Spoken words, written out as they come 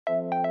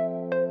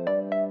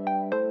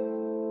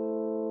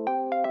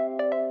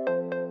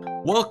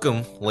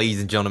Welcome, ladies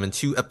and gentlemen,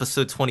 to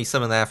episode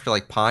 27 of the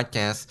Afterlife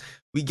podcast.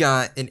 We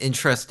got an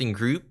interesting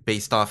group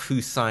based off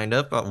who signed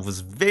up. I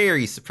was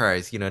very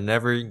surprised.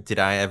 Never did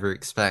I ever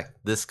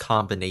expect this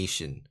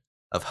combination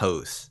of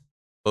hosts.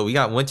 But we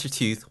got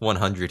Wintertooth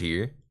 100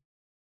 here.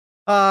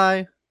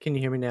 Hi. Can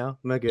you hear me now?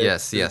 Am I good?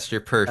 Yes, you're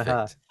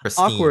perfect.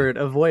 Pristine. Awkward,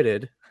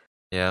 avoided.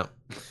 Yeah.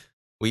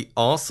 We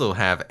also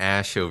have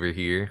Ash over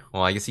here.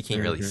 Well, I guess you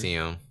can't really see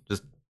him.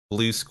 Just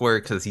blue square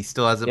because he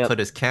still hasn't put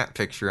his cat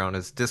picture on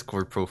his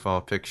Discord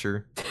profile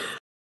picture.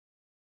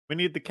 We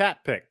need the cat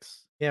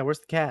pics. Yeah, where's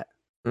the cat?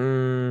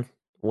 When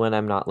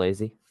I'm not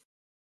lazy.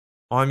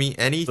 Well, I mean,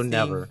 anything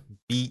never.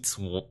 beats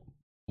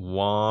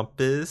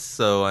Wampus,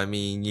 so I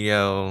mean,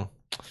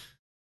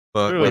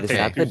 But Wait, is Okay,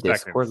 that the 2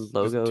 Discord seconds. Just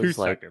logo's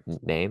 2 like seconds.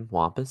 name?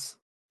 Wampus?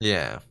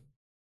 yeah,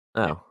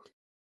 Oh.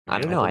 I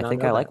don't I know. did I not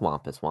think know I like that.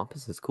 Wampus.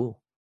 Wampus is cool.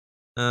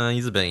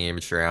 he's a bit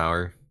amateur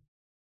hour.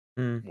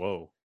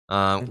 Whoa.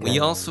 We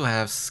also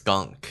have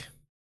Skunk.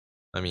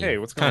 I mean, Hey,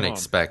 what's it's kind going of on?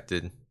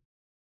 expected.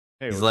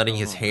 Hey, He's what's letting going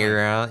his on? hair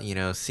Hi.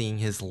 out, seeing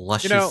his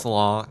luscious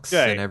locks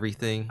Jay, and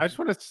everything. I just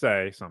want to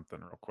say something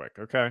real quick,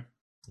 okay?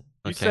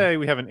 You Okay. say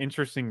we have an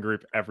interesting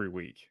group every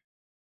week.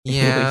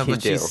 Yeah, You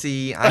but you do.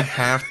 see, I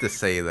have to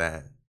say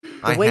that.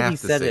 The way he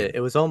said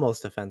it was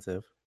almost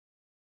offensive.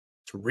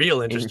 It's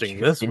real interesting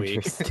this week.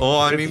 Interesting. Oh,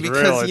 I It's mean, real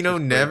because,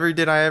 interesting. never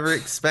did I ever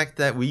expect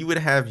that we would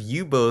have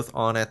you both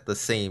on at the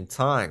same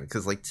time.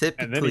 Because, like,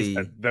 And then he typically,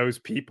 said, those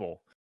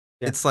people.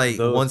 it's like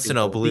Those once in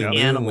a people, blue the moon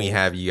we animals.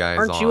 have you guys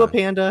Aren't on. you a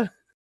panda?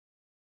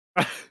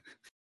 The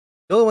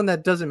only one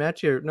that doesn't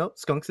match your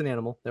skunk's an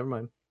animal. Never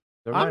mind.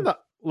 I'm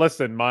not.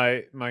 Listen,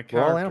 my We're all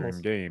character animals.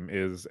 in game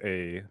is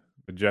a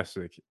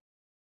majestic,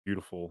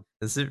 beautiful.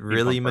 Is it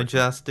really person.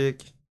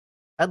 majestic?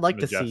 I'd like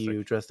to see Majestic.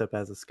 you dressed up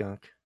as a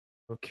skunk.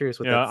 I'm curious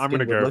what Yeah, that I'm skin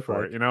gonna would go look for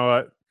like. it. You know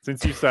what?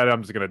 Since you said it,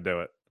 I'm just gonna do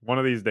it. One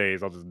of these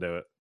days, I'll just do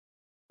it.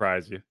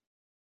 Surprise you.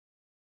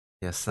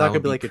 Yes, It's that not gonna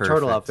would be be like perfect. a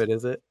turtle outfit,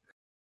 is it?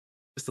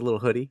 Just a little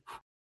hoodie.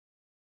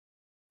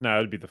 No,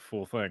 it'd be the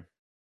full thing.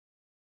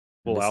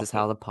 Full This outfit. is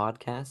how the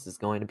podcast is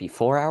going to be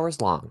 4 hours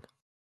long.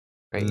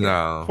 Right here.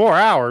 No. 4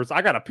 hours?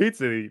 I got a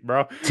pizza to eat,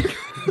 bro.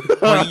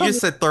 Well, you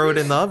just said throw it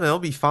in the oven. It'll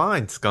be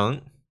fine,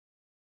 Skunk.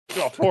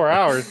 4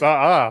 hours?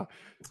 But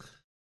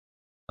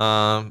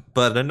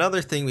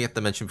another thing we have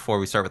to mention before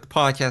we start with the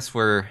podcast,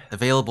 we're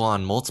available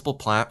on multiple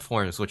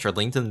platforms, which are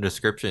linked in the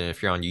description.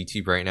 If you're on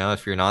YouTube right now,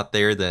 if you're not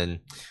there, then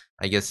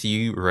I guess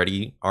you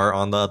already are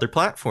on the other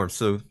platforms.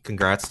 So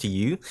congrats to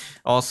you.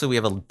 Also, we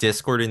have a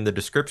Discord in the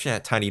description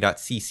at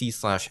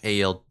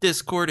tiny.cc/AL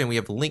Discord, and we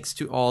have links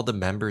to all the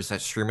members at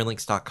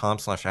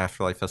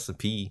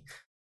streamerlinks.com/afterlifesmp.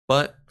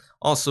 But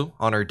also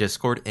on our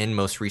Discord and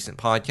most recent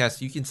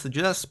podcast, you can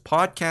suggest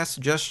podcast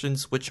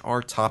suggestions, which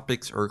are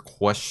topics or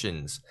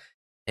questions.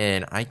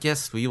 And I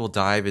guess we will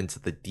dive into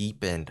the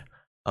deep end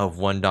of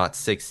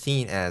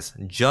 1.16 as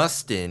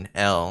Justin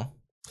L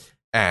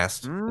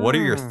asked, what are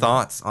your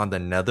thoughts on the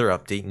Nether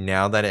update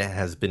now that it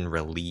has been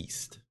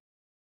released?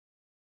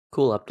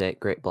 Cool update.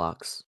 Great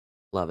blocks.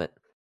 Love it.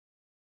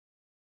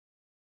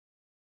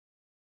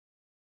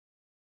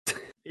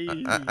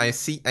 I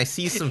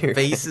see some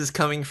faces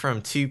coming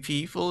from two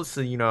people,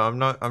 so I'm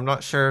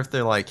not sure if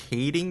they're like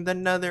hating the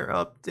Nether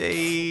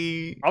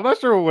update. I'm not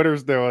sure what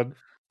Winter's doing.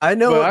 I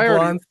know But what I already-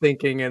 Blonde's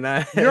thinking, and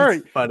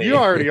it's funny. You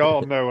already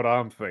all know what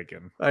I'm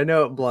thinking. I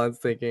know what Blonde's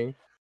thinking.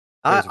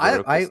 There's I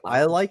vertical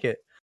slides. like it.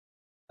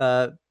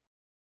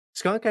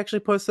 Skunk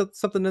actually posted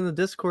something in the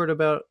Discord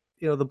about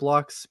the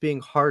blocks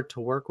being hard to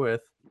work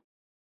with,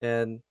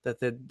 and that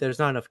there's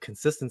not enough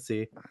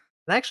consistency. And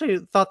I actually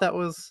thought that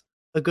was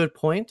a good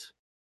point,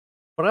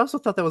 but I also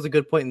thought that was a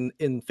good point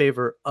in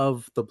favor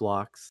of the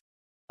blocks.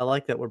 I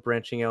like that we're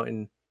branching out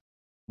in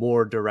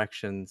more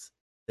directions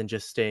than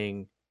just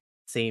staying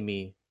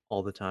samey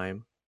all the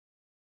time.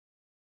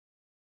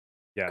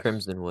 Yes.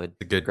 Crimson Wood.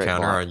 A good Great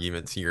counter block.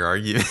 argument to your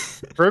argument.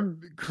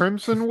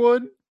 Crimson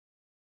Wood?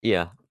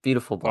 Yeah,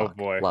 beautiful block. Oh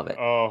boy. Love it.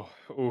 Oh,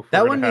 oof,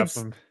 That we're one gonna have needs-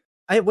 some.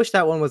 I wish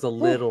that one was a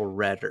little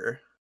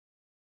redder,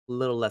 a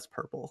little less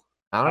purple.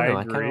 I don't I know.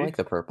 I kind agree. of like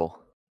the purple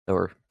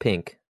or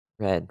pink,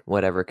 red,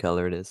 whatever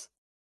color it is.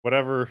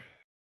 Whatever.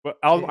 But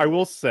I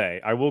will say,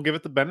 I will give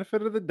it the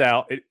benefit of the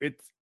doubt.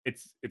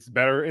 It's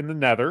better in the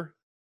Nether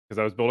because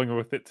I was building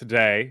with it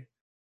today,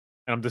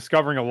 and I'm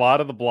discovering a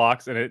lot of the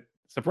blocks, and it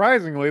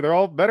surprisingly they're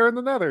all better in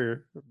the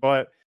Nether.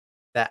 But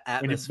That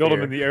when you atmosphere. build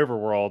them in the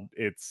overworld,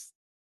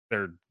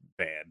 they're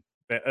bad.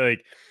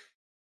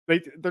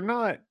 They're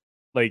not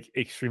like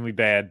extremely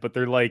bad, but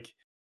they're like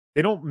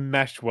they don't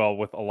mesh well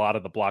with a lot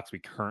of the blocks we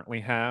currently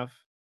have.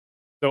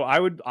 So I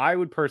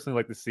would personally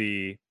like to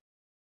see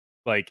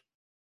like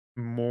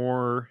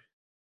more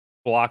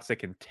blocks that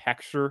can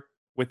texture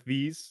with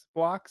these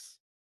blocks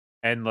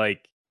and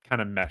like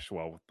kind of mesh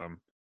well with them.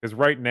 Because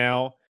right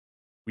now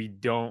we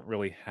don't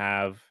really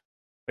have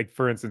like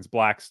for instance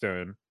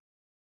Blackstone.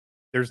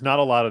 There's not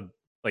a lot of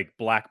like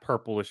black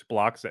purplish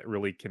blocks that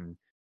really can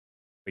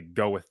like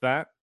go with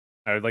that.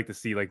 I would like to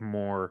see like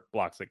more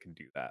blocks that can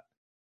do that.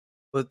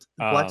 But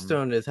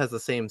Blackstone has the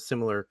same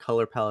similar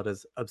color palette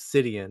as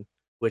Obsidian,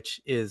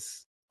 which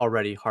is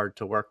already hard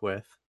to work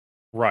with.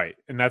 Right,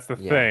 and that's the Yeah.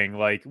 thing,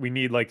 like, we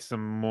need, like,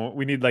 some more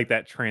we need, like,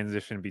 that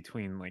transition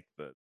between, like,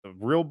 the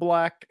real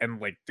black and,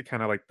 like, the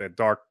kinda, like, the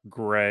dark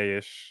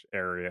grayish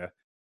area.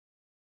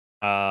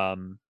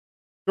 Um,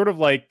 sort of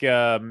like,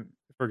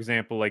 for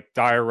example, like,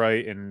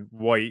 diorite and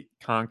white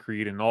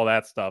concrete and all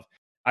that stuff.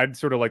 I'd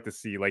sorta like to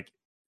see, like,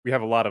 we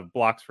have a lot of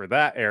blocks for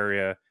that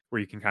area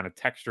where you can kinda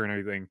texture and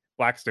everything.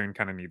 Blackstone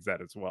kinda needs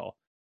that as well.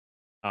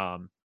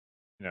 Um,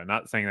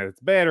 not saying that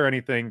it's bad or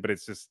anything, but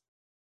it's just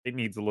it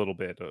needs a little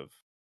bit of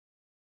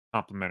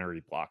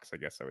complementary blocks, I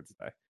guess I would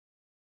say.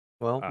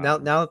 Well, now Um,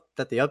 now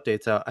that the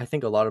update's out, I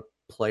think a lot of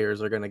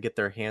players are going to get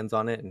their hands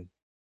on it and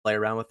play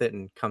around with it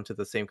and come to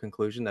the same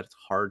conclusion that it's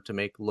hard to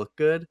make look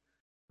good,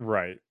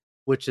 right,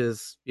 which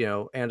is,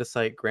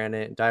 andesite,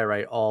 granite, and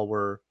diorite all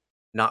were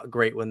not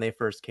great when they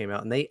first came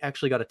out, and they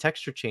actually got a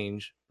texture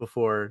change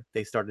before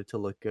they started to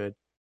look good.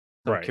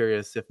 So I'm right,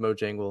 curious if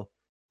Mojang will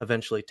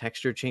eventually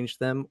texture change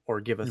them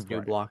or give us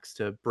new right. blocks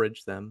to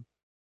bridge them.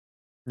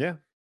 Yeah,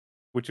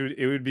 which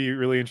it would be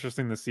really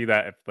interesting to see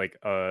that if like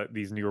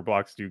these newer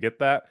blocks do get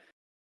that.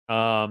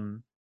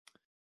 Um,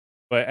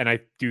 but and I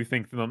do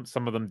think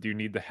some of them do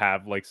need to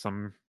have like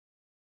some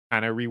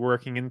kind of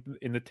reworking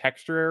in the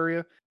texture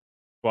area,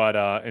 but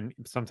and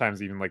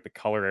sometimes even like the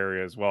color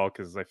area as well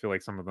because I feel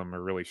like some of them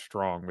are really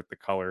strong with the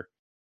color.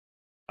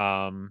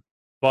 Um,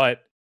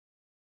 but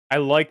I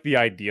like the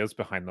ideas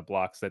behind the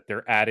blocks that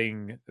they're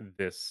adding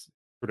this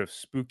sort of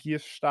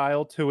spookyish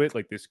style to it,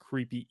 like this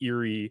creepy,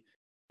 eerie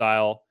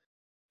style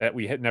that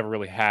we had never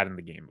really had in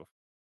the game before.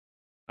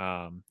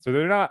 So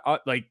they're not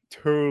like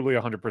totally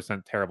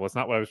 100% terrible. It's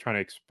not what I was trying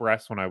to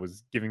express when I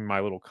was giving my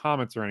little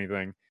comments or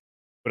anything,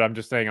 but I'm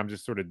just saying I'm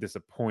just sort of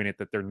disappointed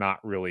that they're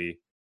not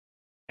really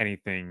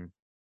anything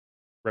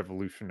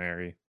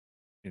revolutionary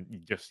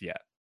just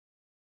yet.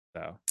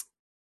 So,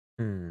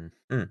 Hmm.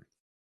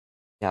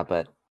 Yeah,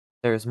 but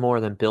there's more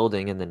than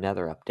building in the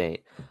Nether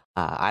update.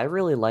 I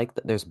really like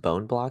that there's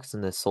bone blocks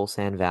in the Soul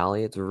Sand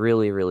Valley. It's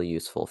really, really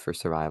useful for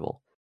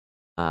survival.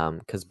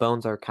 Because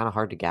bones are kind of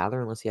hard to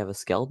gather unless you have a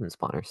skeleton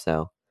spawner.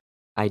 So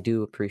I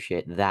do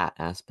appreciate that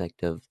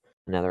aspect of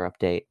another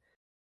update.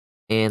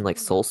 And like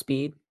soul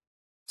speed,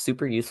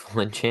 super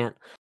useful enchant.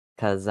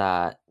 Because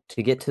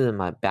to get to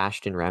my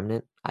Bastion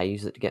Remnant, I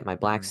use it to get my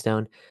mhm.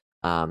 Blackstone.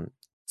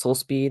 Soul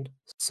speed,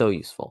 so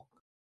useful.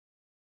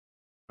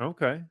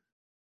 Okay.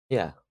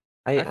 Yeah,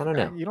 I don't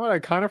know. You know what? I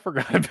kind of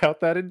forgot about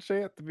that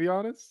enchant, to be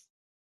honest.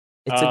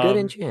 It's a good Um,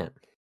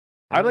 enchant.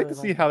 I I'd like really to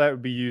see like how it. that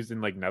would be used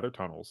in like nether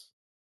tunnels,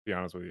 to be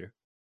honest with you.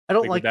 I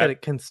don't Like, would like that that?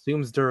 it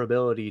consumes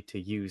durability to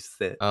use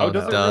it, Oh, Oh,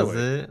 does it though. does really?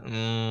 it?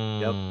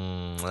 Yep.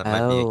 That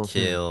might be a Oh,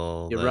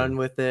 kill, You but run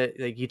with it,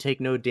 like, you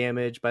take no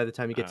damage by the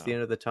time you get to the Oh,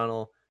 end of the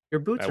tunnel.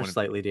 Your boots that are wouldn't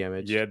be. slightly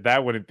damaged. Yeah,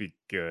 that wouldn't be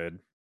good.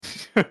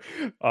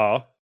 Oh,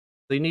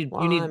 So you need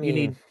well, you I need you mean,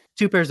 need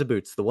 2 pairs of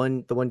boots, the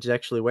ones you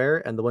actually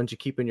wear and the ones you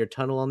keep in your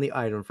tunnel on the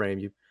item frame.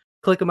 You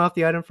click them off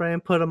the item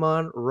frame, put them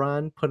on,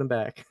 run, put them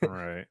back.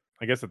 right.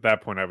 I guess at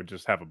that point I would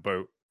just have a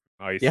boat.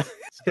 Yeah.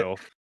 Ice still.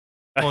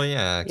 well,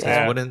 yeah, because yeah.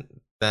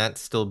 wouldn't that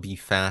still be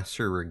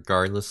faster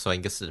regardless? So I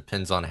guess it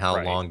depends on how Right.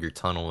 long your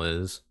tunnel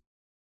is.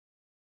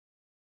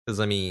 Because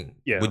I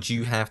mean, Yeah. would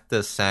you have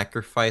to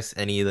sacrifice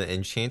any of the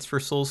enchants for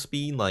soul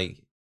speed?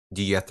 Like,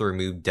 do you have to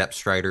remove Depth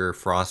Strider or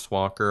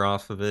Frostwalker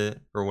off of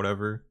it or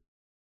whatever?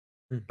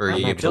 Or are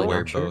I'm you able to actually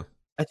wear not sure. both?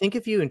 I think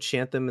if you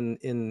enchant them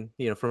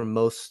from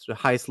most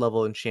highest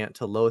level enchant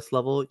to lowest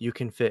level, you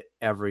can fit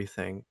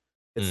everything.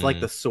 It's like Mm,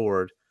 the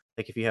sword.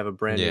 Like if you have a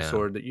brand new yeah.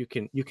 sword that you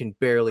can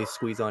barely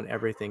squeeze on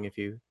everything if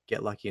you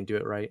get lucky and do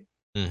it right.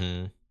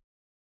 Mm-hmm.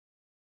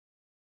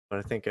 But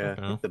I think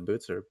Okay. the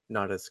boots are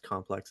not as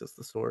complex as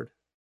the sword.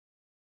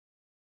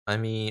 I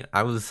mean,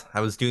 I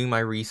was doing my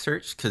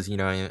research because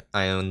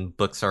I own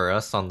Books R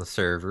Us on the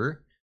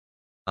server,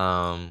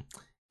 um,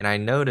 and I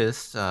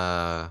noticed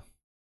that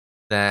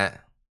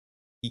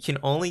you can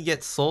only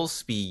get soul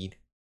speed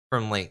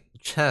from like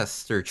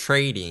chests or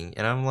trading,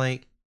 and I'm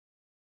like,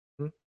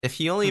 Hmm? if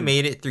you only Hmm.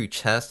 made it through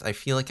chests, I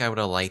feel like I would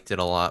have liked it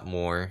a lot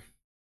more.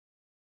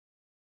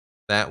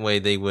 That way,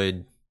 they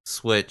would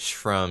switch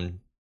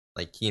from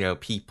like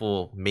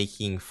people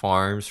making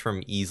farms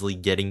from easily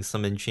getting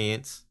some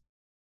enchants.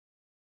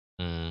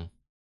 Hmm.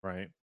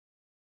 Right.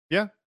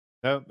 Yeah.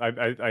 No,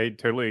 I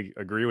totally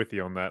agree with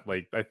you on that.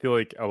 Like, I feel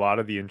like a lot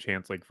of the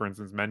enchants, like for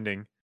instance,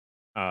 mending,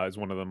 is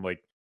one of them.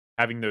 Like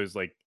having those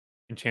like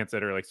enchants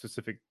that are like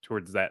specific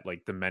towards that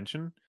like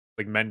dimension,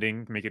 like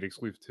mending, make it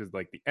exclusive to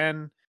like the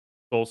N,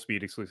 soul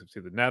speed exclusive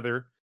to the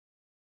Nether.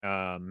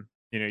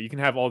 You can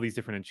have all these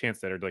different enchants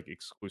that are like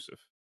exclusive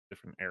to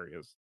different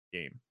areas of the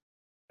game.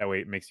 That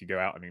way, it makes you go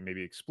out. I mean,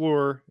 maybe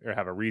explore or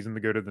have a reason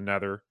to go to the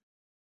Nether.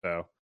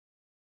 So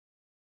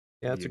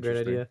Yeah, it'd be that's a great interesting.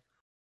 idea.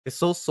 It's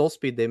Soul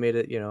Speed, they made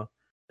it,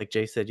 like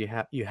Jay said, you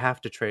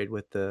have to trade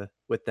with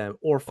them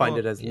or find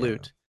it Well, as yeah.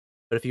 loot.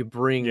 But if you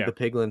bring Yeah. the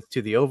piglins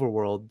to the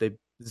overworld, they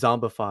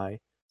zombify.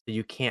 So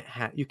you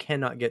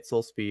cannot get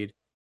Soul Speed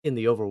in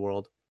the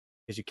overworld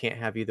because you can't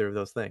have either of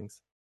those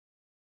things.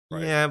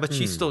 Right. Yeah, but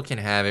you Hmm. still can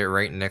have it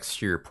right next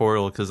to your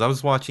portal because I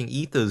was watching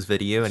Etho's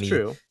video It's and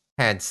he true.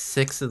 had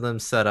 6 of them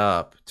set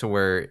up to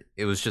where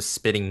it was just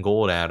spitting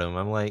gold at them.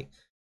 I'm like,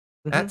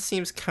 that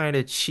seems kind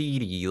of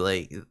cheaty.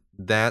 Like,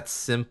 that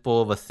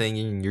simple of a thing,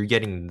 and you're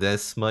getting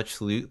this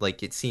much loot.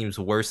 Like, it seems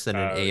worse than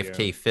an Oh,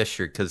 AFK yeah.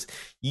 Fisher, because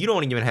you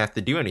don't even have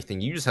to do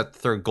anything. You just have to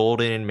throw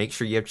gold in and make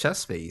sure you have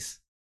chest space.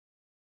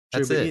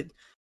 True, That's but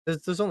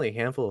it. there's only a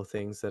handful of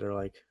things that are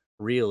like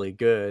really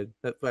good.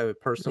 That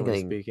personally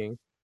Like, speaking,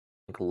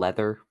 like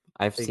leather.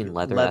 I've like seen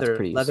leather. That's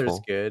pretty leather's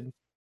useful. good.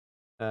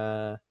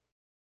 Uh,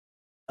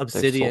 There's soul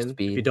obsidian. If you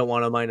speed. don't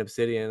want to mine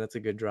obsidian, that's a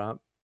good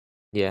drop.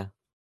 Yeah.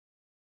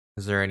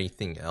 Is there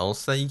anything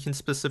else that you can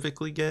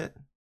specifically get?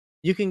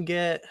 You can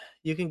get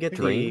I think it's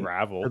Dream?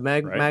 gravel, the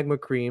right? magma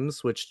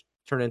creams, which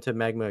turn into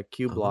magma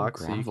cube Oh,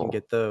 blocks, so you can gravel.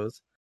 get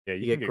those. Yeah,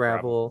 You you can get get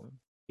gravel. gravel.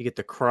 You get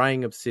the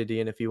crying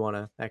obsidian if you want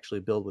to actually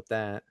build with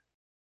that,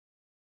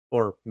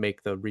 or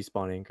make the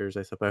respawn anchors,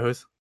 I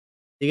suppose.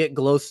 You get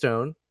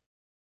glowstone,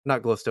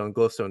 not glowstone,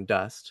 glowstone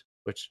dust,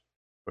 which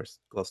of course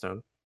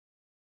glowstone.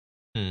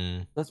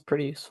 Hmm. That's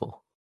pretty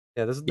useful.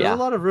 Yeah, there's a Yeah.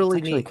 lot of It's really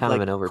actually neat kind of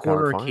like an overpowered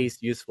corner farm. case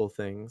useful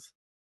things,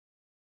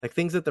 like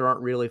things that there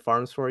aren't really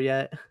farms for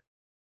yet.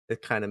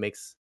 It kind of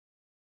makes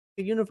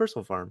a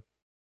universal farm,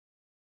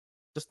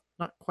 just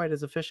not quite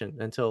as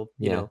efficient until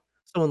Yeah.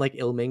 someone like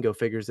Ilmango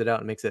figures it out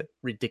and makes it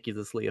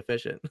ridiculously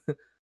efficient.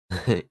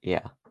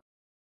 Yeah.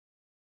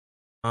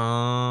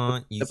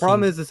 You The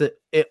problem think? is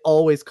it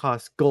always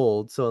costs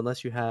gold. So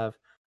unless you have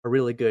a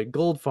really good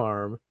gold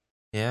farm,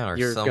 Yeah, or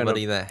you're gonna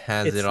somebody that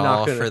has it it's not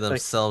all gonna for like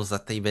themselves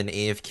that they've been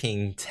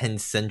AFKing 10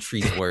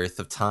 centuries worth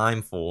of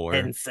time for.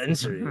 10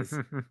 centuries.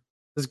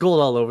 There's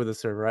gold all over the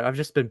server. I've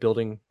just been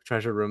building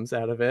treasure rooms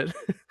out of it.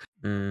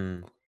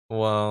 Mm.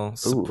 Well, Ooh.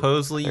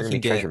 supposedly There you are gonna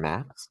can be treasure get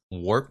maps?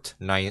 warped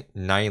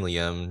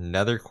nylium,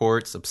 nether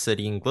quartz,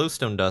 obsidian,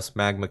 glowstone dust,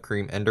 magma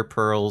cream, ender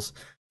pearls,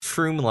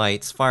 shroom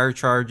lights, fire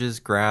charges,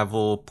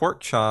 gravel,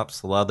 pork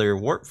chops, leather,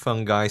 warp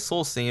fungi,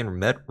 soul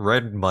sand,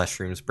 red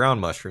mushrooms, brown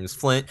mushrooms,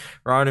 flint,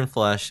 rotten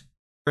flesh,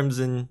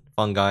 crimson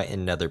fungi,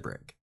 and nether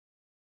brick.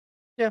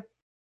 Yeah,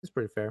 it's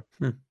pretty fair.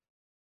 Yeah,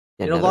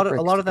 A nether lot brick's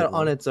a of good that on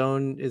one. its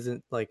own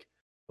isn't like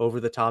over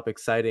the top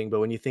exciting, but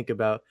when you think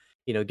about,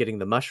 getting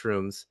the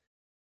mushrooms,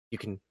 you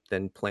can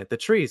then plant the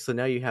trees. So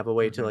now you have a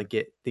way to Mhm. like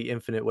get the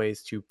infinite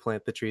ways to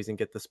plant the trees and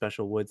get the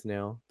special woods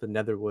now, the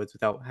nether woods,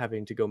 without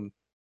having to go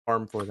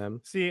farm for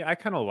them. See, I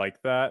kind of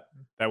like that.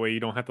 That way you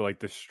don't have to like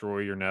destroy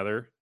your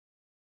nether,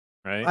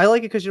 right? I like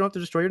it because you don't have to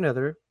destroy your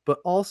nether, but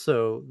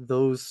also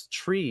those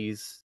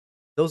trees,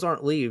 those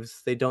aren't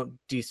leaves. They don't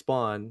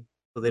despawn,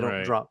 so they don't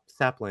Right. drop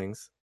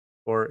saplings,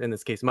 or in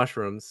this case,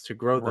 mushrooms to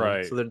grow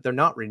them. So Right. they're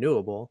not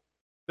renewable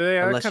Yeah,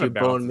 that unless kind you of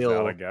bone balances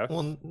out, I meal. guess.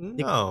 Well,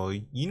 You, no,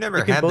 you you never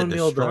can had to bone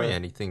meal destroy the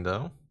anything,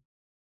 though.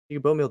 you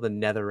can bone meal the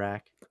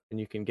netherrack, and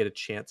you can get a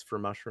chance for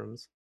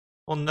mushrooms.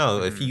 Well,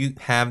 no, if Mhm. you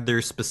have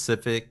their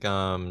specific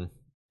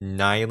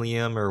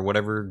nylium or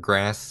whatever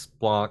grass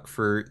block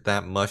for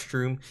that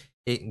mushroom,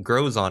 it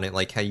grows on it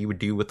like how you would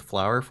do with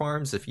flower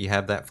farms if you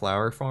have that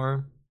flower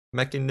farm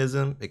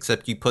mechanism,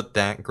 except you put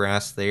that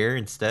grass there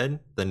instead,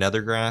 the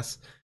nether grass,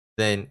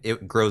 then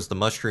it grows the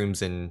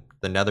mushrooms and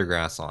the nether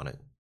grass on it.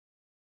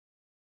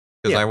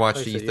 Because I Yeah, like I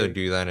watched said, Etho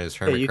do that in his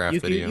yeah, Hermitcraft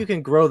you video.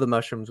 can grow the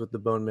mushrooms with the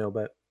bone meal,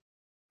 but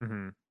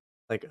Mhm.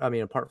 like I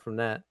mean, apart from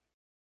that,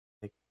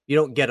 like you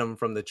don't get them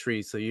from the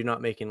trees, so you're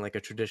not making like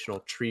a traditional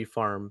tree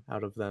farm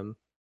out of them.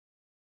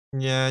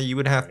 Yeah, you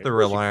would have Right. to Of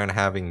course you rely on can.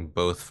 having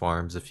both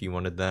farms if you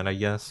wanted that, I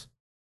guess.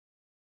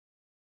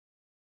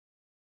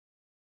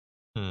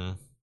 Hmm.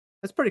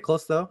 That's pretty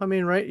close though. I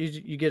mean, right?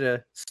 You get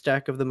a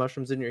stack of the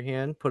mushrooms in your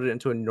hand, put it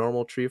into a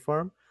normal tree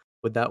farm.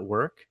 Would that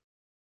work?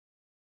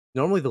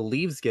 Normally the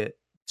leaves get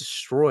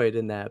destroyed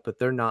in that, but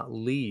they're not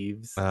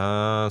leaves.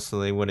 So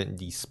they wouldn't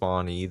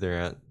despawn either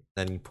at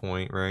any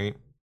point, right?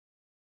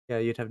 Yeah,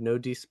 you'd have no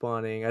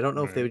despawning. I don't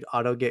know if they Right. would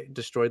auto get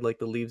destroyed like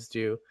the leaves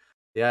do.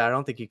 Yeah, I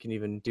don't think you can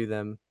even do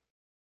them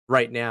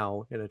right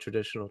now in a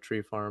traditional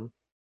tree farm.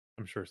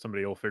 I'm sure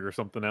somebody will figure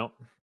something out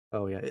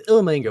Oh yeah,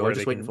 Ilmango. I'm where they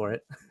just waiting can. for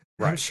it. I'm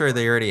Right. Of sure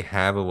they course. already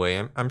have a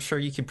way. I'm sure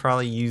you could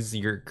probably use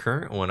your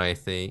current one, I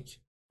think,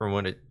 from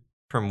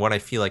what I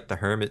feel like the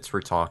hermits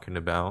were talking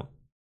about.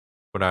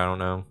 But I don't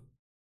know.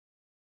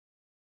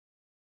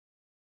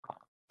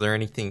 Is there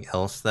anything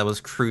else that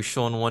was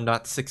crucial in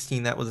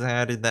 1.16 that was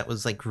added that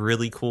was like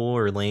really cool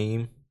or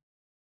lame?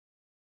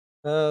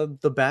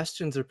 The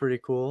bastions are pretty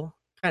cool.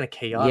 Kind of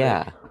chaotic.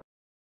 Yeah.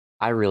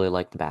 I really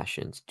like the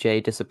Bastions.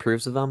 Jay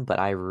disapproves of them, but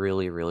I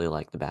really, really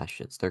like the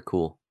Bastions. They're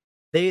cool.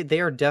 They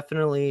are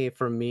definitely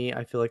for me.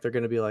 I feel like they're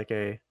gonna be like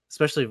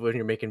especially when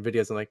you're making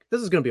videos. I'm like,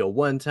 this is gonna be a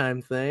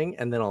one-time thing,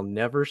 and then I'll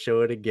never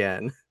show it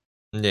again.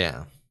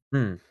 Yeah.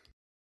 Hmm.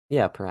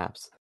 Yeah,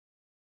 perhaps.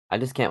 I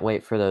just can't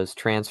wait for those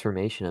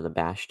transformation of the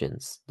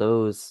Bastions.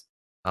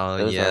 Oh, Those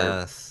are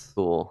yes.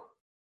 cool.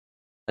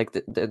 Like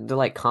they're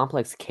like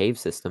complex cave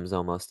systems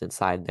almost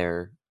inside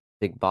their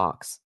big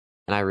box,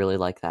 and I really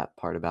like that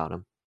part about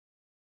them.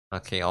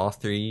 Okay, all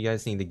three of you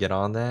guys need to get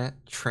on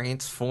that.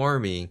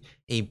 Transforming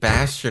a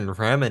Bastion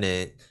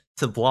Remnant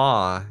to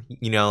blah.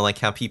 You know, like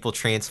how people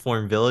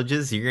transform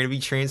villages. You're going to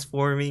be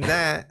transforming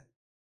that.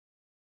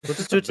 We'll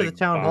just do it to the Big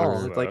town hall.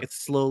 box, It's like it's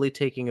slowly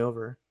taking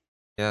over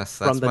Yes,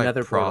 from that's the my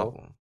nether portal.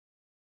 problem.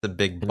 The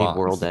big I need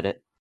world box.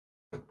 edit.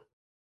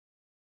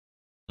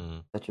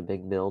 Mm. Such a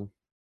big build.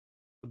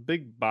 a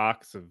big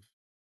box of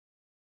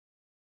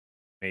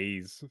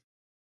maize,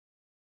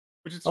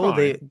 which is Oh,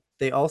 fine.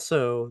 they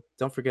also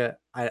don't forget.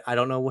 I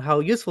don't know how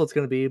useful it's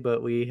going to be,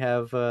 but we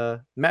have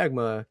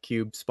magma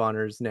cube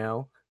spawners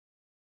now.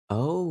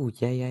 Oh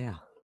yeah.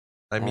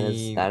 I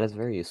mean, That is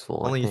very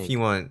useful. only I if you think.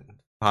 want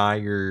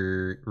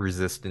fire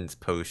resistance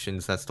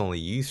potions, that's the only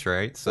use,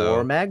 right? Or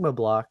So magma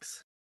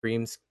blocks.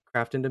 Dreams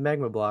craft into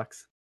magma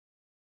blocks.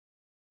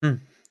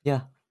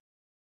 Yeah.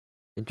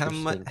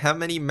 Interesting. how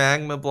many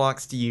magma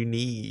blocks do you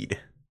need?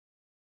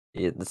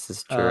 Yeah, this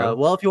is true.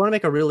 Well, if you want to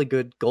make a really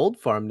good gold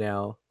farm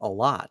now, a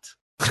lot.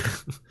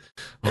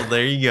 Well,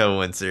 there you go,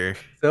 Windsor.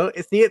 So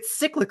it's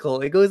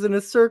cyclical. It goes in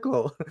a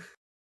circle.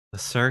 The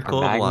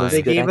circle of magmas life.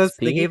 good They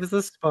XP? gave us the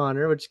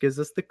spawner, which gives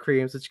us the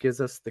creams, which gives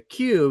us the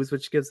cubes,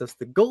 which gives us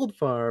the gold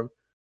farm,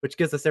 which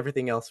gives us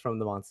everything else from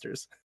the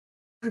monsters.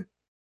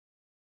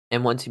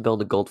 And once you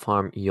build a gold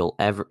farm, you'll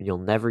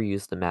never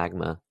use the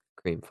magma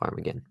cream farm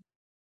again.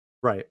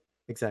 Right.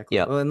 Exactly.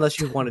 Yep. Well, unless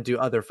you want to do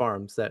other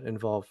farms that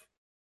involve,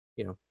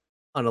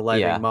 unaliving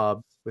Yeah.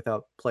 mobs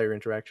without player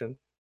interaction.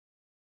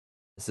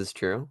 This is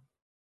true.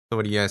 So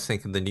what do you guys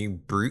think of the new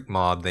brute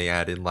mob they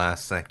added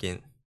last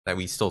second that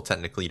we still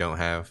technically don't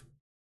have?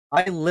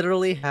 I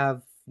literally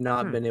have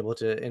not Hmm. been able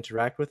to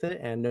interact with it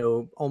and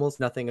know almost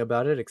nothing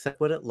about it except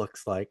what it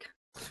looks like.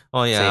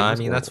 Oh yeah, Same I as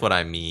mean that's Warlord.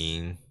 what I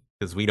mean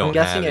because we I'm don't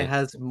guessing have it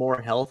has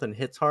more health and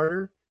hits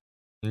harder.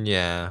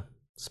 Yeah,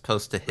 it's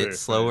supposed to hit Very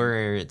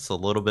slower. It's a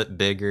little bit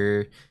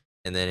bigger,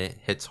 and then it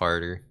hits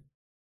harder.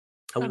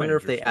 I Kinda wonder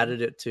if they interesting.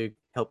 added it to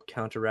help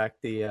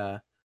counteract the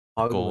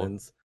Gold.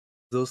 Hoglins.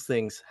 Those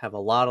things have a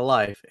lot of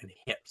life and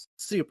hit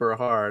super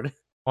hard.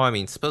 Well, I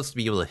mean, it's supposed to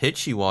be able to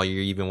hit you while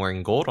you're even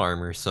wearing gold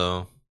armor.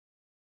 So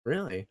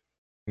Really?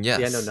 yes,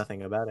 See, I know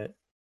nothing about it.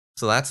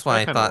 So that's why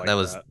I kinda thought like that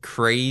was that.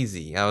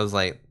 crazy. I was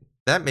like,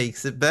 that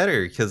makes it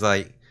better because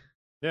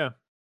Yeah.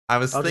 I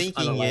was I'll just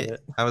thinking unalive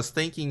it. I was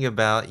thinking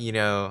about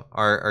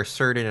our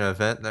certain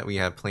event that we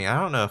have planned. I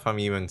don't know if I'm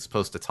even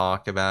supposed to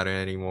talk about it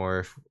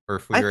anymore, or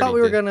if we I already thought we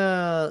were did.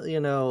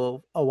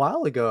 gonna, a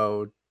while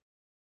ago.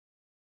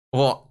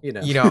 Well, You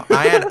know.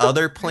 I had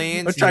other I'm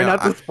plans. trying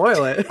not to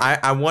spoil it.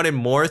 I wanted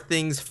more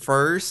things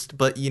first,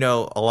 but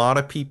a lot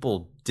of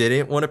people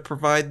didn't want to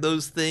provide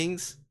those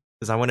things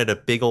because I wanted a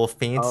big old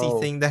fancy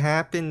Oh. thing to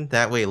happen.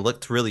 That way, it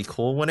looked really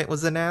cool when it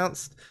was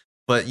announced.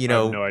 But I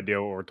have no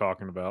idea what we're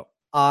talking about.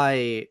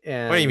 I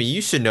what do you mean? and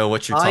You should know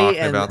what you're I talking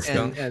and about,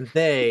 Scum. and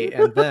they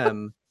and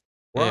them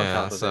were on Yeah.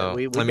 top of it. So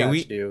We I mean,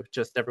 got you,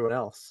 just everyone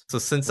else. So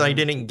since I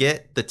didn't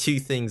get the two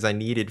things I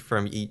needed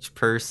from each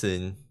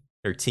person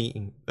or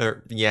team,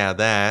 or yeah,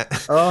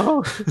 that.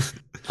 Oh,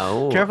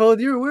 Oh. careful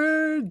with your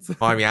words.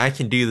 Well, I mean, I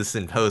can do this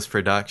in post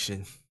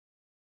production.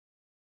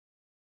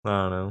 I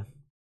don't know.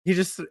 He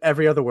just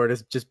every other word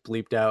is just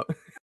bleeped out.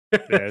 Yeah,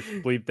 it's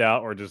bleeped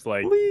out or just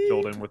like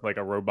filled in Bleep. with like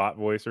a robot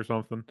voice or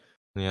something.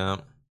 Yeah.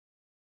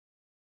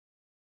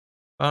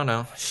 I don't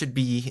know. Should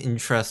be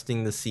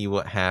interesting to see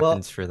what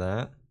happens for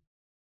that.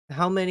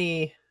 How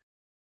many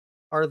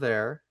are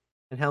there,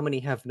 and how many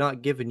have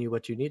not given you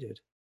what you needed?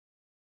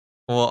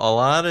 Well,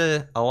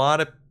 a lot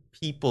of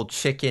people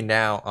chickened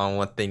out on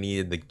what they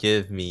needed to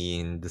give me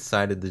and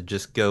decided to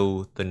just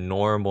go the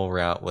normal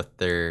route with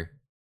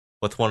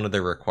one of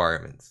their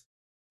requirements.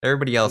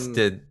 Everybody else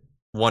did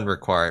one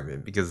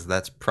requirement because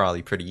that's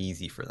probably pretty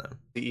easy for them.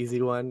 The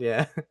easy one,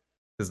 yeah.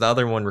 Because the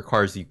other one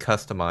requires you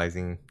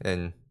customizing,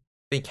 and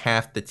I think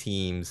half the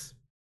teams,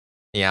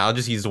 yeah, I'll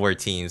just use the word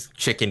teams,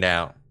 chickened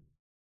out.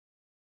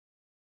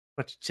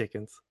 Bunch of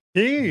chickens.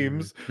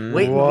 Teams. Mhm.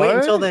 Wait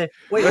until they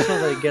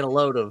get a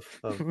load of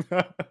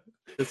What?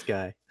 this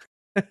guy.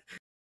 I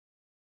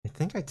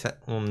think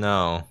well,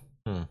 no.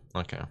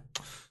 Okay.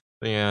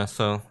 But yeah,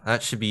 so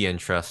that should be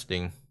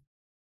interesting.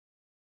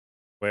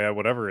 Well, yeah,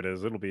 whatever it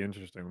is, it'll be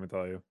interesting. Let me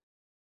tell you.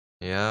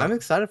 Yeah. I'm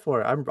excited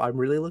for it. I'm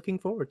really looking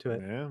forward to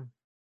it. Yeah.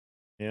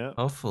 Yeah.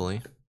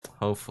 Hopefully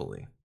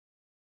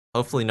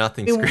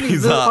nothing When does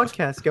screws the up.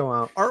 podcast go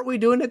out? Aren't we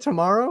doing it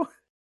tomorrow?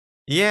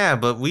 Yeah,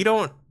 but we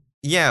don't.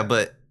 Yeah,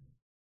 but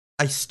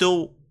I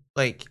still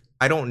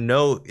I don't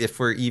know if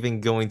we're even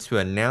going to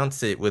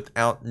announce it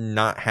without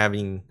not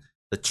having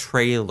the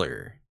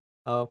trailer.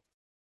 Oh,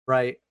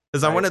 right.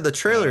 Because I wanted the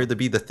trailer to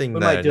be the thing We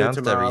that might do it announced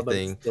tomorrow,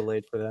 everything. but it's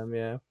delayed for them.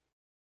 Yeah.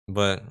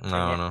 But I Dang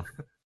don't it. know.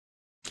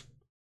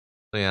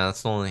 So yeah,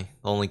 that's the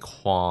only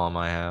qualm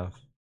I have,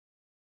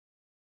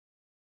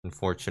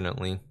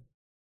 unfortunately.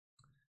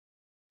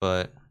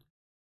 But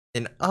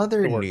in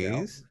other It'll work out.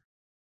 news,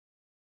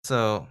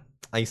 so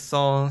I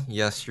saw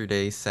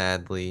yesterday,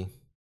 sadly,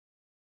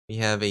 we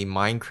have a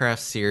Minecraft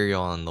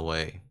cereal on the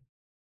way.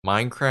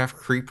 Minecraft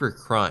Creeper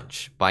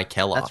Crunch by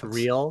Kellogg's. That's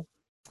real.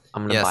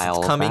 I'm gonna Yes, buy it's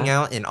all coming of that.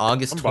 out in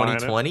August I'm buying it.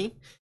 2020.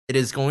 It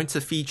is going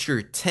to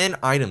feature 10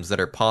 items that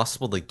are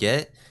possible to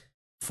get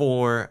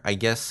for, I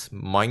guess,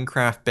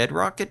 Minecraft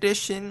Bedrock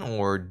Edition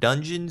or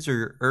Dungeons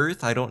or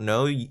Earth. I don't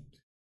know.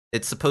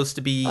 It's supposed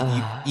to be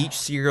each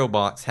cereal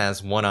box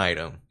has one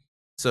item.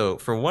 So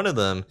for one of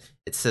them,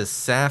 it says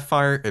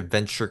Sapphire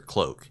Adventure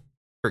Cloak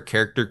for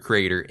character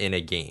creator in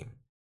a game.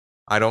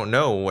 I don't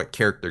know what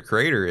character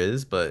creator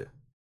is, but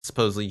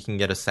supposedly you can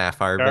get a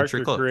Sapphire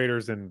Adventure Cloak.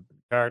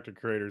 Character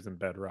creators in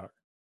Bedrock.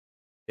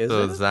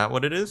 So is that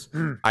what it is?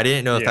 I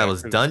didn't know if that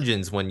was 'cause-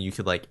 dungeons when you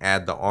could like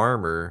add the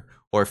armor,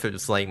 or if it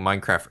was like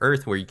Minecraft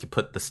Earth where you could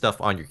put the stuff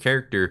on your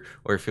character,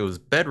 or if it was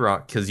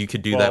Bedrock because you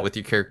could do that Well- with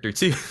your character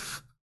too.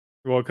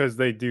 Well, because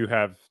they do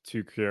have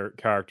two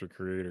character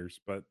creators,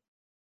 but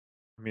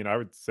I mean, I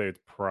would say it's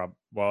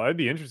well, it'd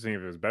be interesting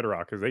if it was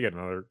Bedrock because they get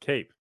another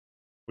cape,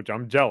 which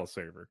I'm jealous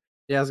over.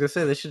 Yeah, I was gonna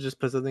say they should just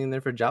put something in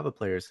there for Java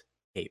players.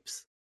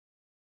 Apes.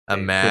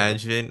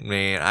 Imagine,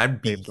 man,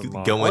 I'd be Capes of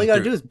Mom. going All you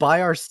gotta through. do is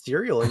buy our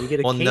cereal and you get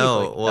a Well, cape.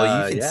 no, like,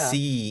 well you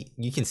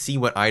can yeah. see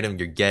what item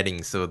you're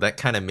getting, so that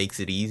kind of makes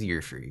it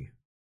easier for you.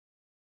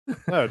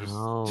 No, just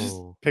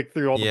Oh. pick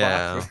through all the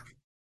Yeah.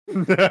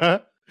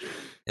 boxes.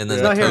 And then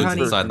It's the not here, code's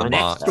honey. inside the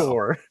Next box.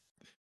 door. Store.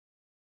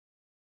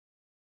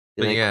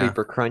 You But think yeah.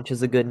 Creeper Crunch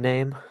is a good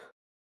name?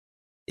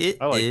 It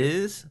I like it.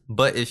 is,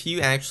 but if you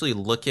actually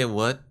look at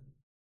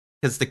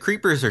because the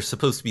creepers are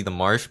supposed to be the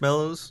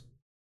marshmallows,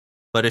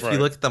 but if you Right.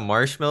 look at the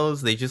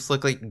marshmallows, they just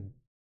look like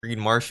green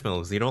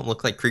marshmallows. They don't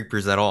look like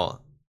creepers at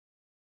all.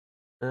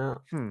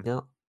 No. Hmm.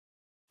 No.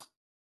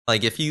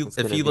 Like if you It's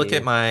gonna look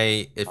at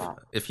be-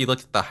 if you look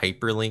at the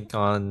hyperlink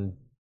on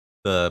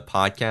the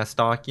podcast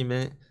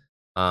document,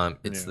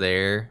 it's Yeah.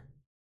 there,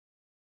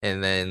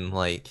 and then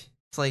like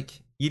it's like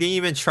you didn't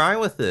even try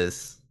with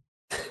this.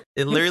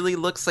 It literally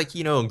looks like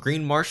a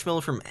green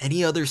marshmallow from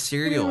any other They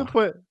cereal.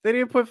 didn't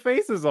even put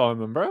faces on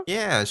them, bro.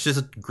 Yeah, it's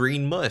just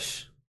green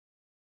mush.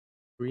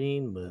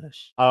 Green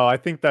mush. Oh, I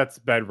think that's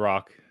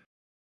Bedrock,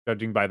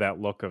 judging by that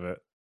look of it.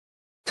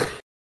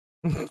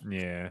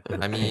 Yeah,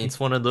 I mean, it's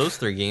one of those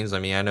three games. I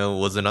mean, I know it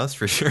wasn't us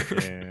for sure.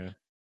 yeah.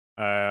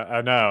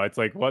 I know. It's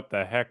like, what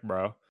the heck,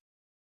 bro?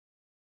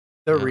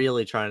 They're Yeah.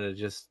 really trying to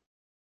just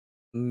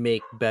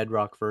make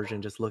Bedrock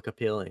version just look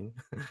appealing.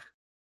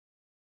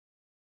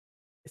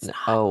 It's not.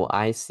 Oh,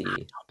 I see.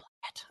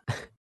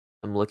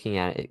 I'm looking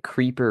at it.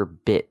 Creeper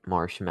bit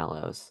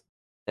marshmallows.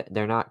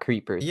 They're not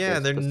creepers. Yeah,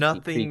 they're supposed to be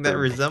nothing that creeper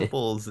bit.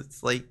 resembles.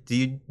 It's like,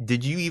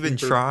 did you even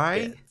Creeper try?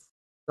 bits.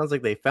 Sounds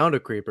like they found a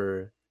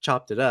creeper,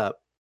 chopped it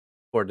up,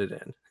 poured it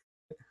in.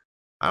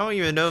 I don't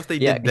even know if they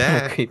Yeah, did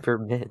that. creeper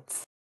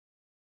bits.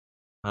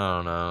 I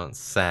don't know. It's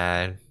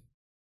sad.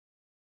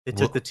 They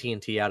took Wha- the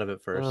TNT out of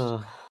it first.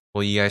 Ugh.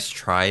 Will you guys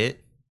try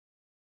it?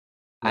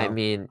 I No.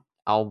 mean,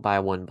 I'll buy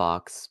one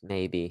box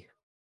maybe,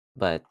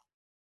 but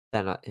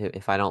then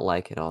if I don't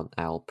like it,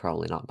 I'll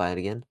probably not buy it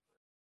again.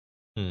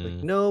 Like,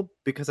 Hmm. no,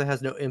 because it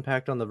has no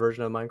impact on the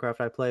version of Minecraft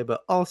I play,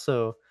 but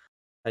also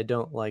I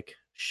don't like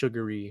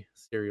sugary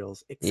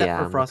cereals except Yeah, for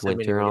I'm with Frosted Mini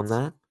Winter on Wheats.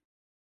 that,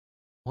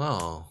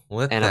 Well,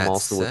 with and that I'm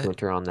also with said,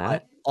 Winter on I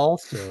that.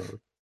 also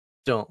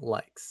don't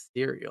like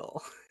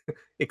cereal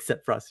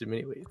except Frosted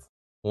Mini Wheats.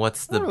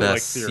 what's I the really like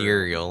best cereal.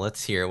 cereal?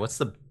 Let's hear. What's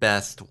the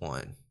best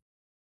one?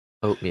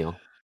 Oatmeal.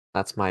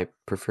 That's my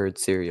preferred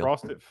cereal.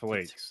 Frosted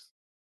Flakes.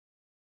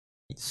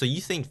 So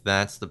you think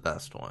that's the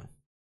best one?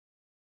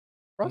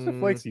 Frosted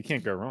Flakes, you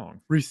can't go wrong.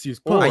 Reese's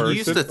Or I Puffs.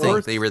 used to Cin- think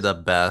or they were the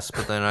best,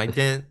 but then I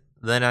didn't.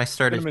 Then I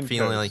started Cinnamon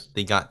feeling like Toast.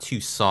 they got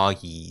too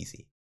soggy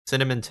easy.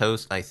 Cinnamon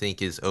toast, I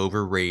think, is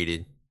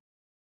overrated.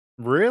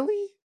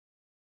 Really?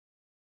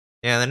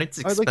 Yeah, then it's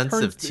Oh, it, like,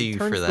 expensive turns, too it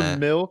turns for the that.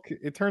 milk.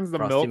 It turns the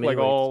Frosted milk Mini like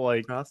Wheats. all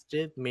like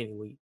Frosted Mini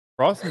Wheat.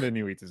 Frosted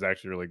Mini Wheats is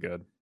actually really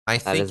good. I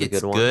That think is a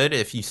it's good one. good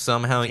if you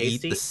somehow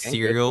eat Tasty the and good for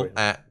cereal you.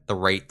 at the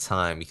right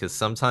time, because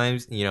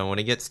sometimes when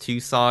it gets too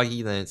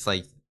soggy, then it's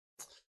like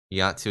you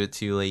got to it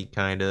too late,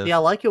 kind of. Yeah, I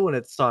like it when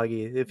it's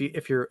soggy.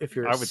 If your I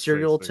would say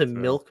cereal so, to too.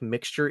 milk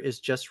mixture is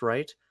just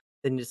right,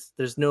 then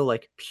there's no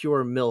like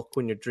pure milk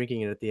when you're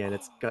drinking it at the end.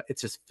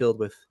 It's just filled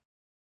with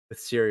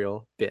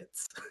cereal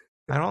bits.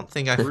 I don't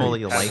think I Fruity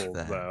fully like Pebbles,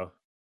 that. though.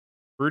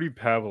 Fruity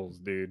Pebbles,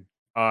 dude.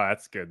 Oh,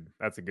 that's good.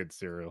 That's a good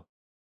cereal.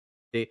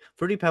 The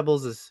Fruity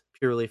Pebbles is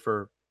purely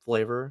for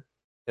flavor.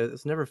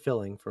 It's never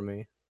filling for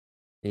me.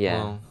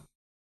 Yeah. Well,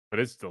 But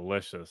it's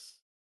delicious.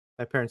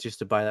 My parents used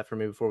to buy that for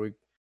me before we eat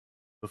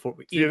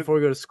Yeah. before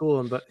we go to school,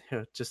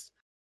 and just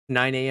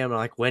 9 a.m. I'm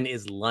like, when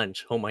is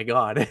lunch? Oh my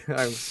god,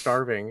 I'm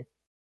starving.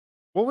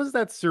 What was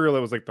that cereal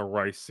that was like the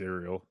rice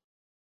cereal?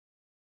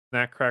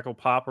 Snack Crackle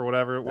Pop or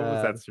whatever? What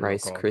was that cereal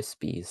Rice called?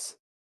 Krispies.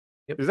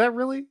 Is that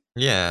really?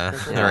 yeah,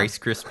 Crinkle the Yeah. Rice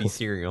Krispie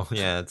cereal.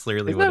 Yeah, it's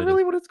literally Is what that it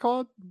really is. what it's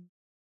called?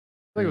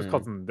 I think it was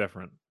called Mm. something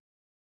different.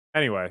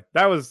 Anyway,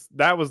 that was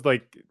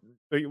like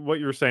what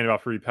you were saying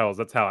about Fruity Pebbles.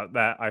 That's how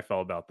that I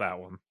felt about that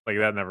one. Like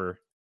that never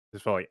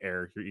just felt like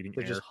air. You're eating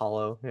They're air, just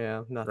hollow.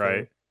 Yeah, nothing.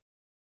 right?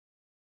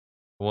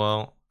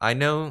 Well, I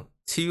know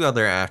two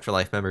other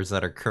Afterlife members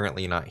that are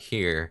currently not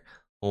here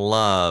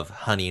love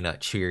Honey Nut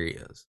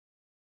Cheerios.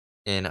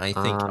 And I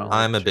think Um,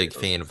 I'm a big Cheerios.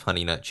 fan of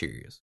Honey Nut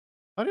Cheerios.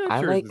 Honey Nut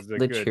I Cheerios like is the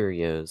good.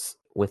 Cheerios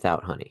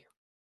without honey.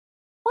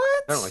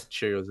 What? I don't like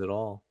Cheerios at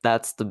all.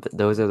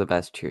 Those are the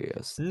best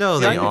Cheerios. No, Yeah,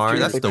 they Honey Nut are. Cheerios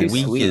That's are the too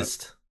sweet.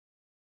 weakest.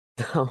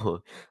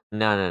 No,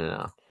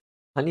 no.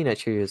 Honey Nut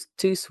Cheerios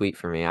too sweet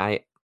for me.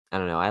 I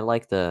don't know. I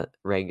like the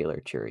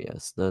regular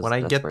Cheerios. When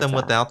I That's get where them it's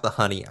at. without the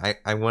honey,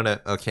 I want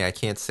to. Okay, I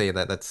can't say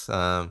that. That's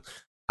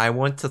I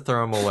want to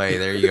throw them away.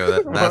 There you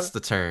go. That's What? the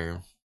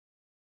term.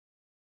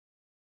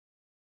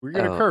 We're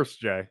gonna Oh. curse,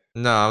 Jay.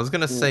 No, I was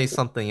gonna say W-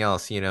 something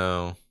else.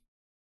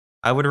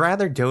 I would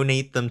rather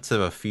donate them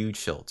to a food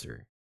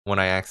shelter when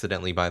I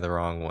accidentally buy the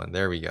wrong one.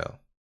 There we go.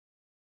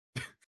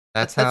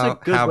 That's That's a how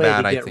good way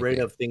bad to I get think rid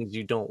it. of things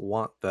you don't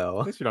want, At though.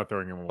 least you're not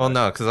throwing them away. Well,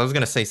 no, because I was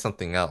gonna say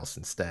something else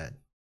instead.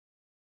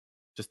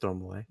 Just throw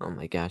them away. Oh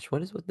my gosh,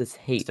 what is with this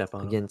hate Step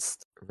on 'em.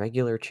 against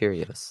regular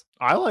Cheerios?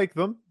 I like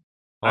them.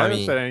 Well, I I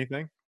haven't said mean,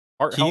 anything.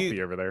 Heart Q-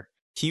 healthy over there.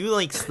 Q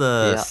likes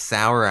the Yeah.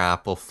 sour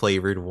apple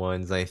flavored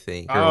ones, I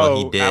think, or well,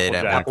 he Oh, did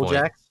at one Apple point.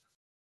 Applejack.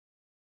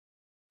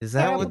 Is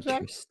that what?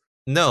 Applejack?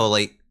 No,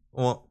 like,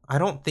 well, I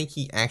don't think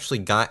he actually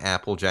got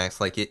Apple Jacks.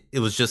 Like, it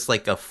was just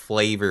like a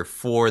flavor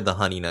for the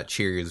Honey Nut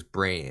Cheerios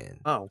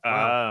brand. Oh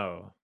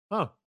wow, Oh.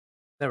 Huh.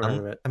 never heard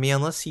of it. I mean,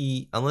 unless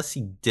he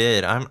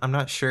did, I'm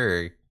not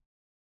sure,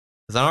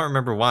 because I don't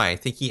remember why. I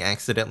think he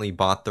accidentally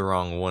bought the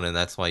wrong one, and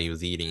that's why he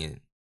was eating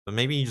it. But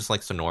maybe he just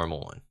likes a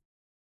normal one.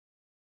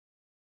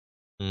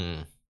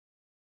 Hmm.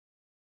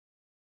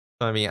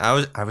 So, I mean,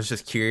 I was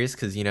just curious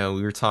because we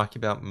were talking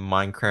about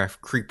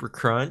Minecraft Creeper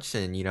Crunch,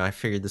 and I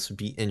figured this would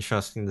be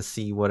interesting to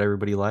see what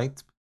everybody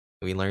liked.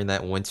 We learned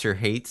that Winter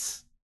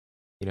hates,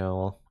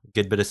 a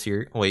good bit of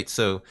cereal. Wait,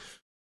 so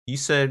you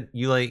said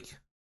you like,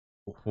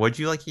 what'd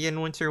you like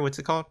again, Winter? What's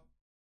it called?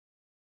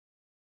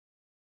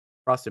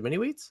 Frosted Mini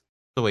Wheats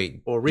So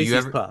wait, or do you Reese's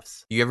ever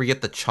Puffs? do you ever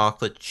get the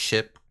chocolate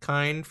chip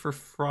kind for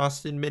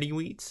Frosted Mini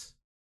Wheats?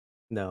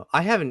 No,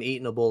 I haven't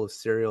eaten a bowl of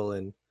cereal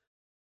in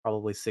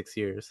probably 6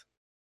 years.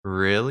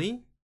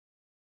 Really?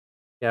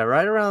 Yeah,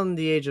 right around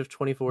the age of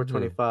 24, Mhm.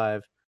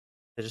 25,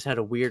 I just had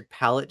a weird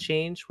palate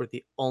change where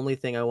the only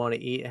thing I want to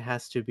eat, it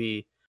has to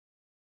be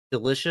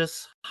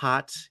delicious,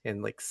 hot,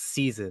 and like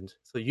seasoned.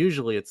 So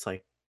usually it's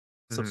like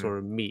some Mhm. sort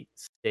of meat,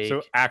 steak.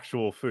 So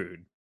actual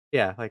food.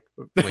 Yeah, like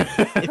Wait,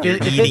 if you're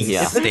it- if eating it's- Yeah.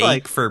 if it's steak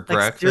like- for like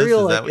breakfast?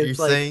 cereal, Is that like, what you're it's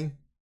like- saying?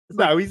 it's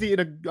like- No, he's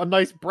eating a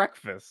nice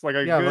breakfast, like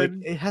a yeah, like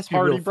good. it has to be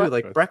real hearty food.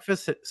 Like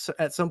breakfast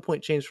at some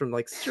point changed from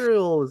like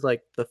cereal is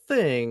like the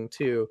thing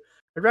to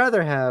I'd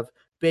rather have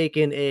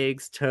bacon,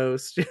 eggs,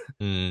 toast.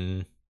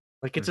 Hmm.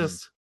 Like it Mhm.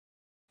 just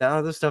that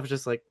other stuff is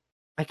just like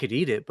I could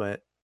eat it,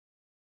 but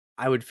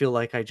I would feel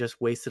like I just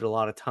wasted a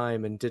lot of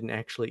time and didn't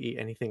actually eat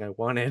anything I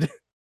wanted.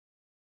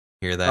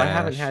 Hear So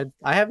that? Ash?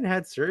 I haven't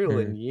had cereal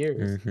in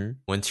years. Mm-hmm.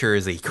 Winter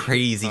is a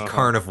crazy Uh-huh.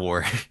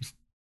 carnivore.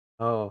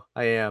 Oh,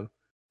 I am.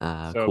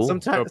 So Cool.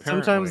 Sometimes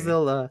apparently-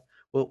 they'll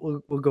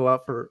we'll go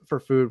out for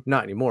food,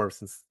 not anymore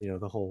since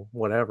the whole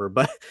whatever,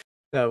 but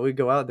we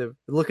go out, they're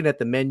looking at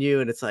the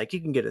menu and it's like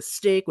you can get a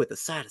steak with a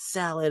side of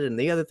salad and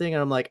the other thing,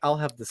 and I'm like, I'll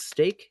have the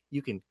steak,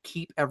 you can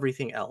keep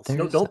everything else. No,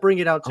 There's- don't bring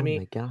it out to oh me.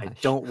 my I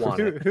gosh. don't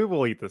want it. Who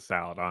will eat the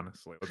salad?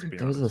 Honestly, let's be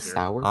There's a honest here.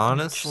 sour patch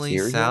Honestly,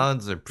 cereal?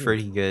 salads are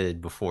pretty good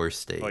before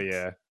steaks. Oh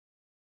yeah.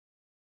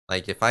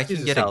 Like if I can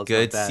Caesar get a salad's not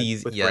good bad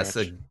Caesar, with yes, a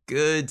ranch.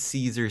 good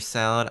Caesar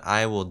salad,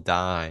 I will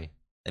die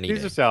any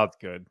Caesar day. salad's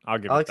good. I'll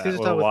give I it like that. Caesar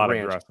With a salad with lot of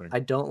ranch. dressing. I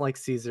don't like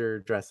Caesar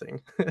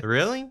dressing.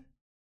 Really?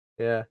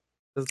 Yeah.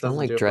 This I don't doesn't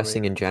like do it for me.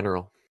 dressing in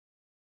general.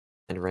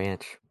 And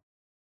ranch.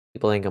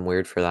 People think I'm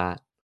weird for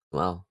that.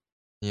 Well.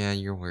 Yeah,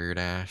 you're weird,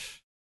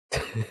 Ash.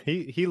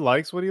 He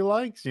likes what he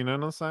likes. You know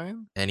what I'm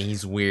saying? And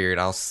he's weird.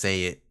 I'll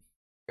say it.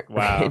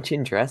 Wow. Ranch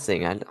and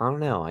dressing. I don't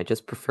know. I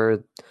just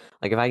prefer,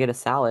 like, if I get a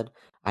salad,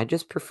 I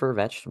just prefer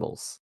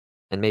vegetables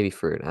and maybe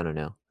fruit. I don't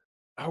know.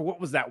 Oh, what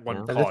was that one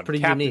Yeah. That's called? pretty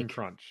Captain unique.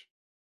 Crunch.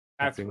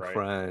 That's Captain right.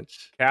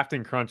 Crunch,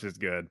 Captain Crunch is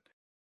good.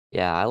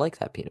 Yeah, I like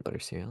that peanut butter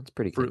cereal. It's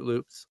pretty good. Fruit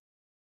Loops.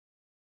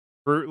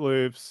 Fruit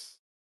Loops.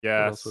 Yes.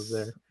 What else was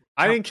there?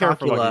 I Count didn't care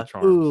for Lucky Chocula.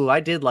 Charms. Ooh, I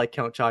did like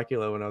Count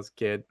Chocula when I was a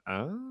kid.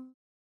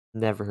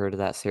 Never heard of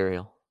that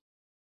cereal.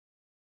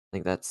 I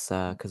think that's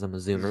because I'm a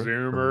Zoomer.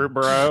 Zoomer,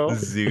 bro.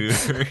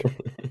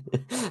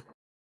 Zoomer.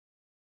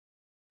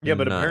 Yeah,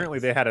 but apparently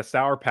Nice. they had a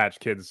Sour Patch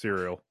Kids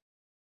cereal.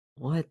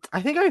 What?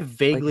 I think I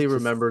vaguely just-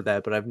 remember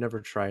that, but I've never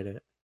tried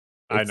it.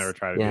 I It's- never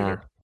tried it yeah.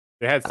 either.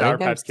 They had I Sour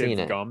think I've Patch seen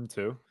Kids it. gum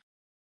too.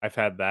 I've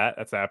had that.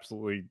 That's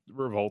absolutely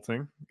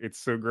revolting. It's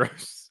so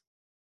gross.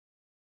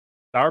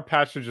 Sour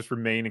Patch should just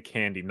remain a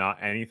candy,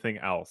 not anything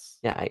else.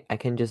 Yeah, I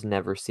can just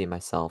never see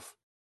myself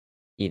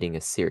eating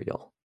a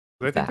cereal.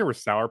 I think there that.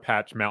 was Sour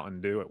Patch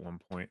Mountain Dew at one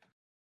point.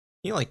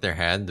 I feel like there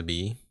had to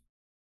be.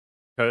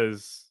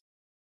 Because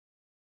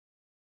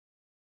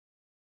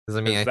Because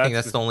I mean, I That's think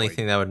that's just the only like-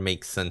 thing that would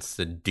make sense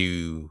to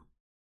do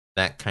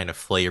that kind of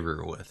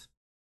flavor with.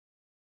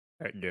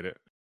 I get it.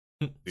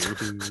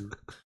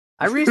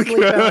 I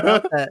recently found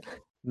out that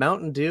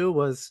Mountain Dew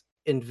was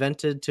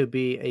invented to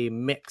be a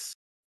mix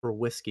for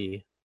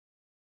whiskey.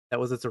 That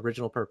was its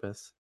original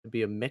purpose, to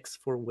be a mix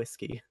for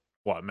whiskey.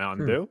 What,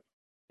 Mountain Hmm. Dew?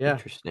 Yeah,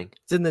 Interesting.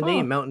 it's in the Huh.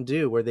 name Mountain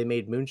Dew, where they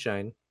made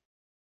moonshine,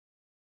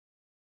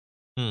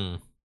 Hmm.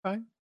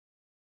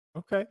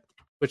 Okay.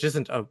 which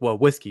isn't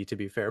whiskey to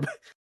be fair. But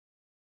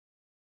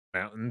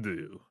Mountain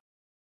Dew.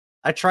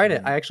 I tried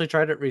it. Hmm. I actually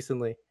tried it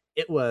recently.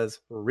 It was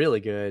really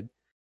good.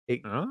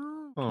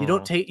 You Oh.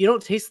 don't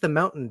taste the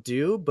Mountain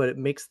Dew, but it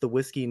makes the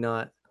whiskey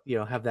not,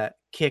 have that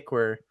kick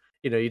where,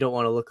 you don't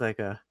want to look like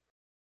a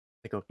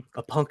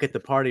punk at the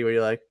party where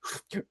you're like,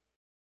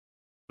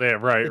 Yeah,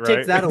 right, it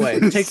takes that away.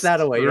 It takes that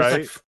away. You're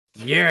right? just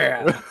like,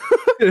 yeah.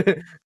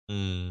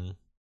 Mm.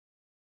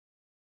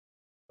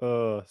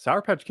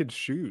 Sour Patch Kids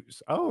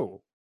shoes.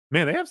 Oh,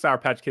 man, they have Sour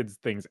Patch Kids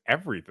things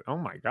everything. Oh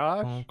my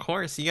gosh. Well, of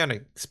course, you gotta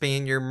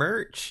expand your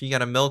merch. You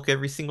gotta milk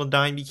every single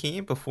dime you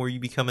can before you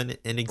become an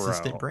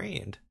existent Bro.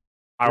 brand.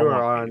 I You want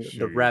are on these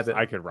the shoes.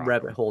 I could rock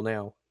rabbit them. hole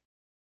now.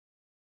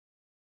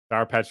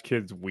 Sour Patch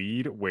Kids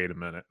weed. Wait a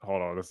minute.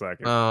 Hold on a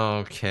second.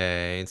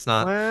 Okay, it's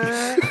not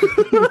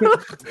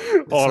What?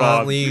 Hold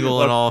on.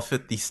 legal in all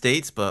 50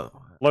 states, but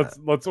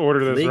Let's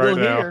order this Legal right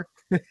now.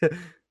 here.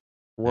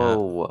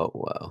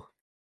 Whoa.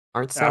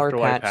 Aren't Sour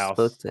Afterlife Patch House.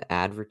 supposed to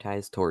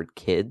advertise toward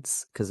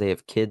kids because they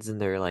have kids in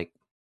their like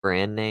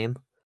brand name?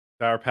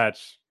 Sour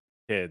Patch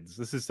Kids.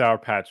 This is Sour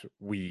Patch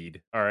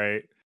weed. All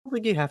right. I don't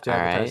think you have to All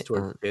advertise right,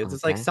 towards kids.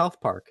 It's like okay. South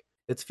Park.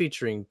 It's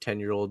featuring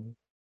 10-year-old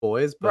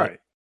boys, but Right.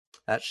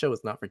 that show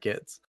is not for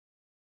kids.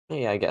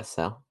 Yeah, I guess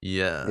so.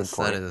 yes, that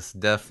point. is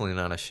definitely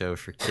not a show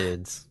for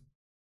kids.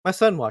 My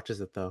son watches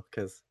it though,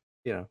 because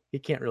he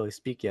can't really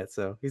speak yet,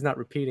 so he's not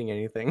repeating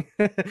anything.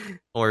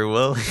 Or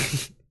will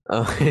he?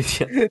 Oh, This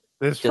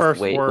Just first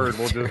wait, word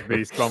will just be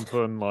Walter.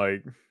 something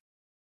like.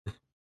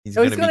 He's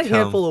No, he's gonna got a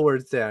handful become of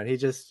words down. He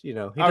just, he he's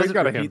doesn't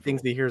got a repeat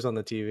things handful. he hears on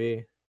the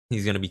TV.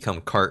 he's gonna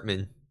become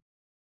Cartman.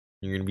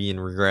 You're gonna be in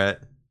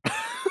regret.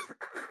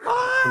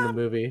 In the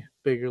movie,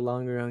 bigger,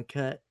 longer,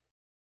 uncut.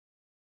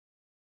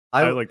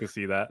 I'd like to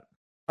see that.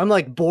 I'm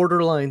like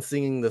borderline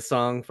singing the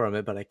song from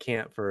it, but I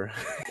can't for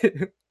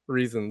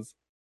reasons.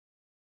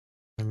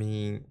 I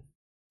mean,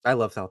 I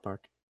love South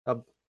Park.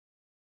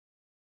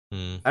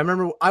 hmm. I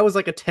remember I was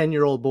like a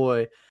 10-year-old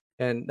boy,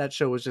 and that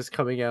show was just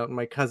coming out, and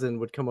my cousin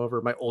would come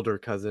over, my older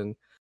cousin,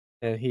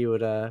 and he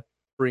would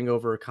bring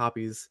over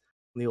copies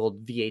on the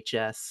old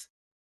VHS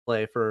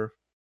play for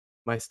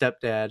my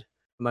stepdad.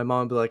 My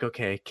mom would be like,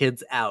 "Okay,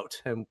 kids out,"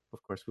 and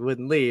of course we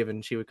wouldn't leave,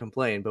 and she would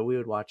complain, but we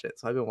would watch it.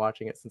 So I've been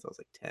watching it since I was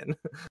like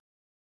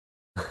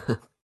 10.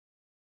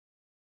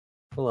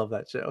 I love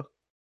that show.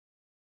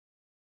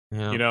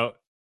 Yeah. You know,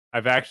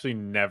 I've actually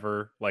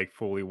never like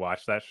fully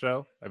watched that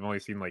show. I've only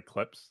seen like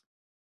clips.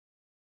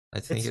 I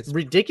think It's it's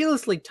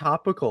ridiculously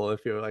topical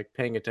if you're like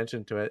paying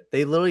attention to it.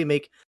 They literally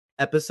make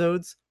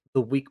episodes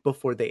the week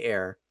before they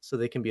air, so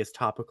they can be as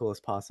topical as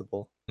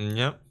possible.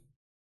 yep.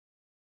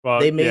 Well,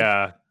 They made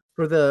yeah.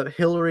 for the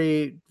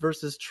Hillary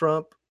versus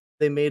Trump,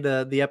 they made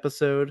the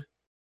episode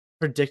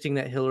predicting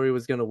that Hillary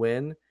was going to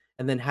win,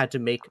 and then had to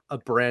make a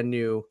brand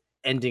new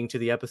ending to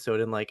the episode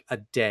in like a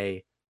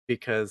day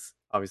because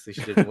obviously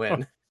she didn't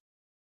win.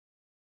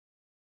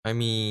 I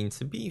mean,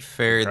 to be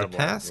fair, the Incredible,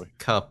 past actually.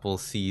 couple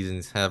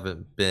seasons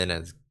haven't been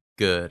as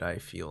good, I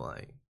feel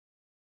like.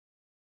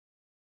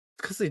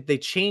 Because they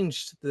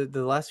changed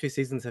the last few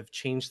seasons have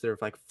changed their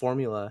like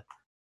formula.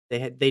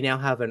 They now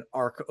have an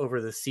arc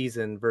over the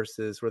season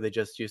versus where they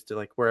just used to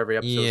like where every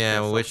episode was kind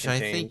Yeah, of which I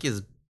self-contained. think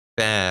is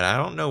bad. I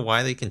don't know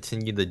why they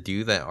continue to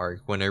do that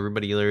arc when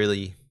everybody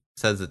literally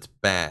says it's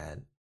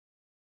bad.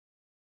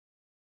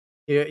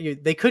 Yeah,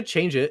 they could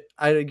change it.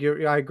 I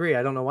agree.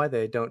 I don't know why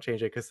they don't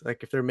change it because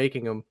like if they're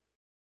making them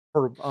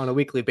on a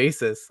weekly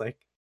basis, like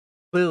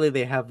clearly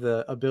they have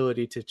the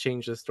ability to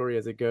change the story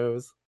as it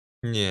goes.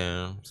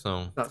 Yeah,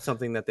 so Not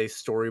something that they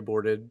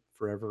storyboarded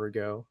forever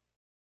ago.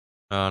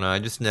 I don't know. I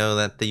just know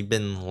that they've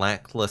been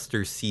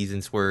lackluster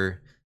seasons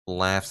where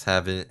laughs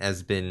haven't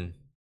as been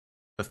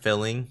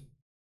fulfilling.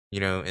 You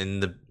know, in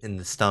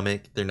the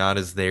stomach, they're not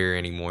as there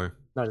anymore.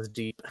 Not as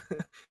deep.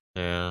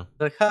 Yeah.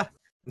 Like ha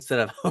instead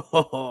of ho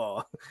ho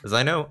ho. Because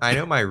I know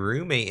my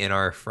roommate and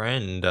our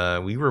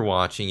friend, we were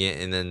watching it,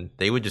 and then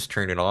they would just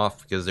turn it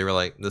off because they were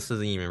like, "This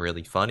isn't even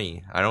really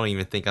funny. I don't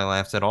even think I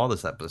laughed at all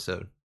this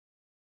episode."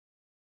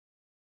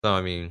 So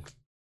I mean,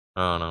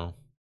 I don't know.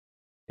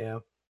 Yeah.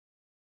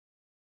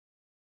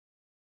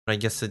 I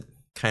guess it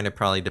kind of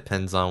probably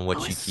depends on what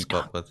Oh, you it's keep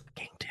skunk. up with.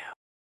 King too.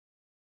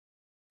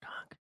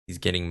 Skunk. He's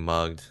getting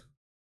mugged.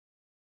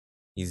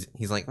 He's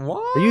like,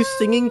 what? Are you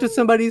singing to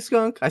somebody,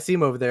 Skunk? I see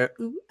him over there.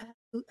 Ooh, ah,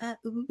 ooh, ah,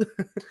 ooh.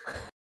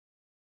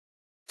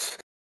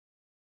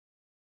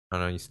 Oh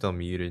no, he's still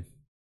muted.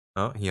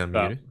 Oh, he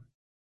unmuted.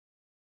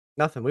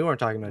 Nothing. We weren't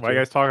talking about Why are you.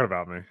 you guys talking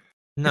about me?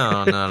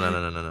 No.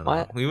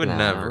 What? We would No,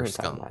 never we're talking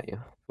skunk. about you.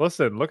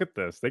 Listen, look at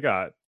this. They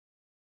got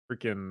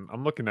freaking.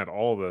 I'm looking at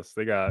all this.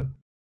 They got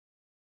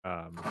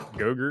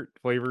Go-Gurt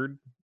flavored.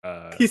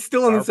 He's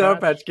still on the Sour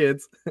Patch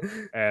Kids.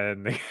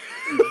 And they,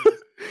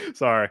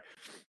 sorry,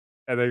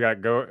 and they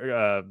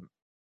got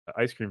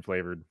ice cream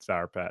flavored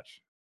Sour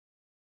Patch.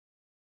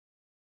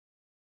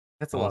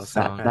 That's a Well, lot of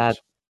Sour Skunk. Patch.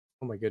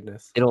 Oh my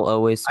goodness. It'll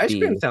always Ice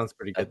cream be sounds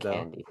pretty a good though.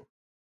 candy,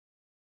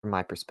 from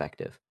my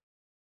perspective.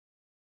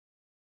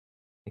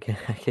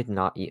 I could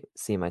not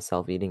see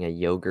myself eating a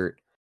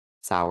yogurt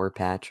Sour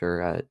Patch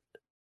or a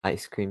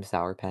ice cream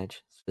Sour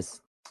Patch. It's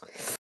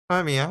just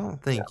I mean, I don't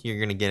think you're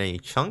gonna get any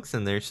chunks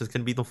in there. It's just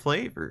gonna be the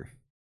flavor.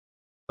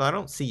 So I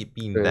don't see it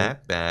being True.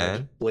 that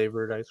bad.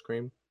 Flavored ice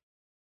cream.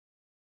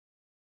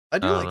 I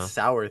do I don't like know.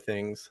 sour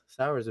things.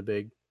 Sour is a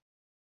big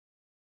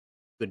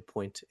good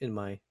point in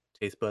my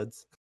taste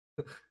buds.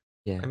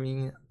 Yeah. I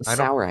mean, The I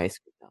don't. sour ice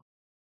cream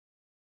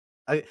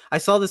though. I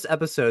saw this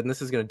episode, and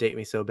this is gonna date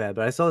me so bad,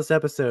 but I saw this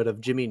episode of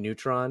Jimmy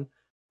Neutron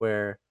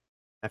where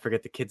I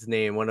forget the kid's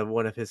name. One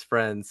of his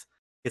friends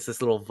gets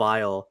this little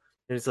vial,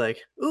 and he's like,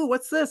 "Ooh,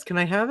 what's this? Can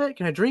I have it?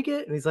 Can I drink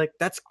it?" And he's like,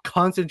 "That's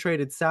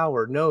concentrated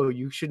sour. No,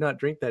 you should not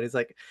drink that." He's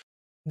like,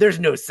 "There's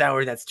no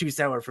sour that's too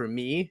sour for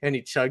me." And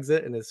he chugs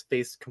it, and his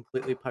face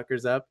completely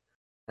puckers up.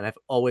 And I've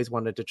always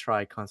wanted to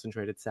try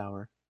concentrated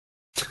sour.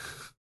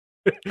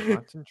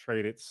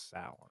 Concentrated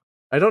sour.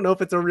 I don't know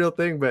if it's a real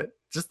thing, but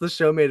just the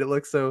show made it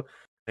look so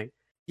like,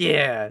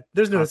 yeah,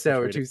 there's no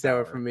sour Concentrated too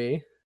sour sour. for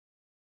me.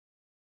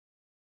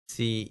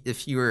 See,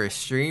 if you were a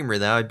streamer,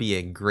 that would be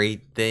a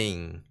great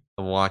thing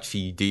to watch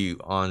you do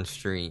on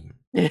stream.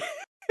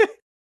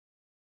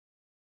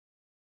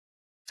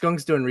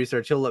 Skunk's doing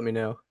research. He'll let me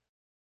know.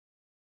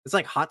 It's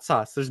like hot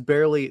sauce. There's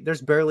barely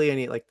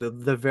any like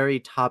the very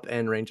top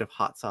end range of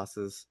hot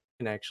sauces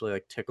can actually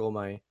like tickle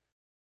my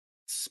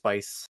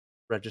spice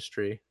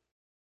registry.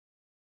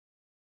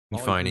 You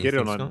Well, you find can get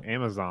it anything, on Scott?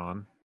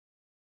 Amazon.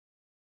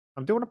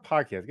 I'm doing a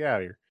podcast. Get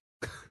out of here.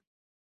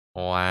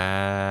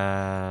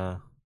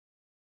 Wow.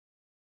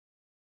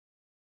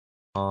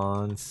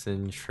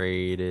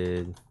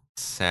 Concentrated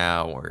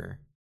sour.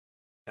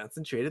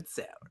 Concentrated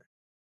sour.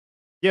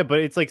 Yeah, but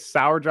it's like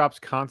sour drops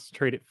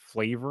concentrated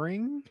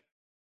flavoring.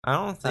 I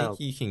don't think Oh,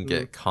 you can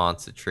get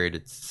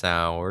concentrated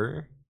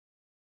sour.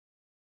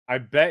 I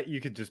bet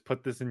you could just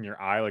put this in your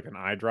eye like an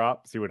eye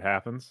drop, see what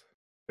happens.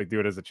 Like do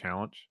it as a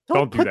challenge.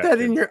 Don't do put that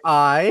in kids. your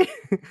eye.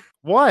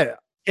 What?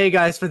 Hey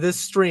guys, for this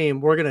stream,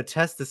 we're gonna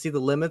test to see the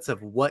limits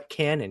of what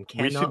can and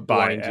We should cannot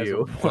buy it blind as a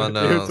you. Oh one.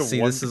 no, It's a see,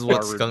 one this is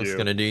what star Skunk's review.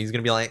 gonna do. He's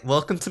gonna be like,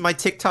 welcome to my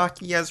TikTok.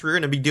 Yes, we're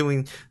gonna be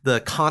doing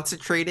the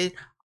concentrated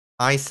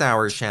eye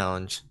sour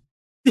challenge.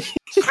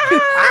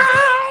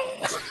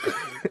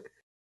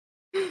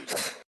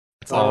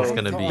 That's all it's Oh,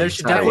 gonna be. there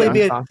should Sorry, definitely what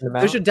be I'm a talking there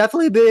about? should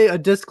definitely be a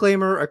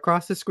disclaimer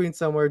across the screen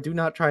somewhere. Do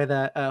not try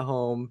that at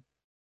home.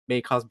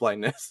 May cause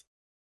blindness.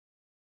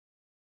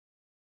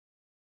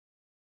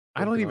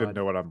 I don't even God.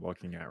 know what I'm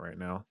looking at right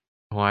now.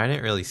 Well, I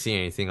didn't really see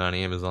anything on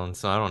Amazon,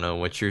 so I don't know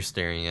what you're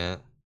staring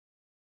at.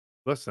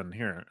 Listen,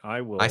 here,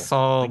 I will I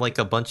saw link like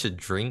it. a bunch of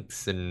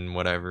drinks and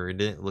whatever. It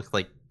didn't look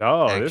like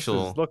Oh,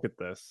 actual. this is look at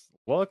this.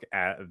 Look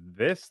at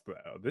this though.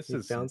 This You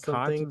is some found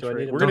something? Do I need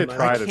concentrate. to We're gonna make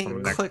try I my- this can't on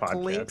the next click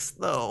podcast. links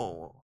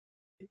though.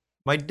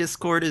 My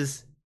Discord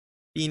is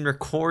being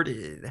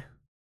recorded.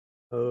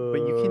 But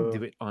you can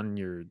do it on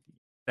your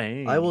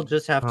thing. I will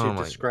just have to Oh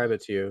my describe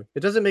it to you. It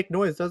doesn't make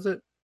noise, does it?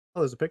 Oh,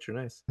 there's a picture.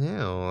 Nice. Ew,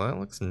 that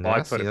looks I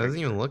nasty. put a That doesn't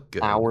even picture. look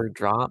good. Sour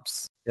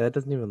drops. Yeah, it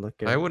doesn't even look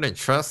good. I wouldn't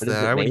trust What is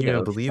that. it I wouldn't made even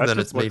of? believe That that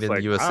just it's made looks in the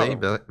like, USA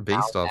oh,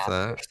 based Sour off bath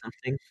that. or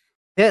something.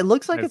 Yeah, it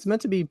looks like And it's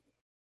meant to be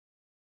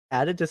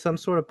added to some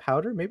sort of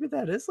powder. Maybe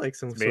that is like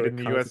some It's sort made of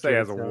in the USA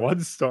as a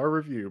concentrated sour. 1-star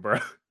review, bro.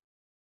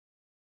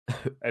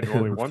 And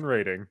only one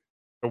rating.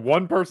 The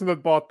one person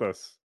that bought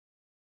this.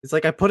 It's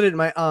like I put it in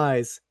my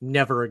eyes.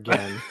 Never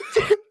again.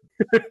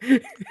 I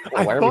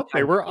Why are we thought they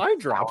talking were about eye sour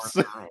drops.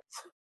 eyes?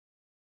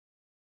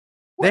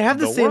 They have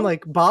the the same world?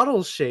 like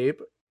bottle shape.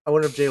 I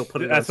wonder if Jay will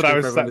put it That's on what I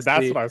screen for was. everyone to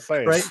That's see. what I was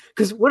saying. Right?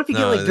 Because what if you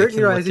get No, like they dirt in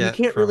your can eyes look and you at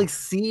can't really from-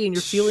 see and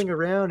you're feeling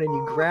around and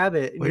you grab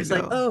it and Wait, you're just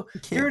like, no, oh,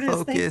 you here it can't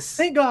is. focus.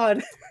 Thank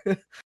God.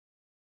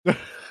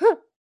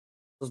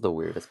 This is the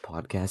weirdest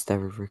podcast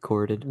ever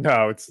recorded.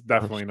 No, it's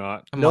definitely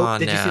not. Come Nope. on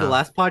Did you see the now.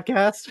 last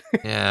podcast?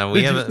 Yeah,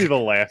 we Did you see haven't the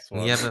last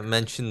one? we haven't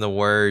mentioned the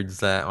words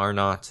that are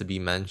not to be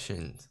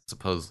mentioned,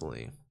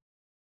 supposedly.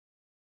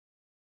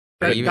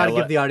 But even Gotta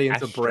Vanilla give the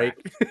audience a break.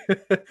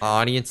 the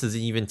audience is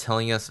even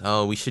telling us,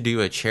 "Oh, we should do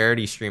a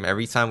charity stream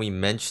every time we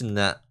mention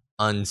that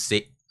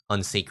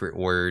unsacred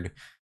word.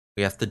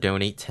 We have to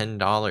donate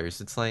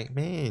 $10." It's like,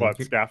 man, What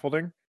you're-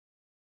 scaffolding?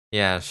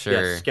 yeah, sure.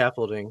 Yes,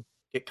 scaffolding.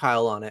 Get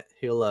Kyle on it.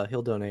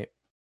 He'll donate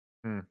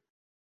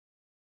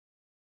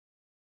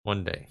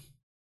One day.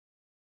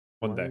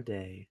 One day.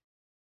 day.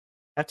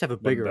 Have to have a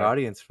One bigger day.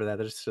 audience for that.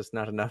 There's just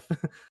not enough.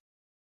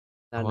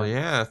 Not Well,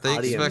 enough yeah, if they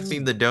expect audience.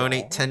 me to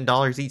donate Aw.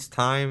 $10 each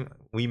time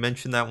we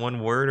mention that one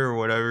word or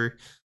whatever,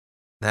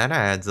 that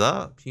adds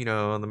up. You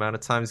know, the amount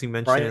of times we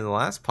mentioned Right. in the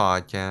last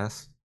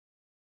podcast.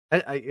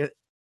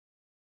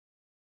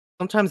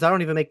 Sometimes I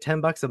don't even make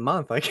 $10 a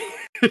month. I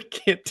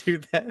can't do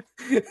that.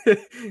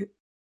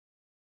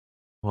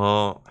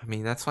 Well, I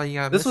mean, that's why you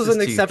got This was Mrs. an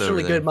Tooth exceptionally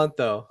over good there. month,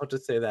 though. I'll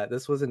just say that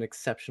this was an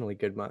exceptionally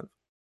good month.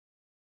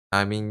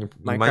 I mean, you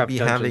might Minecraft be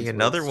having Dungeons was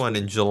another one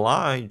in sweet.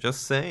 July.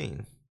 Just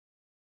saying.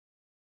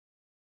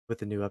 With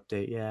the new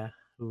update, yeah.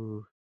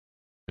 Ooh.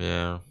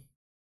 Yeah.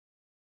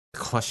 The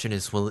question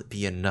is, will it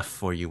be enough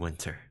for you,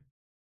 Winter?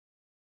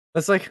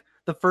 That's like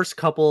the first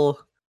couple.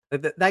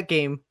 That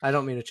game. I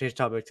don't mean to change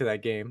topic to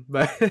that game,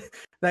 but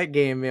that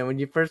game, man. When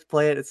you first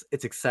play it,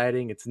 it's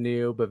exciting, it's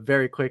new, but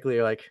very quickly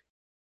you're like,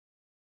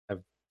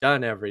 I've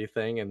done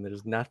everything, and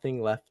there's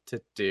nothing left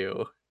to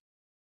do.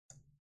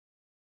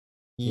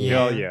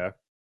 Hell yeah.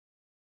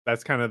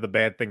 That's kind of the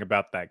bad thing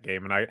about that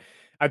game, and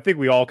I think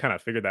we all kind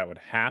of figured that would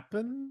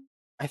happen,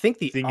 I think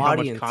the seeing how much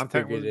audience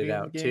content figured would it be in the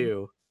out game.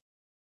 too.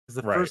 Because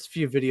the Right. first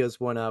few videos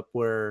went up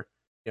where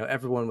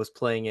everyone was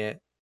playing it,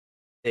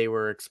 they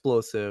were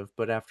explosive,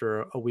 but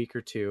after a week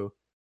or two,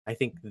 I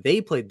think they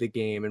played the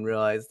game and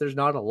realized there's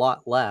not a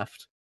lot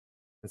left,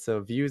 and so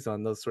views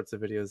on those sorts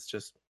of videos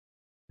just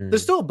they're Mm.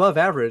 still above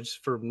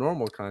average for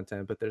normal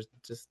content, but there's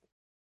just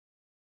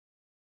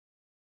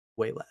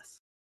way less.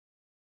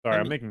 Sorry, I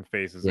I'm mean- making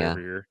faces Yeah. over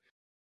here.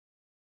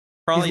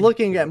 Probably He's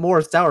looking at more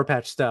Sour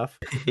Patch stuff.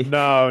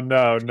 No.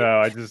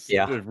 I just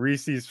Yeah.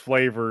 Reese's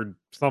flavored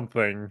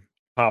something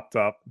popped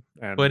up,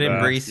 and quit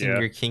embracing yeah,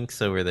 your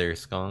kinks over there,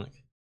 Skunk.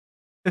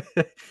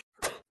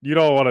 you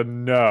don't want to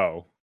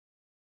know.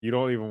 You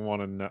don't even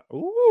want to know.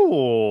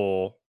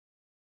 Ooh,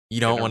 You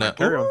don't never want mind.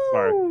 to. Carry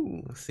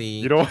on. Sorry. See,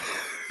 You don't.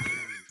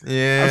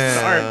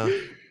 yeah.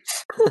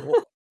 I'm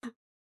sorry.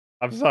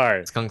 I'm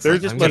sorry. Skunk's They're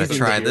like, just I'm gonna teasing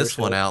try the this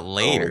one viewership. out Oh my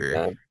later.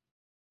 God.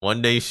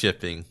 1 day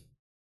shipping.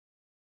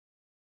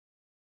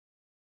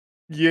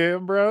 Yeah,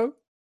 bro.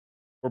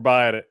 We're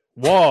buying it.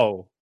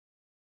 Whoa,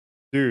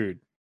 dude.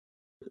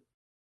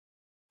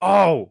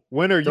 Oh,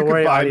 winner, you Don't can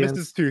worry, buy audience.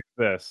 Mrs. Tooth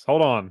this.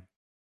 Hold on.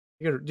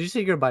 Did you say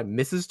you're gonna buy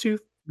Mrs.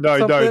 Tooth? No,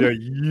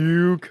 Something?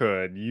 you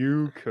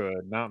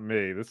could, not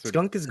me. This would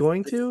Skunk is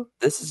going to?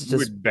 This is you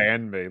just would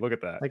ban me. Look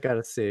at that. I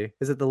gotta see.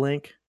 Is it the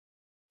link?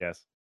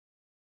 Yes,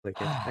 Click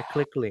it. I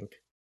click link.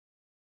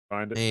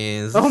 find it.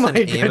 Man, is Oh this my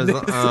an Amazon?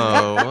 goodness.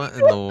 Oh, what in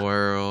the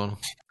world?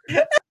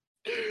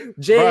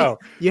 Jay, Bro.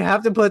 you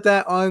have to put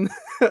that on.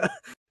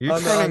 You're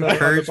on the- trying on to the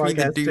encourage me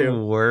to podcast do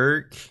too.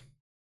 work?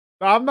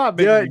 No, I'm not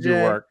Do making it, you do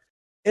Jay. work.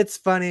 It's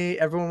funny.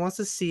 Everyone wants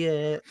to see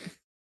it.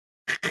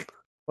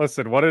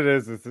 Listen, what it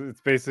is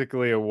it's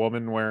basically a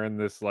woman wearing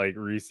this like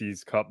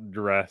Reese's cup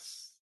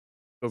dress.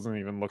 Doesn't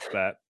even look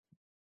that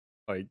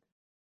like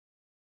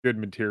good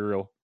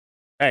material.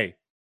 Hey,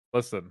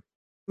 listen.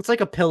 It's like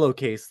a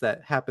pillowcase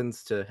that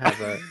happens to have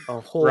a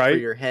hole for Right?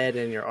 your head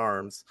and your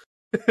arms.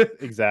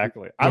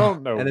 Exactly. I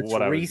don't know And it's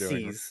what I was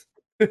doing. Reese's.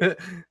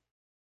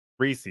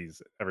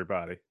 Reese's,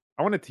 everybody.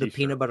 I want a The t-shirt.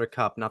 peanut butter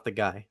cup, not the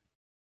guy.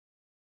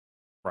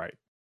 Right.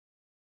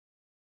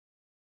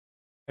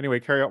 Anyway,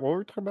 carry on. What were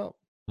we talking about?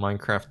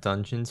 Minecraft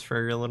Dungeons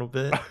for a little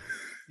bit.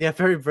 Yeah,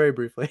 very, very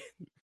briefly.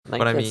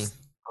 But I mean,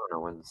 I don't know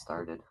when it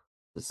started.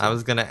 I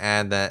was gonna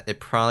add that it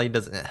probably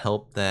doesn't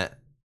help that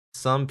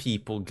some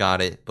people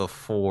got it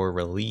before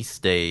release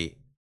date,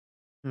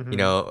 Mhm. you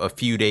know, a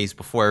few days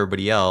before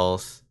everybody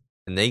else,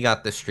 and they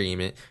got to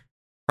stream it.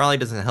 Probably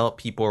doesn't help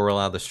people who are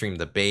allowed to stream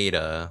the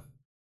beta.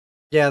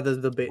 Yeah,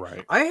 the bait.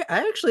 Right. I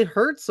actually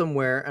heard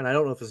somewhere, and I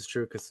don't know if this is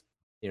true because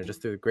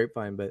just through the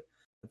grapevine, but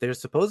they're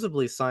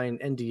supposedly signed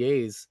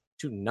NDAs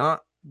to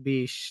not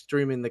be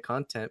streaming the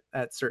content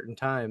at certain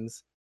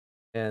times,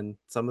 and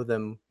some of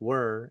them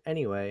were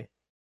anyway.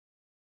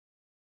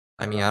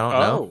 I mean, I don't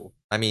know. Oh.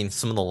 I mean,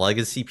 some of the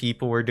legacy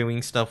people were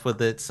doing stuff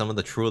with it. Some of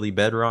the truly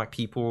Bedrock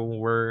people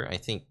were. I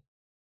think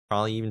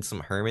probably even some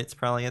hermits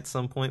probably at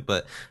some point.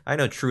 But I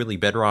know truly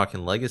Bedrock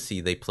and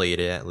Legacy they played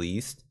it at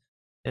least,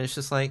 and it's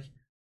just like,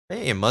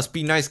 hey, it must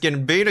be nice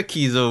getting beta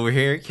keys over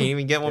here. Can't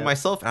even get one Yep.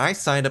 myself. And I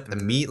signed up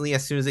Mhm. immediately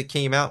as soon as it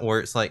came out, where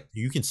it's like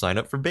you can sign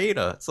up for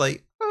beta. It's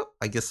like, oh,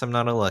 I guess I'm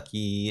not a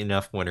lucky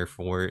enough winner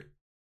for it.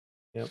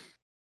 Yep.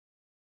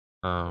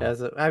 Um,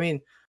 I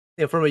mean,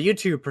 from a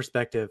YouTube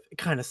perspective, it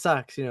kind of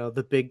sucks.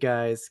 The big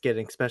guys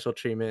getting special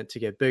treatment to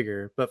get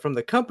bigger, but from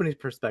the company's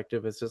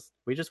perspective, it's just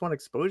we just want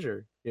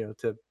exposure.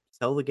 To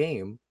sell the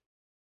game.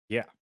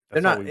 Yeah.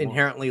 They're that's all not we want.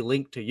 inherently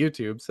linked to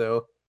YouTube,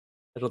 so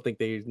I don't think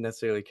they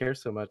necessarily care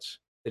so much.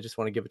 They just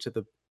want to give it to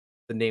the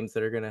names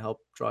that are going to help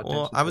draw attention.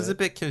 well, I was a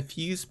bit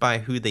confused by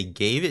who they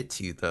gave it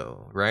to,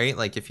 though, right?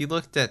 Like, if you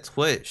looked at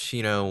Twitch,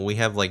 we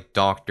have like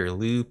Dr.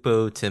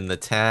 Lupo, Tim the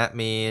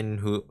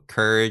Tatman,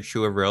 Courage,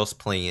 whoever else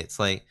playing it. It's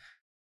like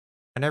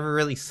I never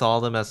really saw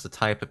them as the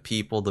type of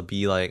people to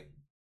be like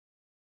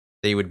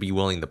they would be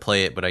willing to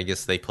play it, but I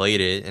guess they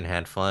played it and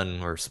had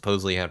fun, or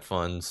supposedly had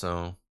fun.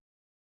 So,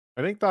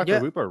 I think Dr. Yeah.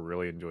 Lupo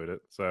really enjoyed it.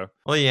 So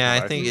well, yeah,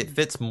 Right. I think it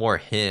fits more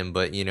him,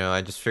 but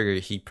I just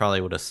figured he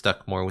probably would have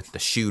stuck more with the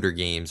shooter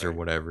games or Right.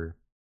 whatever.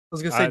 I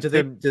was gonna say, do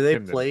Tim they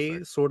didn't play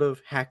say. sort of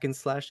hack and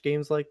slash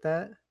games like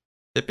that?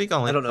 Typically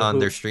I don't know on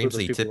their who streams, those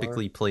they people are.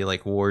 typically play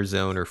like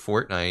Warzone or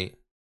Fortnite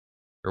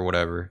or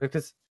whatever.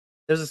 Because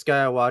there's this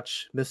guy I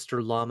watch,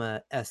 Mr.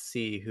 Llama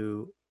SC,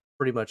 who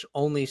pretty much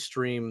only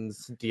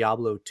streams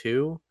Diablo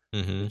 2,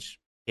 Mm-hmm. which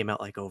came out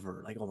like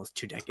over like almost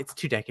 2 decades. It's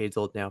 2 decades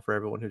old now for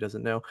everyone who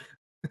doesn't know.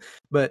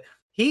 But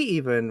he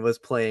even was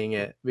playing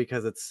it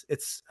because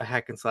it's a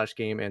hack and slash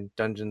game, and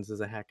Dungeons is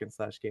a hack and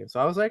slash game.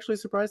 So I was actually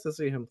surprised to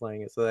see him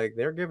playing it. So like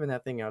they're giving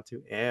that thing out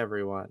to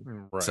everyone,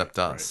 Right, Except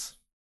right. us.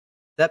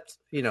 except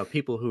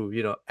people who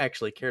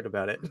actually cared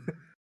about it.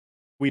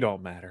 We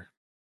don't matter.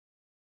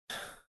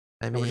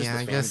 I we're mean, just the I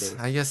fan guess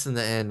base. in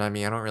the end, I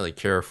don't really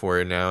care for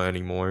it now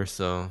anymore.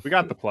 So We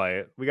got to play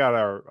it. We got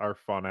our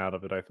fun out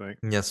of it, I think.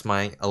 yes,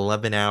 my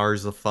 11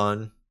 hours of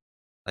fun.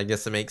 I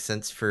guess it makes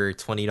sense for a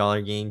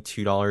 $20 game,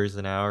 $2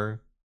 an hour,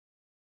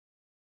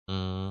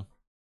 or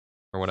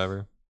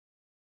whatever.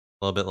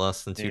 A little bit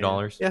less than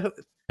 $2, Yeah,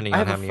 depending I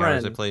on have how a many hours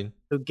I friend played.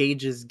 who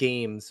gauges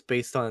games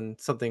based on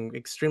something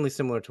extremely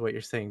similar to what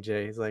you're saying,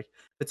 Jay. He's like,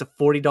 if it's a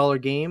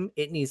 $40 game,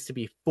 it needs to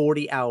be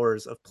 40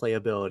 hours of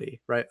playability,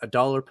 right?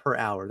 $1 per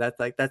hour.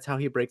 That's how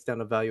he breaks down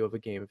the value of a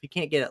game. If he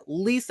can't get at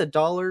least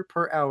 $1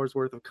 per hour's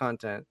worth of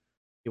content,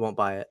 he won't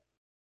buy it.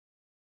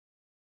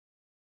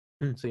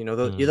 Hmm. So Hmm.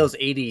 those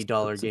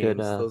 $80 That's a good,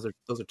 games,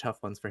 those are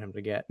tough ones for him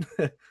to get.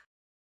 The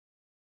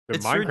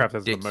It's Minecraft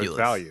has the most ridiculous.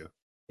 value.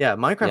 Yeah,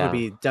 Minecraft Yeah. would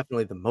be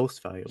definitely the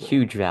most valuable.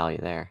 Huge value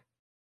there.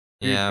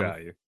 Huge Yeah,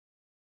 value.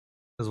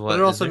 'cause But what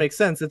it is also there? makes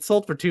sense. It's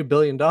sold for $2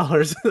 billion.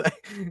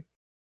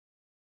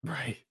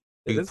 Right.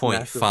 It is massively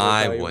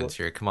 2.5 valuable. wins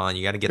here. Come on,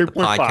 you got to get the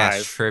 2.5.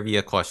 podcast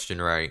trivia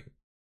question right.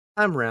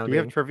 I'm Do we have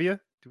rounding. trivia?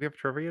 Do we have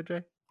trivia,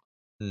 Jay?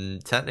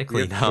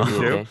 Technically, We have no.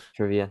 trivia.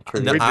 Trivia, Jay.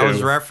 Trivia. No, Trivia. We I was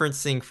do.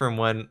 referencing from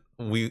when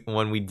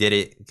we did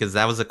it because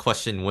that was a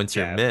question Winter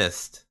Yes.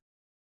 missed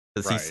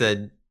because he Right.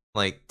 said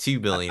like 2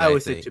 billion. I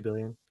always say think 2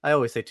 billion. I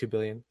always say 2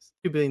 billion.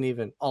 2 billion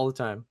even all the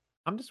time.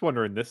 I'm just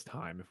wondering this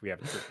time if we have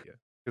trivia.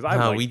 Because I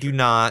No, like we do trivia.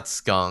 not,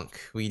 Skunk.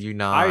 We do I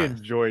not.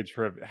 enjoy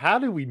trivia. How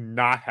do we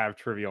not have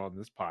trivia on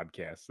this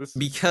podcast? This is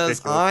Because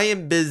ridiculous. I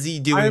am busy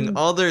doing I'm-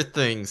 other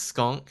things,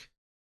 Skunk.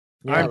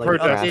 Yeah, I'm like updating the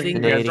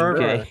procrastinating. server.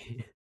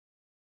 Jay.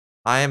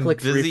 I am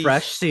Clicks busy.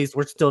 refresh, sees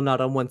we're still not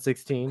on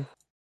 116.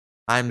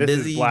 I'm This is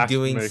busy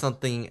doing blasphemy.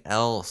 something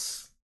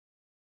else.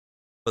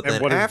 But And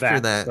then what is after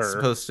that, it's sir?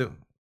 supposed to.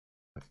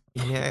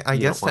 Yeah, I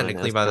You guess don't wanna know,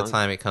 technically by the Skunk.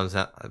 time it comes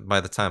out, by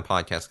the time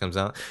podcast comes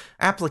out,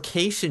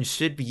 application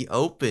should be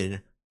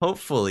open.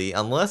 Hopefully,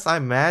 unless I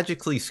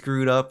magically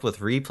screwed up with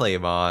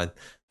replay mod,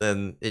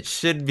 then it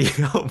should be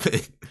open.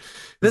 'Cause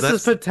This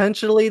is that's-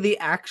 potentially the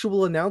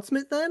actual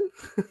announcement then?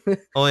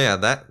 Oh yeah,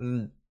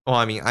 well,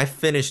 I mean, I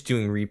finished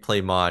doing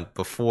replay mod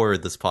before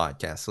this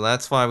podcast, so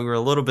that's why we were a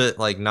little bit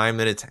like 9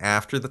 minutes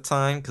after the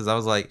time because I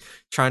was like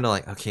trying to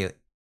like, okay,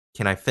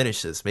 can I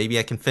finish this? Maybe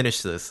I can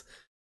finish this.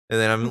 And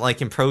then I'm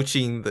like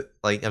approaching the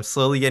like I'm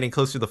slowly getting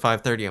closer to the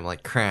 5:30. I'm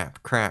like crap.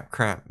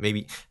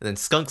 Maybe. And then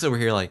Skunk's over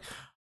here like,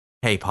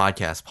 hey,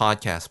 podcast.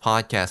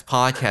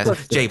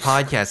 Jay,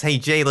 podcast. Hey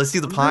Jay, let's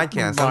do the I'm just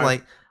podcast. I'm remind-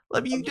 like,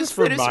 let me I'm just just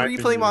finish the reminding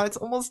replay you. mod. It's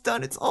almost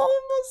done.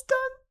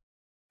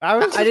 I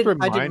was just I didn't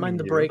reminding mind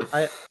the you. break.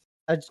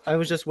 I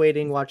was just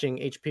waiting, reading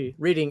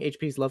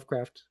HP's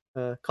Lovecraft,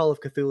 Call of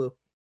Cthulhu.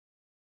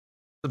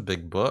 It's a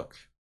big book.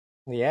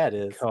 Yeah, it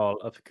is. Call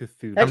of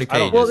Cthulhu. How many I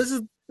don't- Well,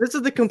 pages? this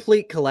is the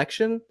complete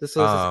collection. This is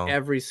Oh.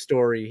 every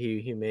story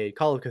he made.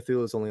 Call of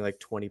Cthulhu is only like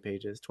 20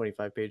 pages,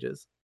 25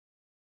 pages,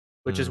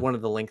 which is Hmm. one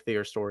of the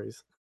lengthier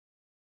stories.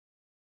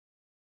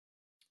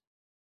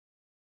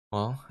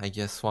 Well, I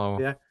guess while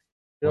Yeah.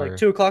 You're Or like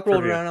 2 o'clock rolled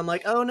trivia. around. I'm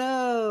like, oh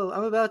no,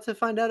 I'm about to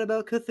find out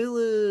about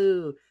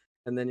Cthulhu.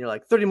 And then you're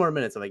like, 30 more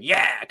minutes. I'm like,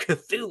 yeah,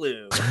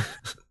 Cthulhu.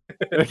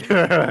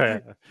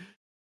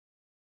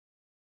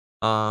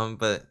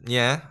 But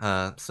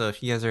yeah, so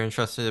if you guys are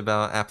interested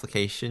about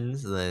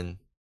applications, then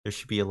there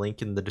should be a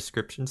link in the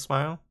description,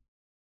 Smile.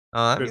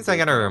 That Good means I day,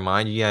 gotta Smile.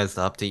 remind you guys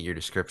to update your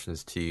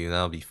descriptions too.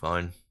 That'll be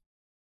fun.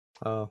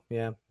 Oh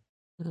yeah.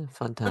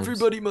 Fun times.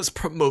 Everybody must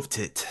promote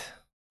it.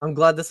 I'm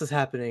glad this is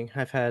happening.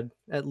 I've had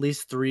at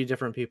least 3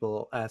 different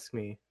people ask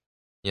me.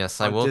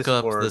 Yes, I On woke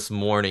up Discord, this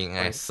morning and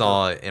I like,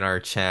 saw it in our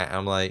chat.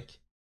 I'm like,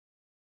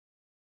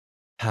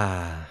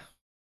 ah.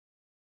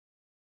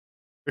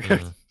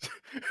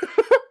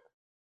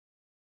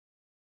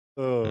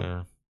 Oh,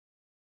 Yeah.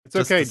 it's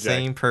Just okay, the Jay.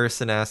 same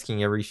person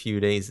asking every few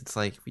days. It's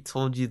like, we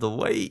told you to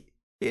wait.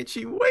 Can't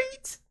you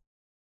wait?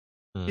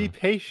 Be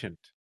patient.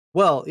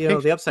 Well, you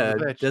know, the Patience is a upside,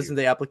 virtue. doesn't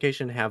the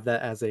application have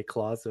that as a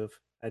clause of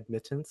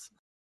admittance?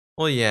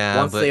 Well, yeah,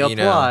 Once but they you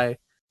know, apply,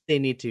 they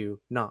need to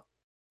not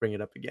bring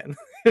it up again.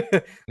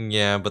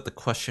 yeah, but the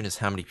question is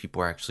how many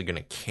people are actually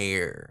gonna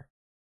care.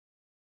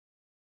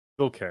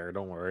 Still care.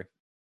 Don't worry.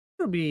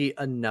 There'll be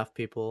enough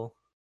people.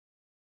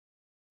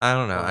 I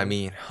don't know. I Um,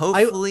 mean,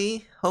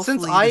 hopefully,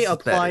 Since I this is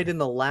applied better. in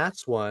the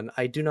last one,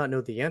 I do not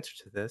know the answer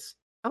to this.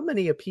 How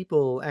many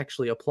people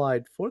actually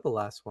applied for the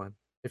last one?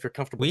 If you're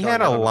comfortable, We telling,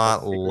 had I a don't know if lot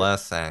that's secret.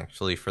 less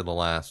actually for the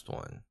last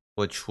one,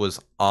 which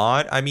was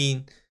odd. I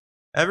mean,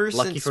 ever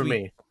Lucky since for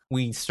me.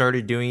 we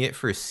started doing it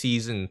for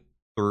season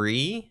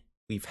 3,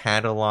 we've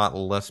had a lot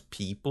less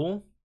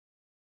people,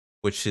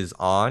 which is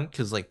odd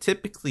because like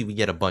typically we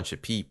get a bunch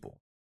of people,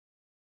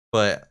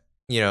 but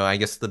you know, I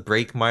guess the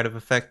break might have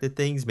affected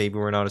things. Maybe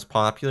we're not as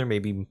popular.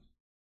 Maybe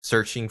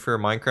searching for a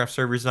Minecraft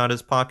server is not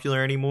as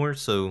popular anymore,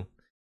 so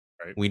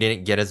Right. we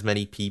didn't get as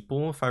many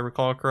people, if I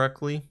recall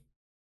correctly.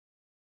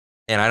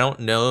 And I don't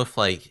know if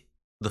like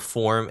the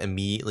form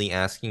immediately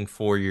asking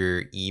for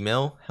your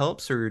email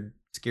helps or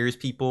scares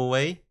people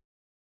away.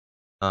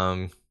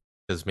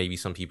 Because maybe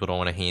some people don't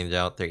want to hand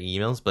out their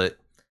emails, but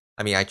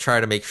I mean, I try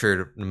to make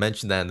sure to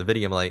mention that in the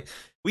video. I'm like,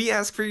 we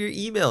ask for your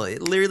email.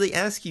 It literally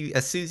asks you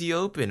as soon as you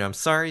open. I'm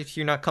sorry if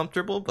you're not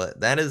comfortable, but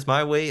that is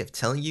my way of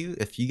telling you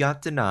if you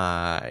got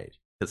denied.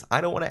 Because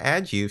I don't want to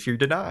add you if you're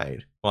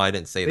denied. Well, I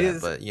didn't say that,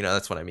 Because- but you know,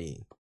 that's what I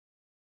mean.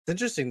 It's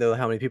interesting though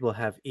how many people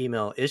have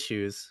email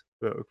issues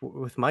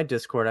with my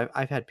Discord.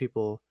 I've had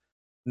people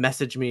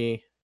message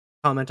me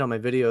comment on my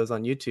videos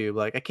on YouTube,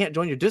 like, I can't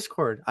join your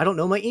Discord. I don't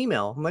know my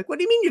email. I'm like, what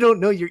do you mean you don't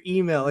know your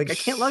email? Like, I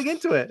can't log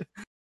into it.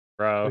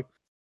 Bro.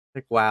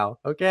 Like, wow.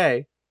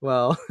 Okay.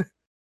 Well,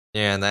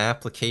 Yeah, in the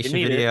application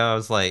need it. video, I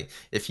was like,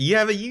 if you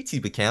have a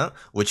YouTube account,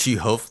 which you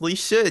hopefully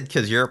should,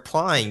 because you're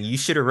applying, you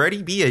should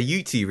already be a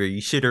YouTuber.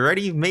 You should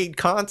already have made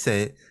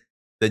content.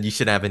 Then you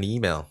should have an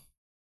email.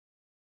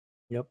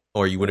 Yep.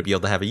 Or you wouldn't be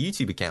able to have a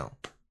YouTube account.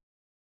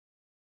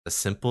 As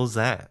simple as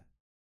that.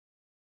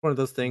 One of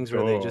those things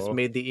where they just Duh.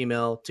 made the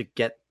email to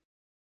get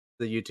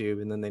the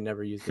YouTube, and then they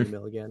never used the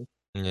email again.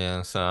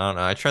 Yeah, so I don't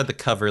know. I tried to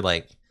cover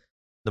like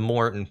the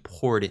more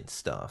important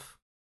stuff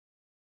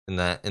in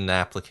the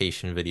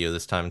application video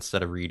this time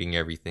instead of reading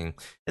everything.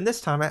 And this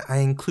time I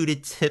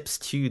included tips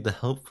too to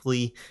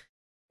hopefully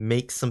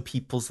make some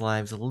people's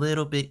lives a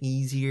little bit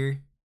easier.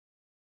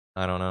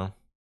 I don't know.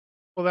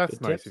 Well, that's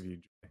Good nice tips. of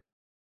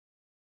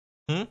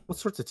you. What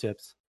sorts of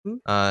tips?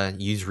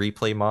 Use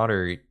replay mod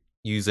or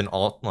use an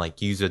alt,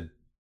 like use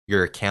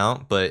your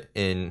account but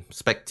in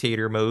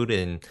spectator mode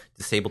and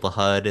disable the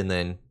HUD and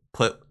then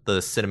put the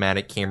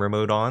cinematic camera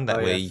mode on. That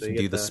Oh, way yeah, you so can you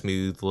do get the the-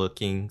 smooth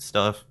looking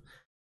stuff.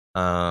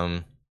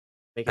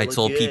 Make it I look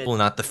told good. people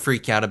not to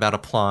freak out about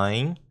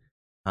applying.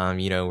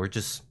 We're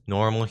just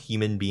normal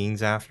human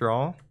beings after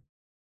all.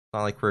 It's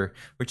not like we're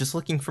just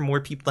looking for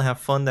more people to have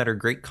fun that are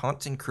great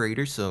content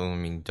creators. So I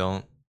mean,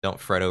 don't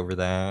fret over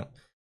that.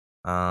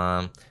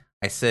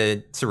 I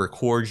said to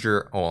record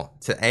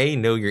to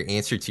know your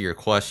answer to your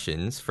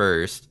questions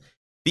first.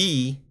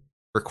 B,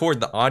 record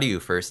the audio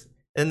first,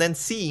 and then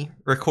C,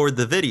 record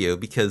the video,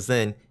 because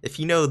then if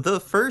you know the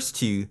first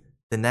two,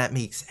 then that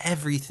makes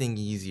everything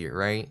easier,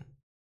 right?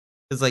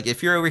 Because like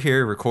if you're over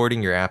here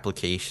recording your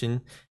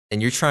application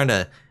and you're trying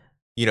to,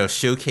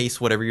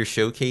 showcase whatever you're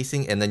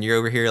showcasing, and then you're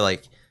over here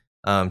like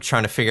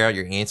trying to figure out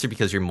your answer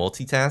because you're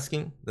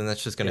multitasking, then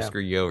that's just gonna Yeah.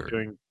 screw you over.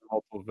 Doing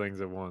multiple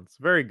things at once.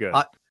 Very good.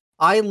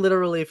 I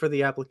literally, for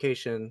the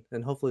application,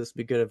 and hopefully this will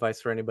be good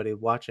advice for anybody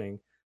watching,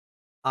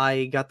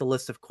 I got the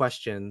list of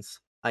questions.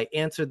 I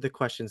answered the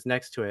questions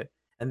next to it,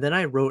 and then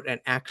I wrote an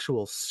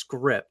actual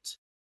script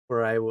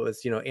where I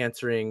was,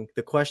 answering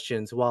the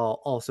questions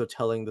while also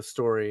telling the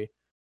story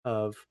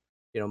of,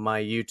 my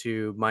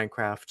YouTube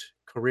Minecraft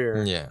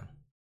career. Yeah.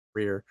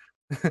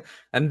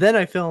 And then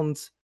I filmed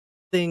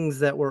things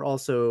that were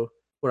also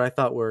what I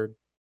thought were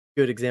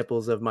good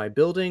examples of my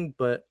building,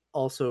 but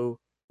also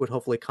would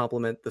hopefully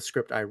complement the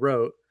script I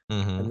wrote.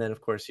 Mm-hmm. And then,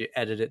 of course, you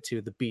edit it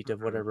to the beat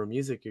of whatever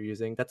music you're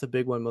using. That's a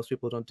big one most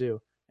people don't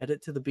do.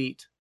 Edit to the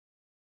beat.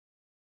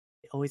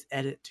 They always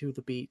edit to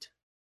the beat.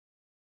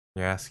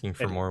 You're asking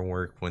for Edit more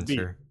work,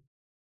 Winter.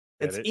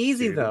 It's Edit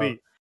easy to the though. beat.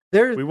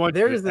 There, We want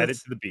you there's to edit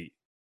this, to the beat.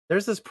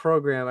 there's this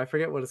program. I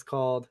forget what it's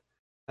called.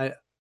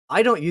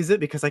 I don't use it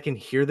because I can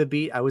hear the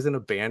beat. I was in a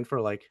band for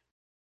like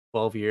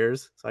 12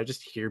 years, so I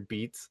just hear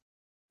beats.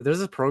 But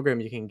there's a program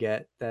you can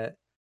get that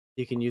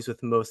you can use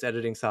with most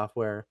editing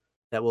software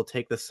that will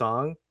take the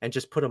song and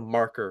just put a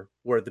marker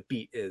where the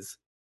beat is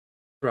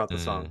throughout the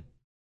song.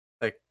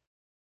 Like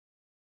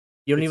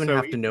you don't It's even so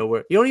have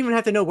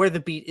to know where the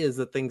beat is.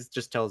 The thing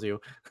just tells you.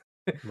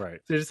 Right.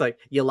 So just like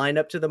you line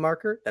up to the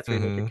marker, that's where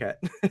you make your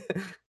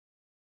cut.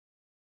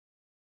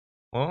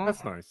 Well,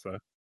 That's nice though.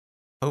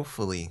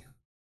 hopefully.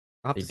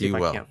 I'll have They to see if do I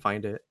well. can't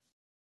find it.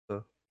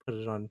 So put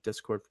it on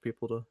Discord for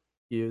people to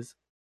use.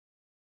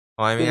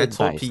 Well, I mean, Good I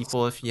told advice,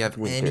 people if you have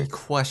any Winter.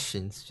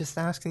 questions, just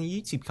ask in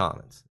the YouTube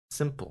comments.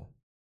 Simple.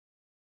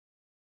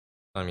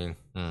 I mean,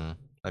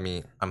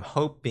 I'm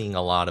hoping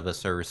a lot of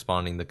us are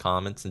responding to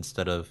comments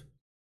instead of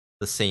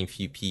the same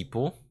few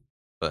people,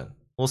 but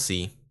we'll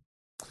see.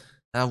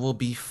 That will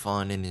be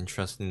fun and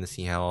interesting to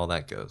see how all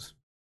that goes.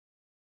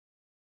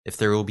 If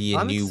there will be a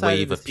I'm new excited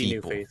wave to of see new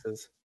people,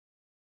 faces.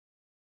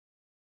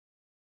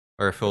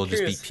 or if it will just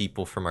be curious.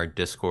 people from our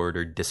Discord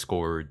or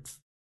Discords.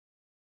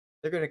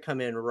 They're gonna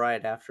come in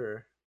right after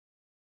a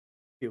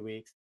few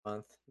weeks,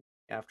 month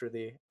after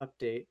the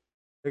update.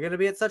 They're gonna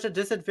be at such a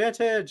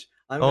disadvantage.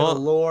 I'm Oh. gonna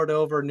lord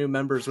over new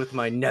members with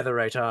my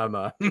netherite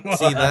armor.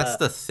 See, that's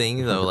the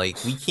thing though.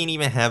 Like, we can't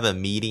even have a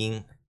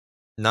meeting,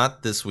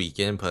 not this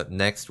weekend, but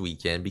next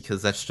weekend,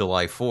 because that's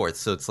July 4th.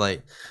 So it's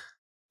like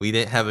we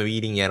didn't have a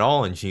meeting at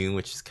all in June,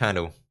 which is kind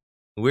of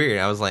weird.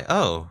 I was like,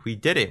 oh, we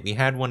did it. We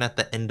had one at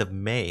the end of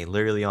May,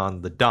 literally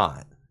on the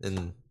dot,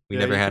 and we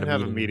never you had can a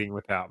have meeting. a meeting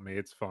without me.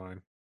 It's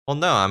fine. Well,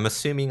 no, I'm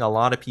assuming a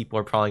lot of people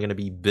are probably going to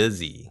be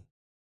busy.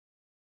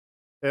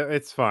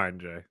 It's fine,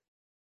 Jay.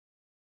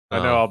 I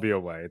know I'll be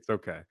away. It's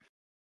okay.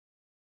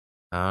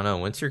 I don't know.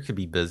 Winter could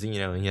be busy.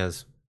 He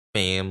has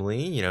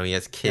family. He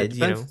has kids.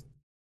 depends.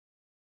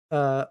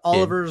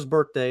 Oliver's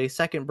birthday,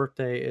 second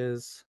birthday,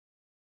 is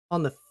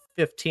on the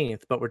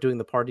 15th, but we're doing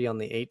the party on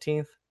the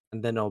 18th,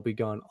 and then I'll be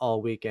gone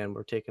all weekend.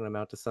 We're taking him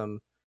out to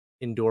some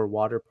indoor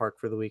water park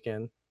for the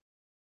weekend.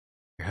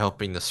 You're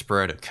helping the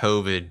spread of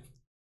COVID.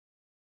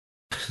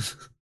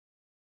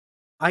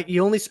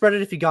 You only spread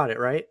it if you got it,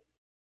 right?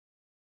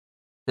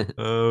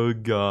 Oh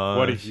gosh.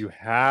 What if you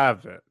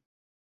have it?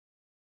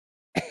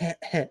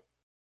 What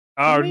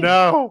Oh do you mean?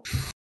 no!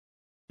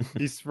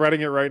 He's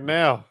spreading it right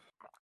now.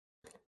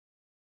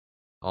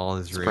 all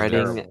his Spreading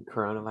rumors. Terrible.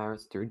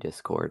 coronavirus through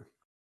Discord.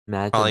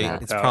 Imagine Probably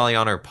that. it's probably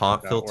on our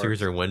pop how it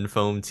filters works. or wind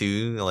foam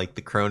too. Like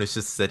the corona's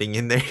just sitting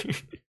in there.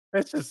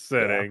 It's just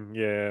sitting,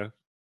 yeah,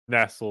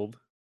 nestled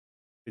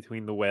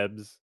between the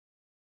webs.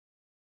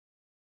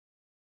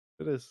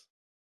 It is.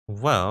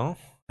 Well,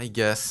 I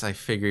guess I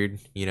figured,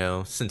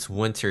 since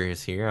winter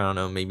is here, I don't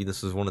know, maybe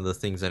this was one of the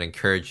things that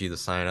encouraged you to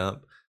sign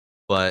up.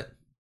 But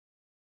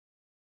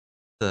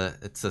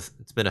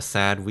it's been a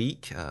sad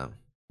week.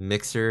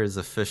 Mixer is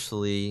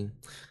officially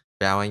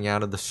bowing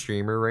out of the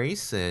streamer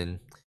race, and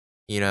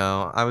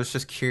I was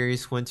just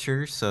curious,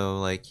 Winter. So,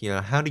 like,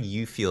 how do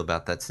you feel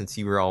about that? Since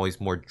you were always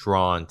more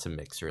drawn to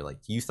Mixer, like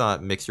you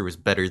thought Mixer was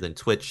better than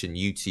Twitch and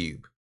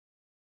YouTube.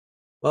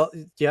 Well,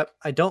 yep,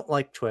 I don't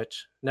like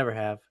Twitch. Never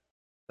have.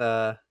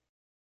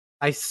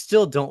 I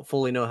still don't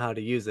fully know how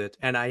to use it,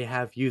 and I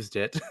have used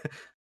it.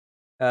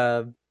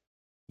 uh,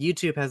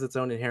 YouTube has its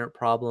own inherent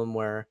problem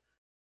where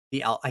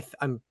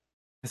I'm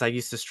because I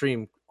used to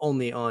stream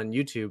only on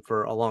YouTube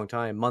for a long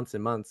time, months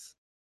and months,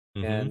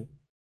 Mm-hmm. and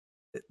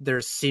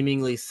there's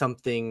seemingly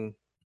something.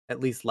 At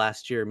least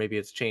last year, maybe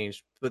it's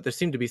changed, but there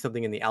seemed to be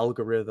something in the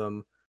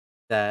algorithm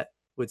that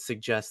would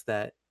suggest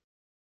that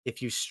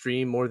if you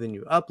stream more than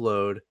you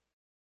upload,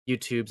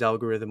 YouTube's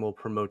algorithm will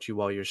promote you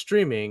while you're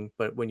streaming,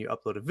 but when you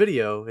upload a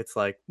video, it's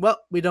like, well,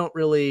 we don't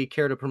really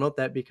care to promote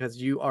that because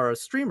you are a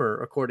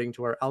streamer according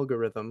to our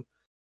algorithm.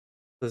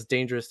 So it's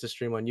dangerous to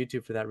stream on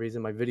YouTube for that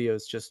reason. My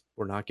videos just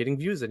were not getting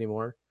views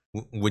anymore.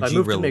 Would I you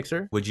moved to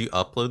Mixer. would you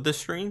upload the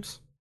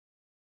streams?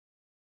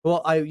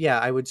 Well,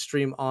 I would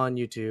stream on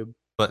YouTube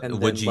But and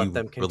would then let you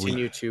them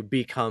continue to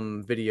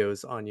become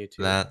videos on YouTube.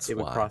 That's It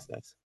would why.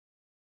 process.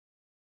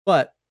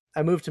 But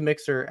I moved to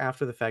Mixer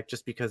after the fact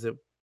just because it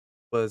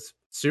was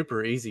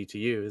super easy to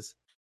use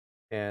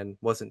and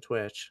wasn't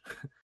Twitch.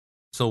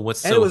 So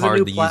what's And it so was a hard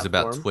new to use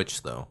about platform.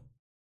 Twitch though?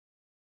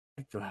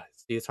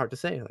 See, it's hard to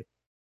say, like,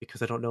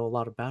 because I don't know a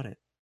lot about it.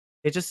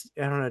 It just,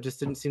 I don't know, it just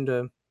didn't seem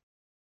to.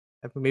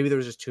 Maybe there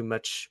was just too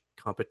much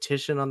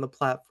competition on the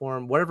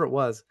platform, whatever it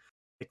was.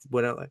 Like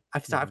when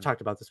I've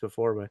talked about this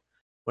before, but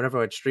whenever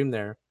I'd stream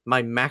there,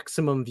 my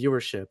maximum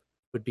viewership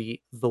would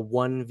be the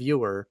one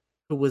viewer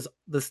who was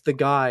the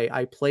guy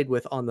I played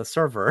with on the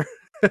server.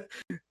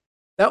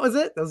 That was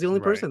it. That was the only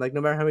Right. person. Like no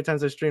matter how many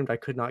times I streamed, I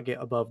could not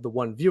get above the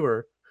one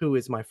viewer who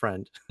is my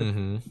friend.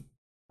 Mm-hmm.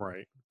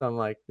 Right. So I'm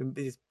like,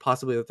 it's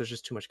possibly that there's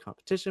just too much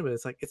competition, but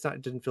it's like it's not.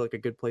 It didn't feel like a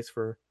good place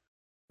for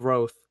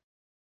growth.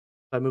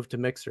 So I moved to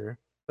Mixer,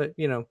 but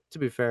to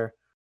be fair,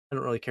 I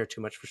don't really care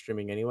too much for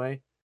streaming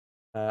anyway.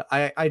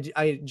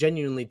 I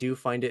genuinely do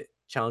find it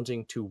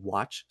challenging to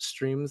watch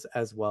streams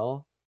as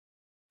well.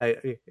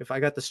 If I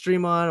got the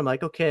stream on, I'm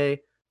like,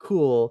 okay,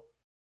 cool.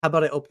 How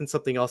about I open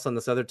something else on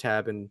this other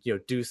tab and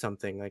do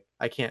something? Like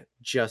I can't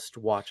just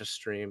watch a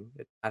stream.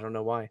 I don't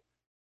know why.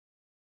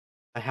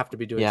 I have to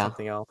be doing Yeah.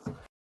 something else.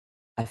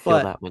 I feel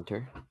But- that,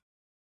 Winter.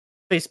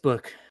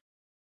 Facebook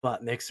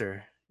bought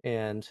Mixer,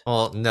 and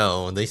Well,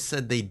 no, they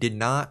said they did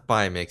not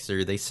buy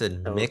Mixer. They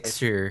said Oh, okay.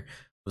 Mixer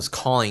was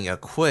calling a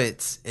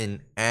quits and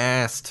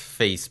asked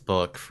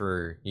Facebook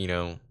for,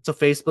 so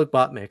Facebook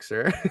bought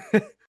Mixer.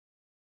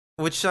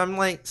 which I'm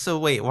like, so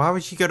wait, why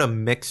would you go to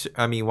Mixer?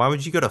 I mean, why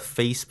would you go to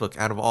Facebook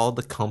out of all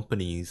the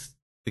companies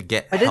to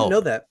get I didn't help?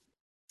 know that.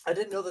 I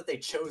didn't know that they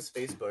chose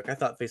Facebook. I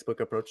thought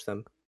Facebook approached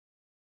them.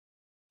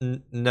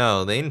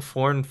 No, they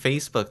informed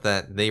Facebook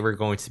that they were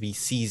going to be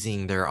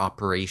seizing their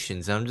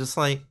operations. I'm just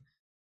like,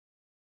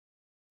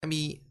 I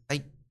mean,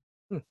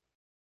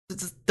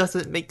 this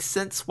doesn't make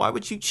sense. Why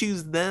would you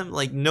choose them?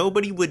 Like,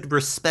 nobody would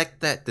respect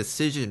that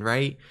decision,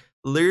 right?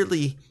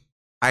 Literally,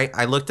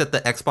 I looked at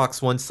the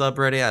Xbox One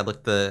subreddit. I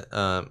looked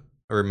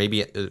or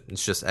maybe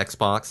it's just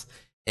Xbox,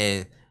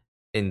 and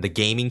in the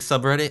gaming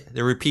subreddit,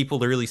 there were people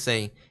literally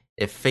saying,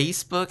 if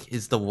Facebook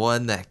is the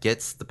one that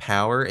gets the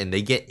power and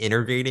they get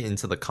integrated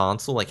into the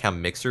console, like how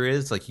Mixer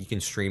is, like you can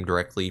stream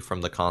directly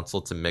from the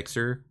console to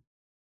Mixer.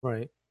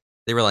 Right.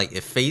 They were like,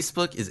 if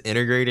Facebook is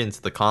integrated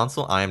into the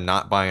console, I am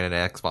not buying an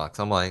Xbox.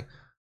 I'm like,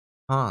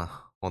 huh.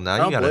 Well, now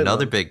you don't got blame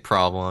another them. big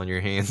problem on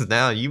your hands.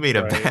 Now you made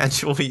a Right. bad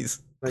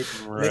choice. Like,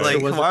 Right. Mixer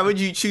Like, wasn't- why would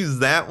you choose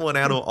that one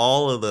out of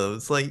all of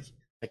those? Like,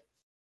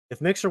 if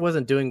Mixer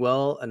wasn't doing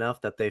well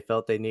enough that they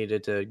felt they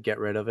needed to get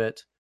rid of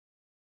it,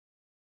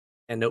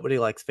 and nobody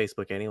likes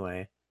Facebook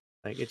anyway.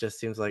 Like it just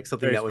seems like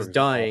something that was Facebook's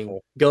dying,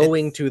 awful.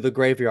 going It's- to the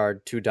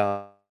graveyard to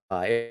die.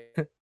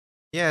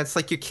 yeah, it's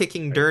like you're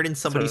kicking Like, dirt in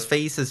somebody's so-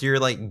 face as you're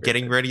like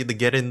getting ready to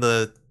get in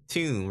the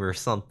tomb or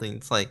something.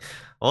 It's like,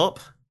 oh,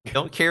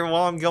 don't care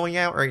while I'm going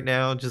out right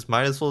now. Just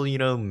might as well,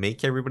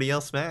 make everybody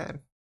else mad.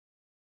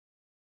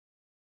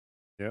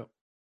 Yep.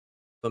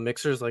 The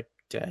Mixer's like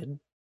dead.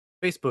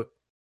 Facebook.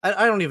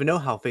 I don't even know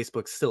how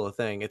Facebook's still a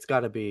thing. It's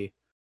got to be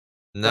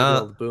all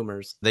No, the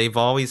boomers. they've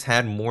always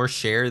had more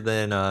share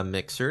than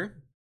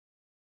Mixer,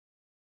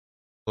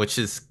 which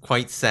is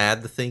quite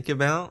sad to think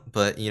about.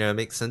 But it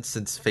makes sense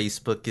since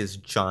Facebook is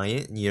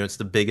giant. It's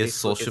the biggest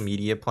Facebook social is-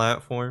 media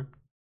platform.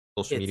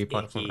 Social It's media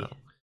platform. icky.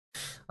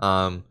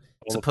 now.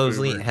 All the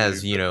supposedly it boomers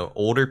has, use it.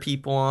 older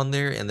people on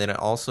there, and then it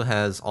also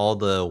has all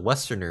the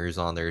Westerners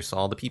on there. So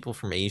all the people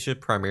from Asia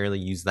primarily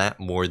use that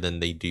more than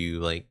they do,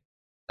 like,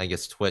 I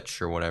guess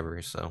Twitch or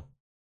whatever. So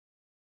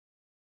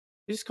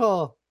You just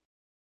call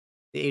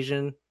the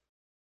Asian or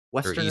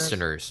Westerners.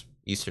 Easterners,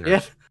 Yeah,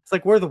 Easterners. it's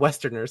like we're the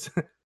Westerners. I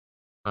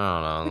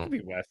It don't could know.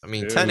 be West I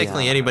mean, too.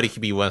 technically Yeah. anybody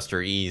could be West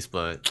or East,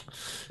 but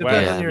Depends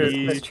West, on Yeah, your. this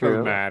is East, true.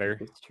 doesn't matter.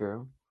 This is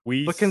true.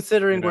 We, But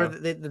considering where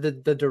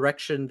the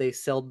direction they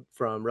sailed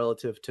from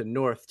relative to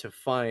north to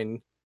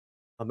find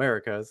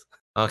Americas,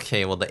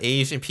 okay. Well, the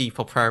Asian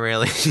people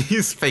primarily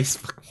use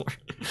Facebook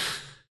more.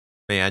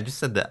 Man, I just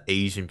said the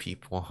Asian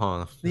people,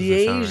 huh? the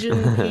Doesn't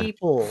sound right. Asian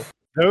people,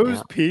 those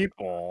Yeah.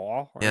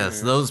 people.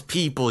 Yes, those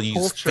people use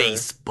Culture.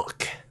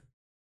 Facebook.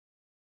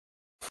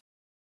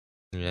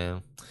 Yeah.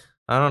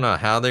 I don't know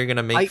how they're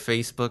gonna make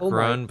Facebook oh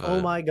run, my, but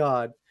oh my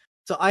god.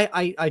 So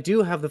I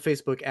do have the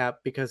Facebook app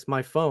because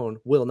my phone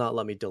will not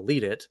let me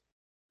delete it.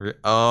 Part of it.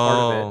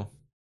 oh,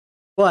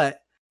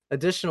 But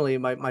additionally,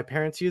 my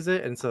parents use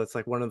it, and so it's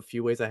like one of the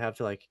few ways I have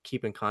to like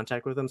keep in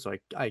contact with them. So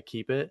I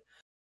keep it.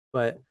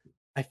 But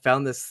I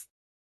found this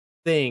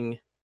thing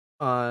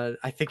on,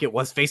 I think it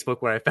was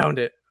Facebook where I found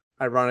it,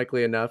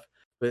 ironically enough.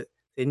 But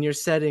in your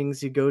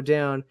settings, you go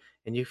down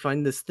and you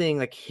find this thing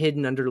like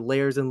hidden under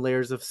layers and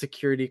layers of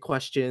security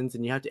questions,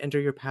 and you have to enter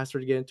your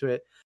password to get into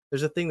it.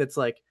 There's a thing that's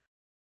like,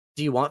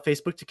 do you want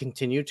Facebook to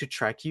continue to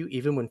track you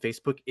even when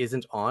Facebook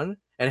isn't on?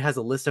 And it has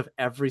a list of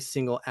every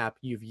single app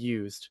you've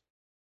used.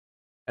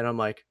 And I'm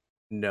like,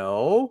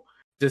 no,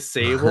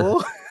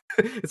 disable.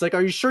 It's like,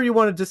 are you sure you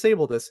want to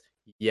disable this?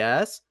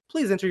 Yes.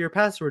 Please enter your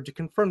password to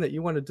confirm that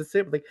you want to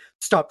disable. Like,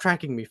 stop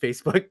tracking me,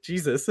 Facebook.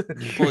 Jesus.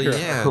 well,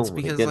 yeah, it's Oh my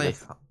because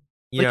goodness.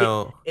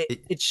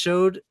 It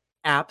showed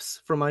apps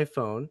from my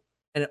phone,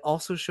 and it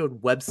also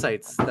showed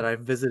websites that I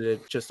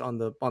visited just on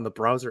the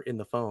browser in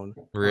the phone.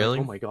 I'm like, really.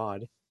 oh my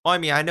god. Well, I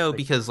mean, I know Like-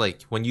 because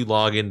like when you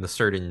log into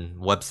certain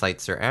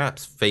websites or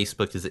apps,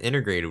 Facebook is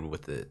integrated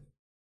with it.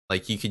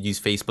 Like you could use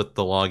Facebook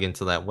to log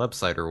into that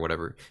website or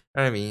whatever.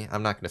 I mean,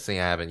 I'm not gonna say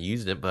I haven't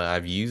used it, but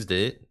I've used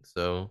it.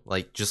 So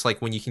like, just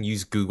like when you can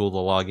use Google to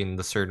log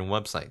into certain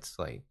websites,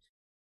 like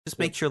just Yep.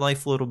 makes your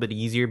life a little bit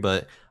easier.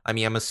 But I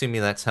mean, I'm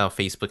assuming that's how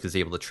Facebook is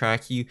able to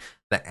track you.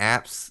 The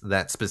apps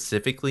that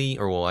specifically,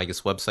 or well, I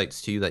guess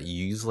websites too, that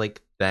use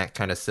like that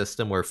kind of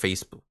system where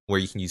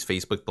you can use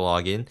Facebook to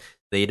log in,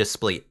 they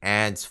display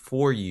ads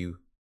for you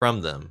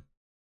from them.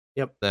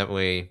 Yep. That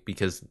way,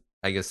 because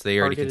I guess they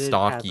already can Targeted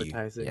stalk you.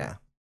 advertising. Yeah.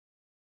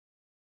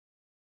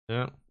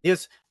 Yeah.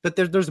 Yes, but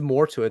there's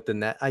more to it than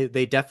that.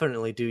 They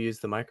definitely do use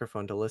the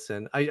microphone to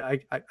listen. I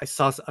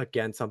saw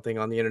again something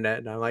on the internet,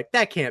 and I'm like,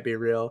 that can't be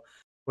real.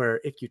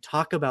 Where if you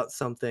talk about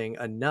something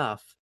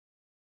enough,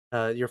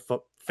 your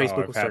Facebook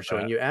will I've start had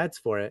showing that. you ads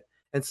for it.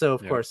 And so,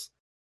 of Yep. course,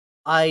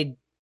 I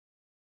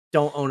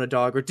don't own a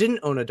dog or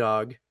didn't own a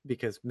dog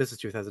because Mrs.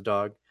 Tooth has a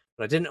dog,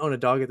 but I didn't own a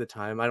dog at the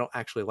time. I don't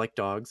actually like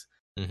dogs,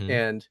 Mm-hmm.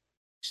 and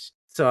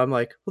so I'm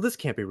like, well, this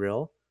can't be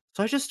real.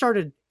 So I just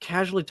started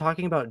casually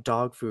talking about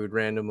dog food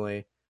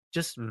randomly,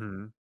 just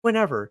Mhm.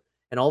 whenever,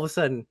 and all of a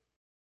sudden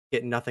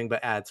get nothing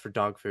but ads for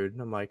dog food.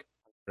 And I'm like,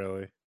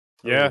 Really? oh,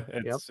 Yeah,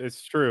 yep.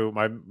 it's true.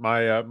 My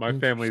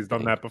family's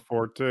done Interesting. that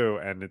before too,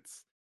 and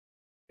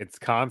it's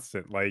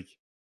constant. Like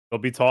they'll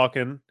be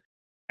talking,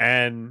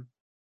 and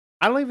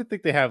I don't even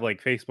think they have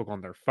like Facebook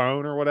on their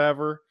phone or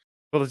whatever,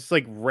 but it's just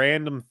like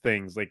random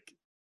things, like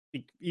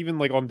even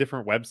like on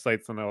different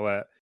websites and all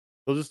that.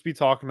 They'll just be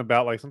talking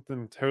about like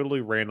something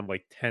totally random,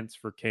 like tents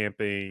for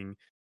camping,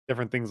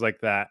 different things like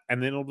that,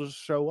 and then it'll just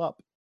show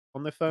up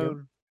on the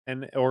phone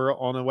and or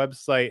on a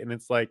website, and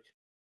it's like,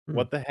 Hmm.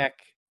 what the heck?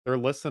 They're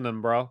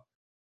listening, bro.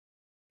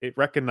 It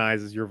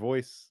recognizes your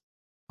voice.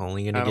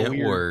 Only gonna Kinda get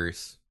weird.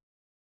 worse.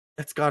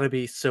 That's got to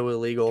be so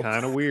illegal.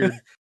 Kind of weird.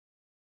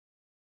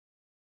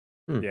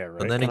 Hmm. Yeah, right.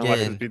 But then Kinda like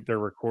again, they're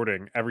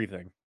recording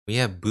everything. we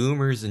have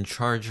boomers in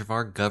charge of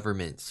our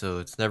government, so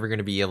it's never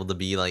gonna be able to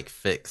be like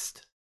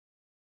fixed.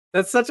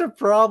 That's such a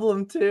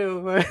problem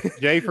too.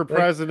 Jay for Like-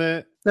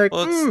 president. Like,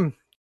 Well, it's-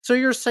 so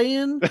you're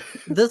saying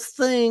this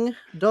thing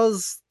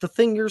does the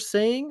thing you're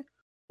saying?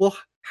 Well,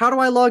 how do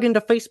I log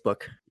into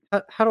Facebook?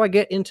 How do I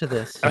get into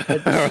this? How do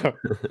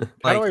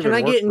Like, Can even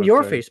I work get in this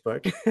your thing?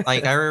 Facebook?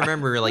 like I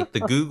remember like the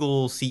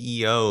Google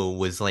CEO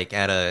was like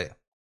at a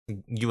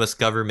US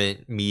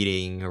government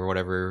meeting or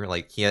whatever,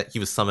 like he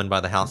was summoned by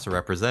the House of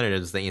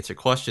Representatives to answer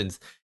questions,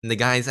 and the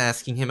guy's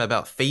asking him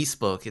about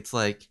Facebook. It's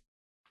like,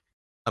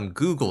 I'm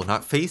Google,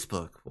 not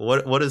Facebook.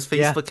 What does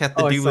Yeah. Facebook have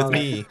to Oh, I do saw with that.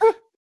 me?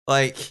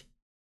 Like, It's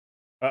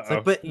Uh-oh.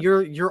 like, but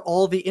you're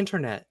all the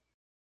internet.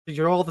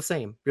 You're all the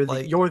same.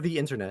 Like- You're the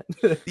internet.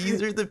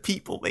 these are the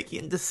people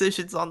making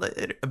decisions on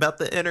about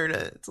the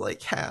internet. It's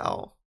like,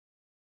 how?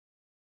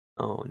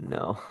 Oh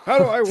no. How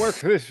do I work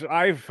this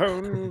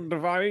iPhone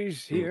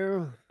device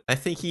here? I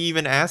think he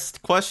even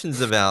asked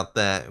questions about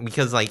that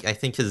because, like, I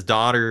think his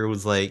daughter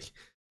was like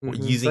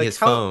Mhm. using Like, his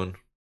how- phone.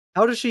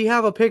 How does she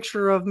have a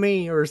picture of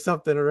me or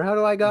something? Or how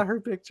do I got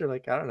her picture?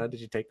 Like, I don't know. Did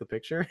you take the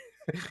picture?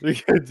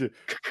 Did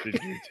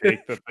you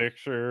take the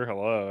picture?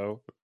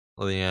 Hello.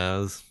 Well, yeah, it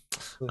was, I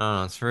don't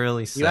know, it's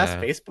really You asked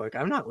sad. Facebook.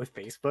 I'm not with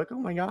Facebook. Oh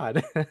my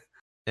god.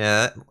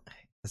 Yeah,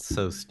 that's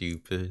so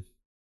stupid.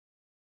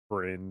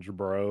 Cringe,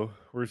 bro.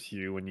 Where's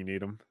Hugh when you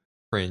need him?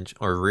 Cringe.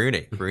 Or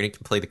Runic. Runic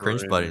can play the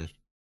cringe button.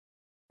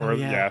 Oh, Or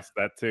yeah. yes,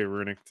 that too.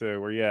 Runic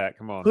too. Where you at?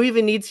 Come on. Who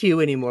even needs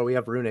Hugh anymore? We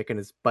have Runic and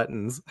his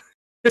buttons.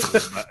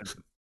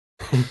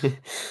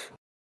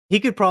 He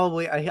could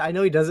probably. I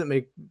know he doesn't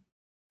make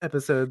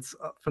episodes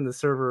from the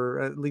server,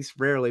 at least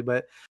rarely,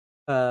 but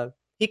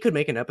he could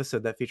make an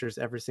episode that features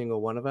every single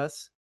one of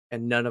us,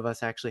 and none of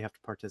us actually have to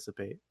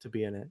participate to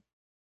be in it.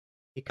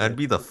 He That'd could,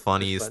 be the with push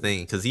funniest buttons.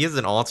 thing because he has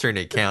an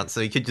alternate account,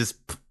 so he could just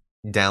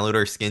download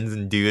our skins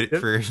and do it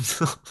Yep. for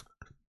himself.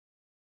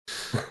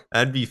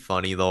 That'd be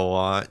funny to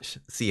watch.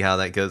 See how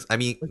that goes. I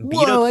mean, Like, beat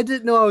whoa! up. I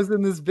didn't know I was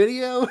in this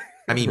video.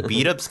 I mean,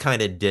 beat ups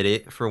kind of did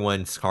it for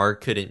when Scar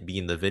couldn't be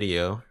in the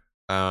video.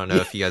 I don't know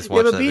if you guys Yeah,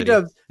 watched but that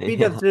video.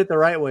 B-Dubs did it the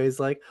right way. He's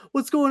like,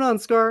 "What's going on,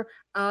 Scar?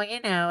 Oh,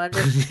 I'm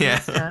just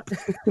Yeah. messed up."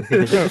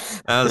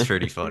 That was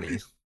pretty funny.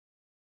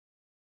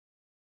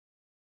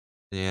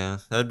 Yeah,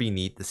 that'd be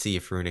neat to see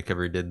if Runic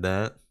ever did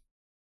that,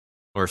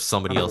 or if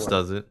somebody else Oh.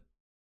 does it.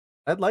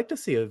 I'd like to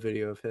see a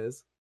video of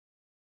his.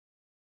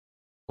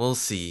 We'll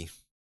see.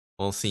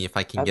 We'll see if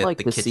I can I'd get like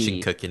the to kitchen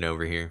see- cooking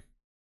over here.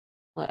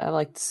 I'd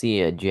like to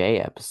see a J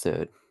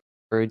episode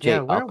or a J Yeah,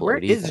 upload. where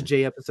is even.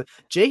 Jay episode?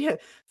 Jay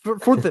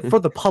for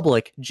the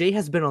public, Jay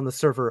has been on the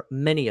server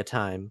many a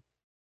time.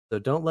 So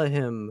don't let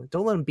him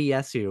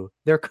BS you.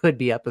 There could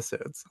be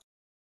episodes.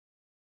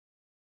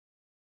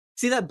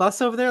 See that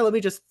bus over there? Let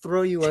me just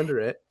throw you under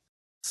it.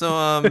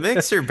 So,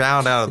 Mixer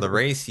bowed out of the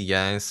race, you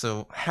guys.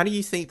 So, how do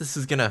you think this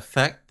is gonna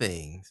affect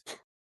things?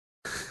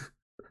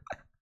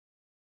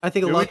 I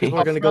think a Did lot we of people are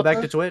talk going to go about back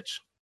to this? Twitch.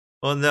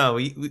 Well, no,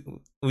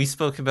 we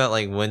spoke about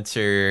like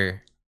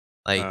Winter,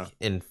 like Oh.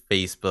 in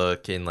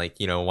Facebook, and like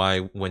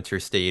why Winter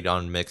stayed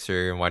on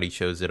Mixer and why he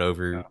chose it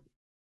over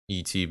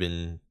YouTube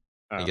and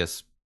I Oh.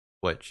 guess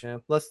Twitch. Yeah,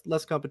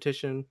 less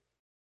competition.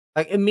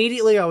 Like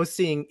immediately, I was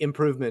seeing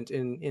improvement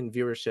in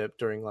viewership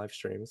during live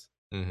streams.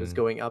 It was Mhm.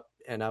 going up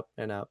and up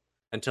and up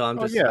until I of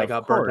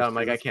got burnt course, out. I'm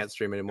like, 'cause I can't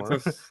stream anymore.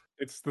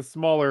 It's the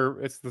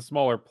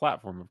smaller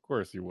platform. Of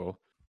course, you will.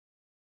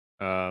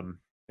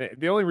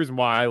 The only reason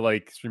why I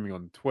like streaming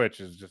on Twitch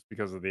is just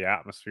because of the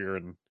atmosphere,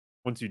 and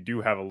once you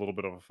do have a little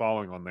bit of a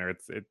following on there,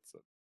 it's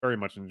very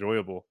much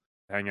enjoyable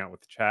to hang out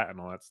with the chat and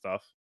all that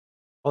stuff.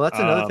 Well, that's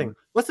another thing. Um,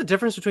 What's the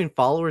difference between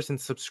followers and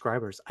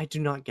subscribers? I do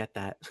not get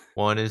that.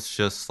 One is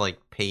just like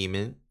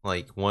payment,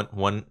 like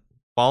one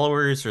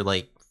followers are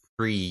like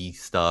free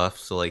stuff,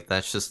 so like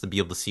that's just to be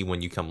able to see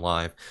when you come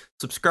live.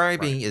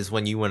 Subscribing is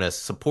when you want to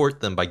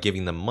support them by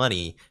giving them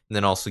money and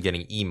then also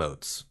getting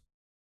emotes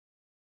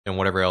and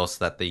whatever else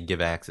that they give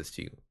access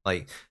to.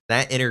 Like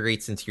that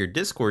integrates into your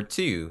Discord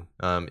too.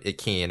 It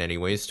can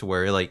anyways, to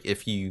where like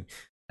if you,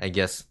 I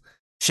guess,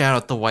 shout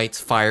out the White's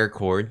Fire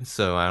Cord.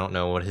 So I don't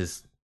know what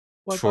his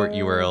short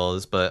URL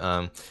is,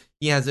 but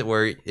he has it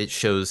where it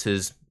shows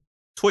his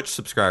Twitch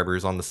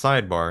subscribers on the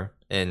sidebar,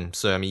 and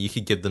so I mean you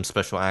could give them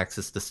special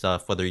access to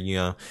stuff, whether you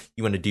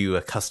want to do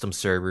a custom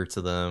server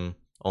to them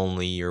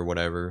only or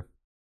whatever.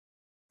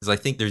 Because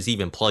I think there's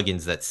even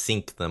plugins that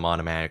sync them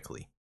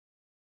automatically.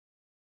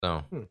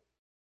 So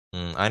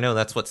I know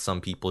that's what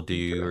some people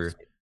do, or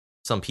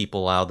some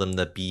people allow them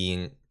to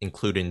be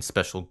included in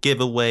special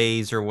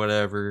giveaways or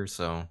whatever.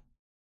 So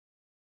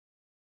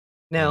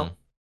Now,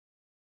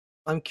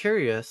 I'm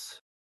curious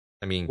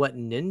I mean, what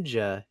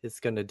Ninja is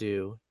going to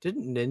do.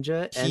 Didn't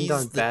Ninja end He's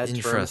on the bad terms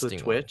interesting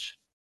with one. Twitch?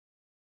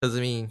 because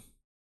I mean,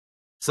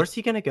 Where's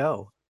he going to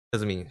go?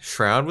 Because, I mean,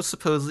 Shroud was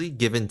supposedly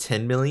given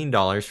 $10 million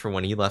for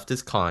when he left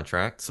his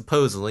contract.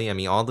 Supposedly, I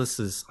mean, all this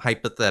is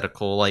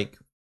hypothetical, like,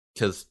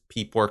 because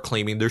people are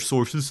claiming their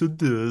sources said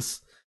this.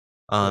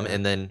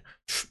 And then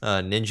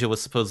Ninja was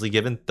supposedly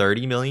given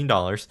 $30 million,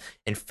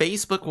 and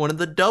Facebook wanted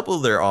to double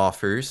their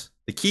offers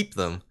to keep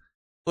them,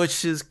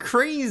 which is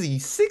crazy.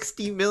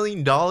 $60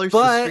 million to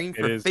But- stream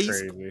it for is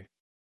Facebook. crazy.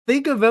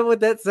 Think about what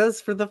that says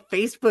for the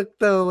Facebook,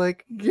 though.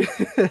 Like,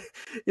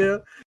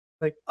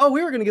 like, oh,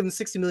 we were going to give him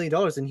 $60 million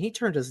and he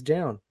turned us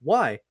down.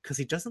 Why? Because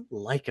he doesn't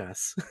like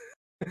us.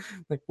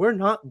 Like, we're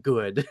not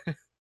good.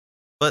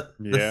 But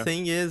the Yeah.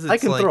 thing is, I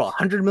it's can like, throw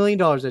 $100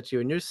 million at you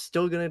and you're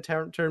still going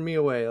to turn me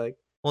away. Like,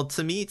 well,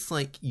 to me, it's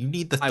like you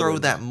need to I throw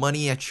wouldn't. that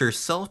money at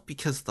yourself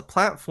because the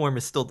platform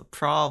is still the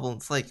problem.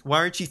 It's like, why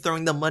aren't you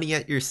throwing the money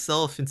at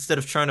yourself instead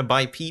of trying to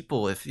buy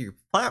people? If your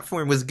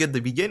platform was good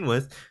to begin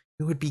with,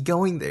 you would be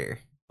going there.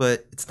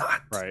 But it's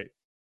not. Right.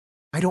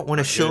 I don't want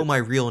to Not show good. my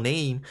real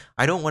name.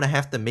 I don't want to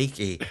have to make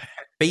a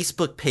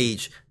Facebook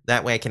page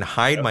that way I can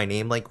hide Yep. my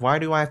name. Like, why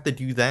do I have to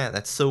do that?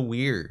 That's so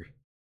weird.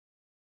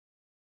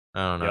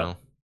 I don't Yep. know.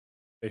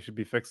 They should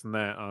be fixing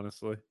that,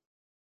 honestly.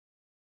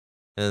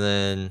 And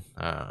then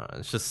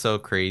it's just so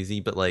crazy.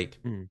 But like,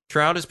 Hmm.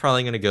 Shroud is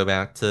probably going to go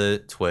back to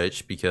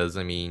Twitch because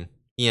I mean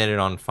he ended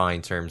on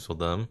fine terms with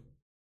them.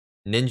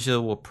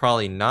 Ninja will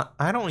probably not.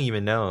 I don't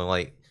even know.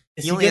 Like,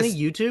 is He he only going has- to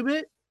YouTube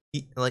it?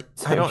 I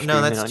Start don't know.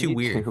 streaming That's on too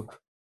weird. YouTube.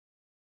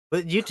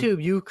 But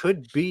YouTube, you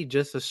could be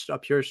just a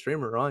pure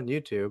streamer on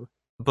YouTube.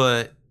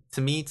 But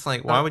to me, it's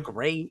like, why Not would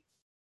great.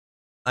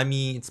 I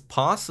mean, it's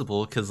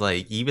possible because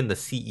like even the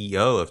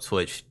CEO of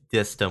Twitch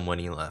dissed him when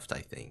he left. I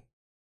think.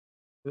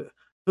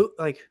 Who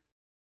like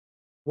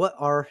what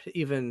are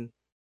even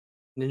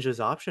Ninja's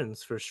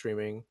options for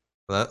streaming?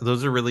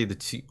 Those are really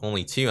the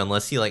only two,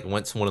 unless he like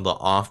went to one of the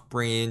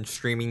off-brand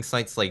streaming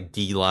sites like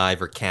D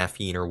Live or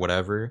Caffeine or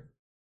whatever.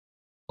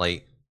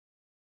 Like,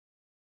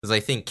 because I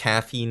think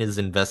Caffeine is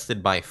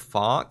invested by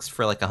Fox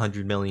for like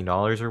 $100 million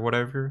or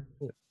whatever,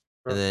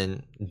 and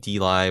then D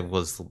Live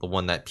was the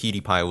one that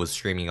PewDiePie was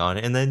streaming on,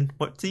 and then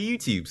went to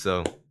YouTube.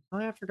 So Oh,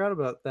 I forgot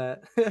about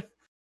that.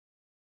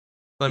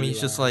 I mean, it's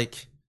just D-Live.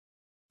 like,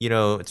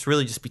 it's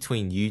really just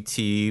between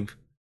YouTube.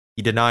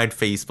 He denied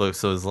Facebook,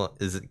 so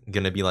is it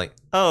gonna be like,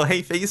 oh,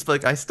 hey,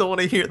 Facebook, I still want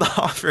to hear the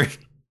offer?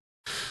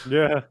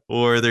 Yeah.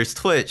 Or there's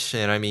Twitch,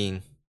 and I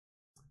mean,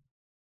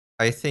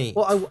 I think.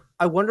 Well,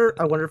 I wonder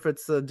if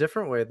it's a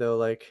different way though,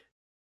 like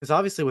because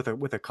obviously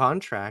with a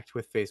contract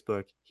with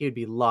Facebook, he would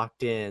be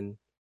locked in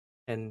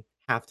and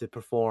have to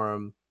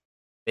perform.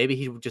 Maybe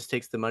he just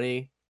takes the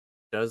money,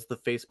 does the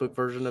Facebook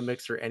version of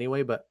Mixer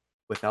anyway, but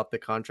without the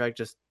contract,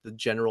 just the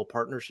general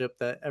partnership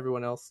that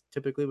everyone else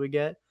typically would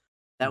get.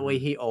 That way,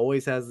 Mhm. he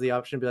always has the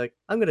option to be like,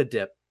 "I'm gonna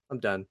dip. I'm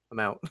done. I'm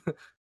out." I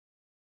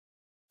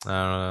don't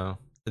know.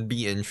 It'd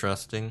be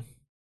interesting.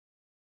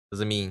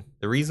 Because, I mean,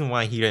 the reason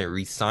why he didn't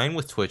re-sign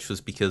with Twitch was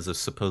because of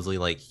supposedly,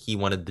 like, he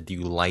wanted to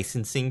do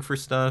licensing for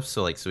stuff.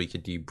 So, like, so he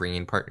could do bring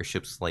in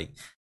partnerships like,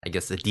 I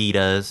guess,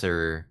 Adidas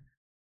or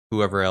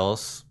whoever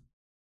else.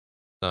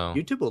 So,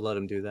 YouTube will let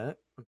him do that.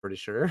 I'm pretty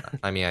sure.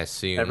 I mean, I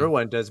assume.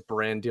 Everyone does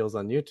brand deals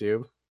on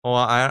YouTube. Well,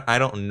 I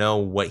don't know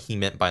what he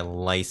meant by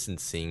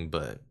licensing,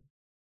 but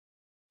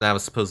that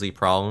was supposedly a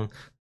problem.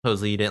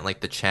 Supposedly he didn't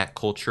like the chat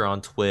culture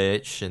on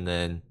Twitch, and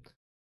then,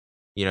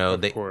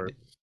 Of course.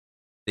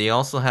 they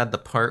also had the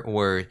part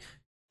where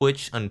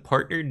Twitch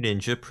unpartnered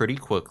Ninja pretty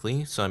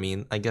quickly. So I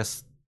mean, I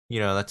guess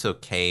that's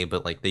okay,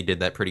 but like they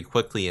did that pretty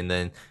quickly, and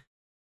then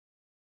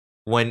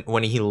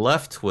when he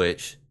left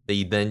Twitch,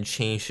 they then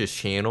changed his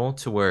channel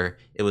to where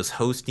it was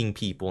hosting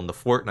people in the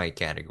Fortnite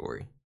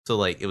category. So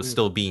like it was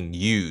still being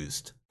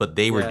used, but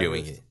they were Yeah, it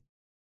doing was it.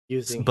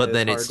 Using But his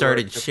then it hardware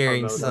started to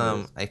sharing promote some.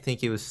 others. I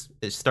think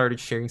it started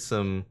sharing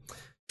some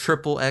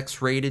triple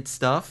X rated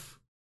stuff,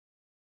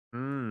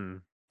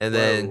 Mm. and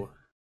then Whoa.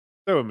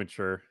 So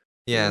immature.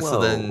 yeah.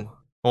 So then, Whoa.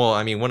 well,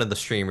 I mean, one of the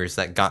streamers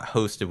that got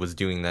hosted was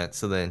doing that.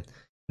 So then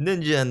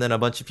Ninja and then a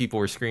bunch of people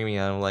were screaming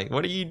at him like,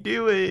 "What are you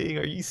doing?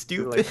 Are you They're,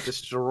 stupid?" like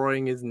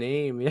destroying his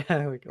name. Yeah,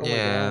 like oh my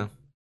Yeah. god.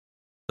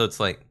 So it's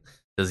like,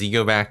 does he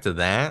go back to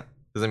that?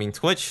 Because I mean,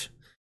 Twitch,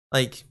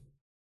 like,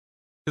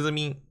 because I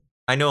mean,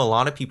 I know a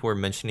lot of people are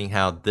mentioning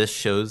how this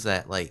shows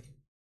that like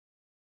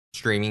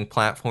streaming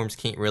platforms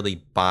can't really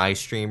buy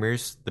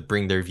streamers to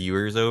bring their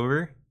viewers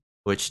over,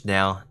 which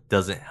now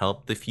doesn't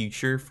help the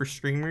future for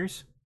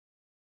streamers.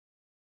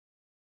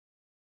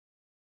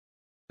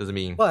 Because I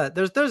mean, But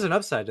there's an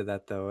upside to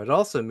that though. It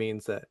also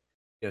means that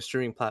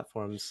streaming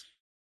platforms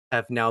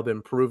have now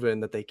been proven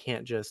that they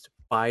can't just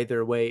buy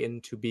their way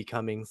into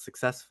becoming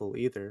successful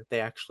either. They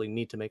actually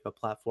need to make a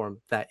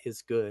platform that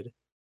is good.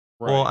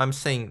 well, Right. I'm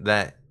saying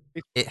that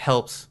It- it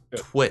helps Yeah.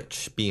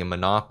 Twitch be a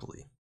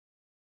monopoly.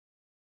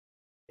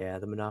 Yeah,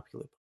 the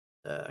monopoly.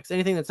 'Cause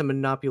anything that's a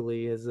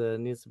monopoly is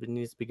needs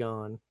to be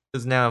gone.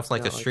 Because now, if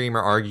like a Not like streamer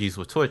argues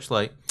with Twitch,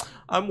 like,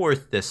 I'm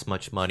worth this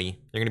much money,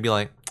 they're gonna be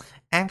like,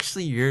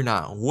 actually, you're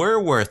not. We're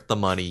worth the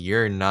money.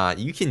 You're not.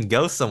 You can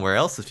go somewhere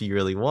else if you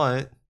really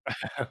want.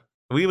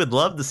 We would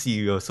love to see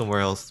you go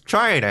somewhere else.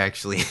 Try it,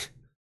 actually.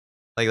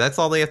 Like, that's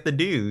all they have to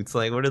do. It's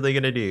like, what are they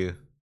gonna do?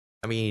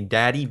 I mean,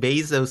 Daddy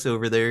Bezos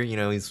over there,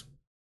 he's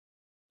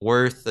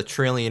worth $1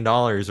 trillion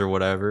or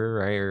whatever,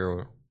 right?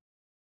 Or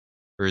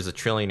is a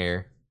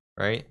trillionaire,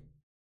 right?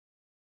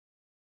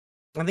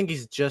 I think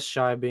he's just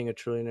shy of being a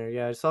trillionaire.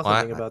 Yeah, I saw Well,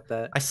 something about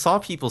that. I saw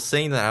people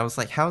saying that. I was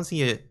like, how's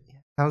he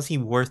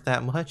worth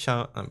that much?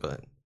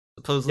 But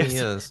supposedly he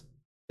Yes. is.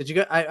 Did you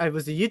go? I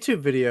was a YouTube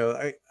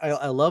video.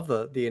 I love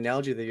the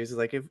analogy they use. Is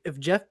like if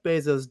Jeff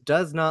Bezos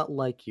does not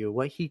like you,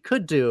 what he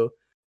could do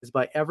is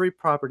buy every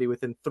property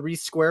within 3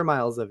 square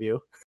miles of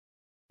you,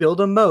 build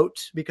a moat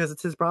because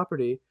it's his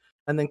property,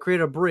 and then create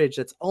a bridge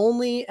that's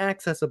only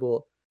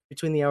accessible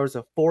between the hours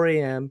of 4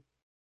 a.m.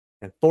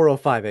 and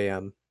 4:05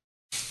 a.m.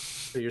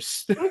 So you're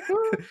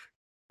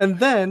and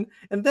then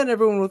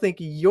everyone will think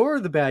you're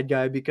the bad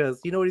guy because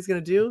you know what he's gonna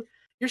do?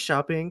 You're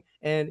shopping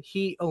and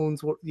he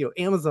owns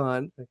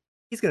Amazon.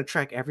 He's gonna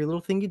track every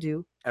little thing you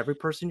do, every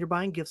person you're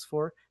buying gifts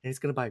for, and he's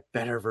gonna buy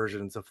better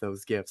versions of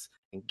those gifts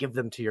and give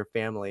them to your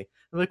family.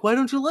 I'm like, why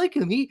don't you like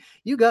him?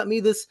 You got me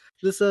this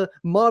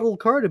model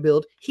car to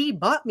build. He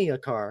bought me a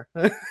car.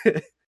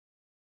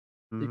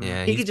 Mhm.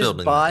 Yeah, He he's could just building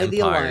an buy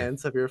the empire.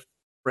 alliance of your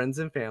friends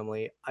and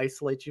family,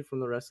 isolate you from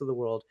the rest of the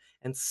world,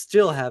 and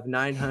still have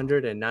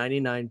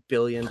 $999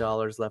 billion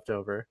left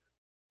over.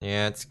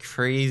 Yeah, it's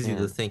crazy to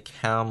Man. think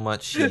how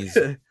much he's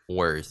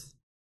worth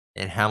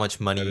and how much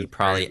money That he is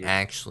probably crazy.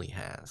 actually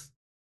has.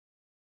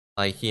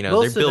 Like, you know,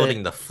 Most they're of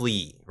building it, the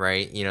fleet,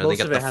 right? You know, they most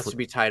got of the it has to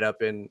be tied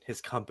up in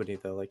his company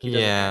though. Like he doesn't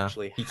yeah,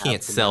 actually he have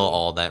can't the sell money.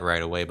 all that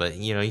right away, but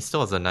you know, he still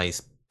has a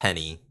nice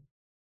penny.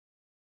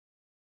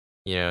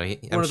 You know, I'm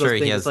One of sure those he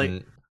things. has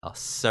It's like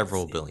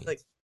several it's like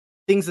billions.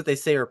 things that they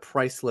say are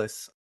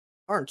priceless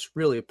aren't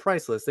really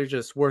priceless. They're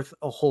just worth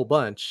a whole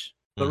bunch.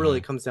 But really,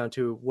 it Mhm. comes down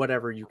to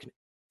whatever you can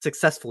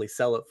successfully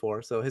sell it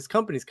for. So his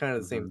company's kind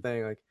of the same Mhm.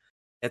 thing. Like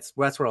that's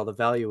where all the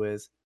value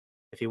is.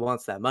 If he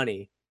wants that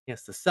money, he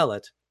has to sell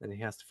it, then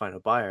he has to find a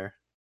buyer.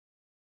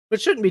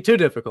 Which shouldn't be too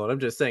difficult. I'm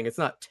just saying it's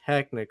not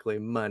technically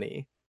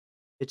money.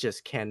 It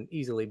just can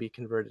easily be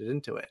converted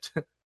into it.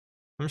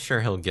 I'm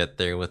sure he'll get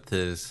there with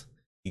his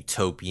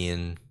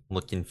utopian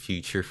looking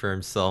future for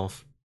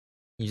himself.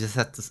 He just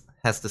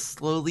has to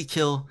slowly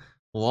kill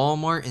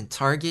Walmart and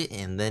Target,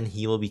 and then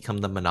he will become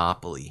the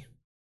monopoly.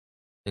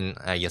 And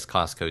I guess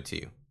Costco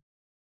too.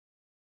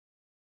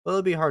 Well,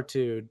 it'd be hard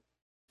to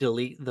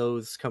delete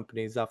those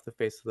companies off the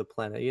face of the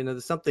planet.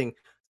 There's something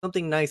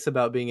nice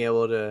about being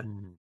able to,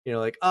 Mhm.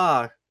 like,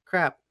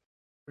 crap,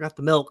 forgot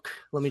the milk.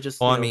 Let me just,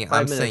 Well, I mean, I'm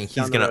 5 minutes saying he's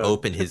down the gonna road.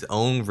 open his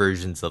own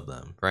versions of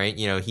them, right?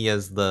 You know, he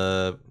has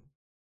the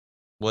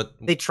what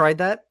They tried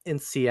that in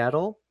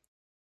Seattle,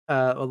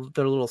 their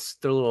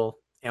little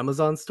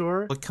Amazon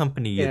store, what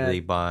company did and they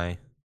buy?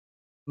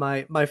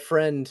 my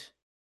friend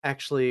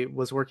actually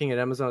was working at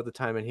Amazon at the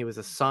time, and he was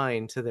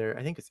assigned to their,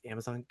 I think it's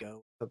Amazon Go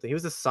or something. He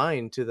was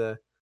assigned to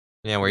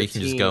Yeah, where the you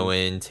can just go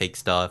team. in, take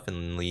stuff,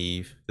 and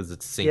leave because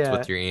it's synced Yeah,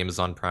 with your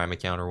Amazon Prime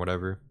account or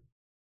whatever.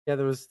 yeah,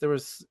 there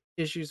was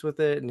issues with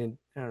it, and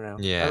I don't know. I don't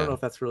know Yeah.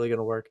 if that's really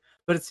gonna work.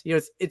 But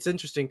it's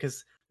interesting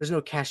because there's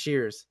no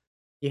cashiers.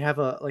 You have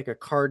a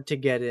card to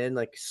get in,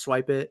 like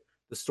swipe it.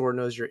 The store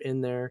knows you're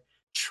in there,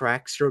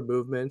 tracks your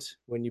movement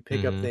when you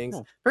pick up Hmm. things.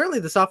 Oh, Apparently,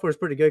 the software is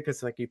pretty good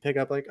because like you pick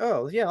up like,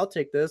 oh yeah, I'll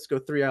take this. Go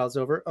 3 aisles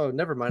over. Oh,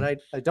 never mind.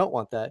 I don't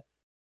want that.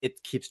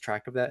 It keeps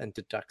track of that and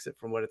deducts it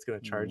from what it's gonna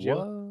charge you.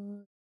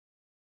 what?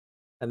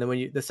 And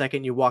then the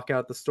second you walk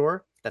out the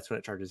store, that's when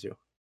it charges you.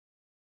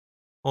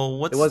 Well, It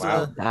what's wasn't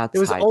Wow. the it That's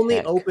was high only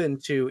tech. open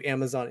to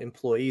Amazon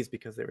employees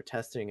because they were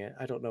testing it.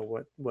 I don't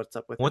know what's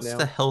up with it what's the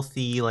now.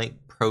 healthy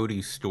like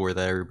produce store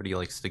that everybody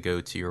likes to go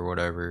to or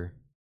whatever?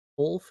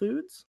 Whole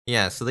Foods?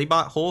 Yeah, so they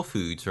bought Whole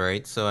Foods,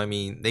 right? So I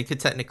mean, they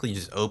could technically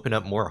just open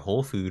up more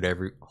Whole Foods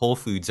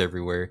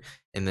everywhere,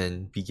 and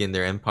then begin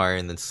their empire,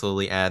 and then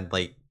slowly add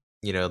like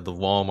you know the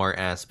Walmart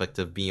aspect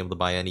of being able to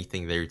buy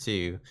anything there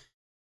too.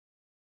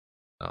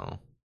 So,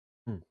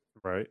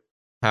 Right.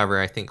 however,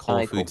 I think I Whole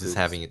like Whole Foods is Foods.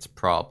 having its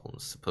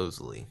problems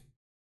supposedly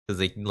because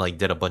they like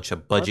did a bunch of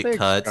Aren't budget they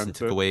cuts and took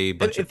expensive? away a If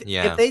bunch of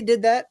if they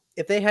did that,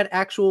 if they had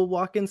actual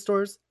walk-in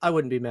stores, I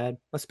wouldn't be mad.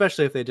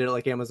 Especially if they did it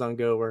like Amazon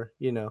Go, where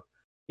you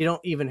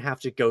don't even have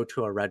to go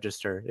to a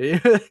register.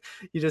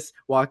 You just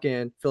walk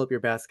in, fill up your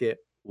basket,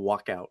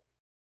 walk out.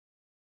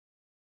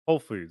 Whole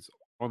Foods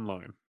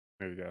online.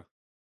 There you go.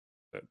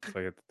 That's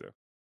all you have to do.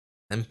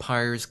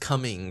 Empire's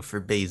coming for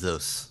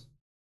Bezos.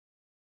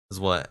 Is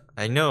what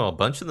I know. A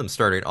bunch of them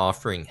started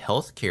offering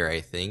healthcare,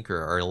 I think,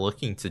 or are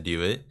looking to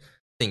do it.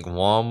 I think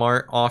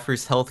Walmart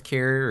offers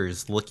healthcare or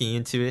is looking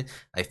into it.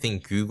 I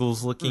think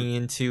Google's Hmm. looking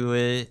into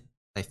it.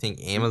 I think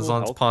Google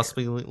Amazon's Healthcare.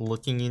 possibly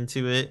looking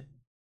into it.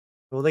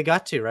 Well, they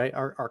got to, right?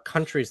 Our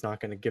country's not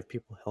going to give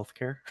people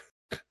healthcare.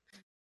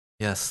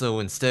 Yeah, so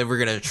instead we're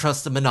gonna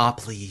trust the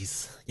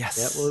monopolies. Yeah,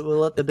 Yes. we'll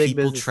let The the big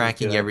people businesses do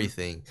tracking it.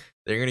 everything.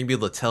 They're gonna be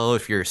able to tell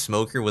if you're a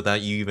smoker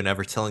without you even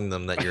ever telling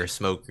them that you're a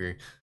smoker.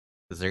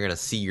 Because they're gonna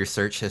see your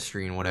search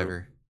history and True.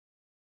 whatever.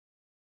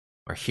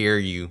 Or hear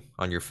you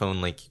on your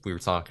phone like we were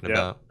talking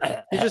Yeah.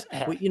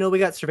 about. We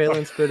got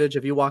surveillance footage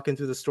of you walking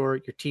through the store.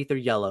 Your teeth are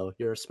yellow.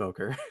 You're a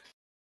smoker.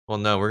 Well,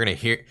 no, we're gonna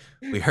hear.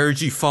 We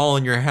heard you fall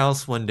in your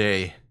house one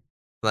day.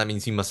 That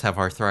means you must have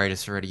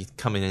arthritis already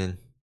coming in.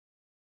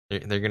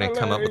 They're gonna My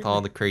come up with all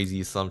leg. the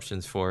crazy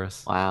assumptions for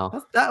us.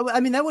 Wow. I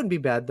mean, that wouldn't be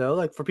bad though.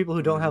 Like for people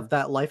who don't have Mhm.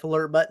 that life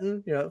alert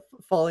button,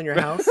 fall in your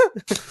house.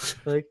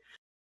 Like,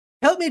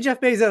 help me, Jeff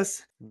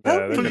Bezos. Help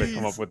Yeah, they're me. gonna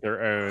come up Please. with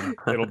their own.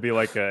 It'll be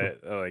like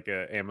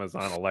a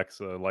Amazon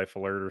Alexa life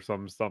alert or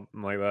something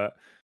like that.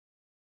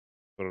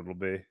 What it'll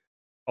be.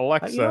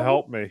 Alexa, I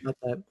help me. about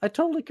that. I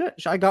totally could.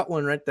 I got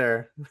one right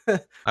there.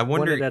 I Won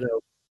wonder, it at a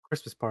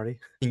Christmas party.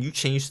 can you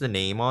change the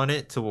name on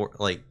it to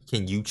like?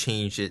 Can you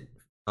change it?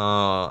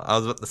 I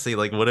was about to say,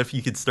 like, what if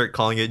you could start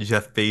calling it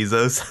Jeff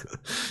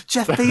Bezos?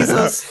 Jeff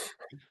Bezos.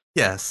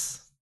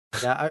 Yes.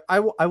 Yeah,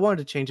 I wanted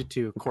to change it to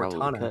You probably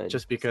Cortana could.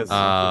 just It's because a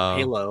name.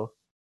 Halo.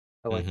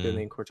 I like the Mhm.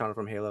 name Cortana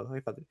from Halo.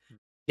 I thought,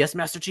 yes,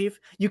 Master Chief.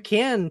 You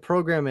can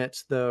program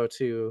it though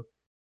to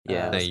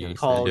Yeah, I was They gonna use a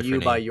call say. you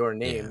different by name. your Yeah.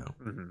 name.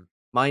 Mhm.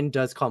 Mine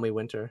does call me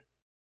Winter,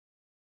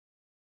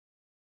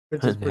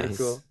 which is pretty Nice.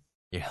 cool.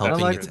 You're That's I'm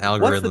helping like, its good. what's the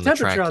algorithm to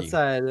temperature track you.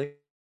 outside?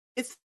 Like,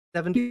 it's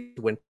 70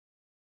 winter.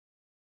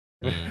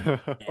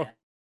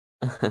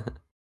 Mm.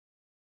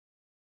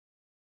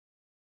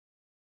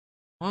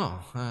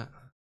 Oh,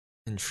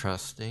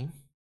 interesting.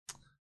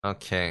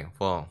 Okay,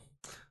 well,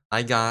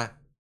 I got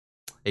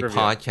a Trivia.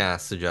 podcast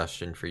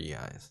suggestion for you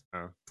guys.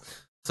 Oh.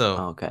 So,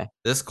 Okay.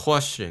 this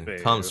question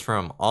comes Boo.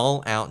 from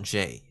All Out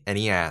J, and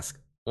he asks,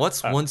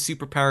 What's one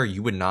superpower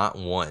you would not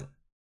want?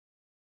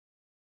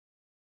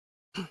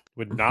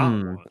 Would not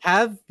Hmm. want.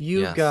 Have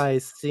you Yes.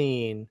 guys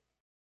seen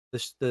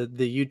the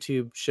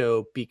YouTube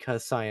show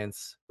Because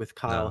Science with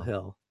Kyle No.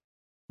 Hill?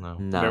 No.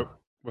 No.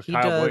 Nope. With He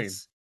Kyle Blaine.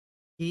 does.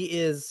 He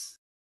is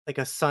like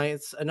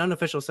an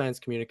unofficial science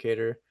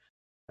communicator.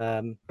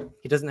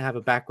 He doesn't have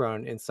a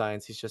background in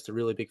science. He's just a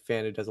really big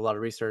fan who does a lot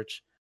of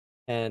research.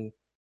 And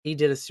he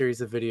did a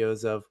series of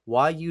videos of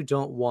why you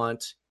don't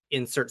want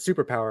insert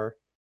superpower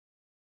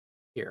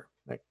here.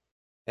 Like,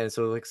 and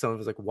so like some of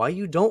it's like why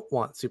you don't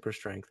want super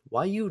strength,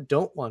 why you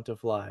don't want to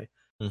fly,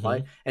 why,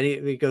 Mhm. and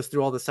he goes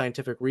through all the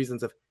scientific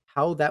reasons of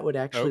how that would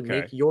actually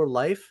make Okay. your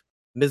life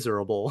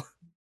miserable.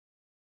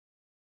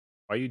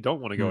 Why you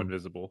don't want to go Hmm.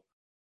 invisible?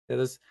 It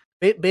is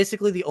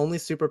basically the only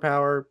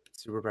superpower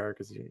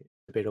because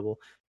debatable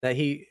that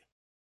he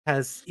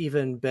has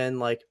even been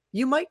like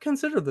you might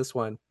consider this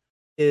one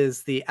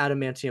is the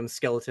adamantium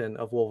skeleton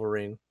of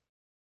Wolverine,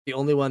 the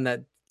only one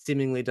that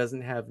seemingly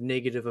doesn't have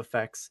negative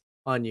effects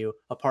on you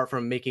apart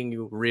from making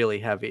you really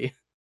heavy.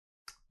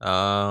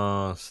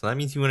 So that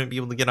means you wouldn't be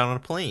able to get on a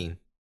plane.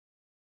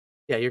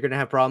 Yeah, you're gonna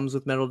have problems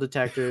with metal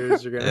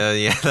detectors. You're gonna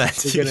Yeah,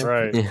 that's you're gonna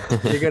Right.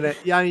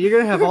 you're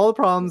gonna have all the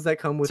problems that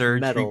come with surgery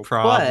metal. But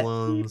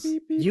problems.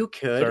 you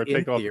could, Sorry, in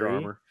take off your theory,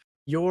 armor.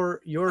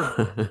 your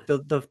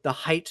the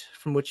height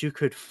from which you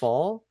could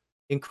fall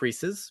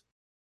increases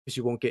because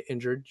you won't get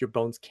injured. Your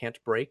bones can't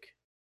break,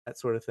 that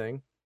sort of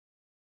thing.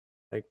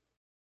 Like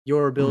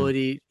your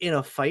ability in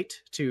a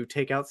fight to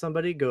take out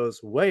somebody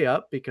goes way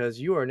up because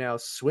you are now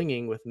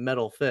swinging with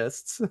metal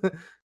fists.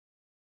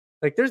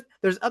 Like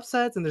there's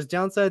upsides and there's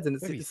downsides, and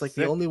That'd be it's like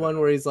the sick, only one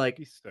though. where he's like,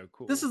 That'd be so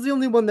cool. this is the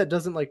only one that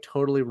doesn't like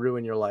totally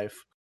ruin your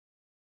life.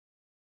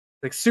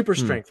 Like super Hmm.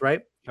 strength,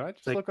 right? Can I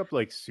just like- look up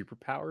like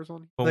superpowers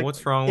on? Well, like,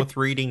 what's wrong if- with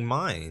reading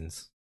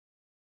minds?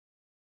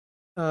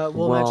 Well,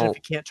 imagine if Well-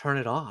 you can't turn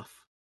it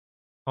off.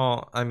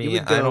 Well, I You mean,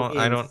 would I go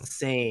don't.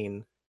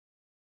 insane.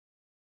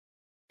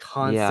 Yeah,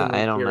 Constantly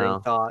I don't hearing know.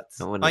 thoughts.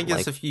 I wouldn't I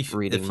guess like if you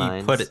reading put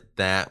minds. it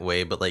that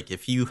way, but like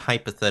if you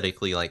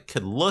hypothetically like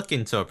could look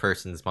into a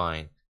person's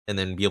mind and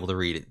then be able to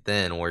read it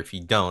then, or if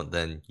you don't,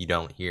 then you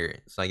don't hear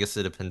it. So I guess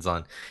it depends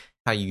on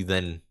how you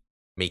then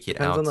make it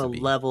Depends out on to the be.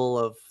 level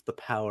of the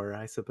power,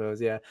 I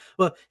suppose. Yeah.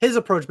 Well, his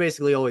approach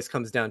basically always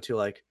comes down to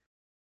like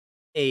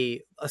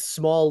a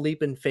small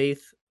leap in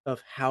faith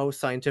of how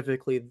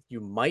scientifically you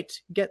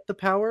might get the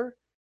power,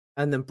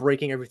 and then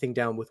breaking everything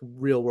down with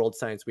real world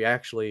science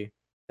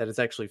that is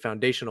actually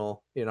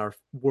foundational in our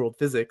world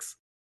physics.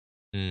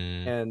 Hmm.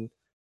 And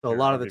so a Here,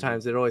 lot I'll of the give you-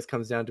 times it always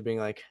comes down to being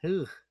like,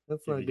 "Ugh,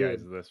 that's Give not you good."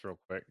 guys this real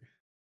quick. There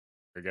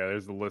we go.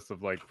 There's the list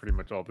of like pretty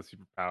much all the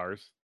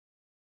superpowers.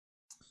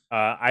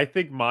 I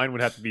think mine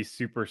would have to be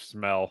super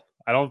smell.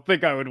 I don't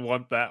think I would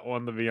want that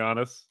one, to be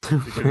honest.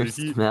 Because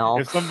Smell.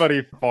 if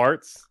somebody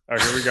farts, oh,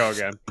 here we go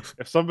again.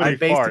 If somebody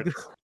basically-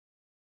 farts,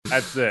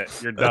 that's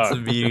it. You're That's done.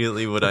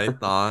 immediately what I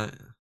thought.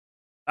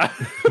 I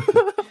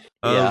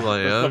Yeah. was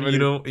like, If oh,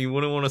 somebody- you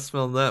wouldn't want to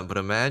smell that. But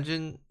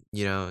imagine,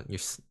 you're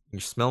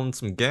smelling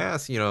some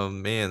gas.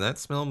 Man, that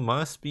smell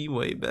must be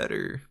way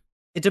better.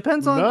 It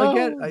depends on No,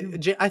 again.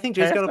 I think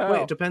Jay's got a pass point.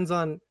 It out. depends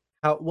on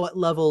what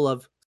level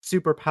of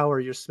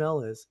superpower your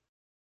smell is.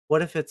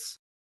 What if it's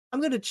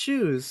I'm gonna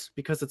choose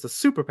because it's a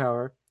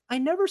superpower. I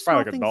never smell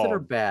like a things that are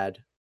dog. bad.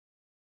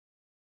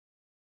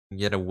 You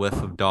get a whiff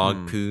of dog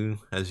Hmm. poo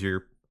as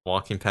you're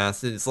walking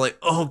past it. It's like,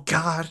 oh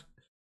god.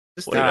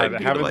 Just What did I God, do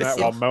to having that while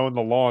myself? mowing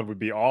the lawn would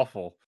be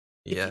awful.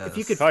 if you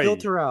Yes. could Tight.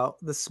 filter out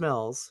the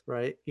smells,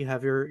 right? You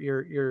have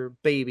your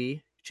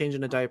baby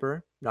changing a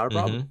diaper, not a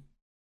problem. Mhm.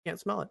 Can't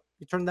smell it.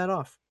 You turn that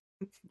off.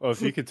 Well,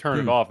 if you could turn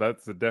it Hmm. off,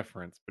 that's the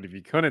difference. But if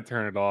you couldn't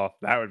turn it off,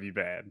 that would be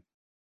bad.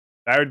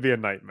 That would be a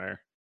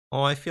nightmare.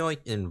 Well, I feel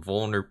like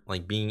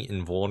being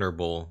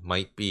invulnerable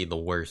might be the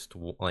worst.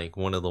 Like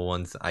one of the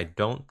ones I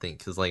don't think,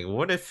 because like,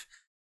 what if,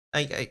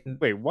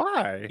 Wait,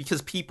 why?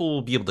 because people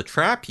will be able to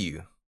trap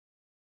you.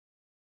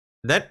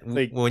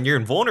 Like- When you're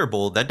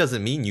invulnerable, that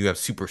doesn't mean you have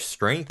super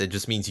strength. It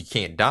just means you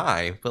can't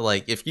die. But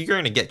like, if you're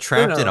going to get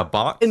trapped in no. a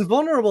box,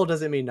 Invulnerable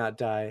doesn't mean not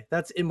die.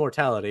 That's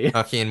immortality.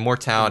 okay,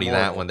 immortality, that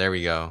Immortal. one. There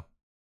we go.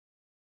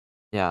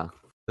 Yeah.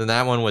 Then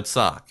that one would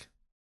suck.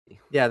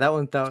 Yeah, that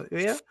one.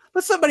 Yeah,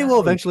 but somebody will That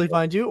would- eventually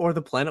find you, or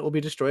the planet will be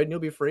destroyed, and you'll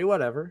be free.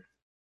 Whatever.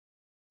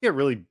 Get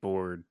really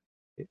bored.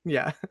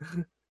 Yeah.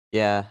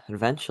 Yeah.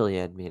 Eventually,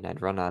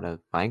 I'd run out of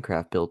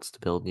Minecraft builds to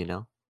build.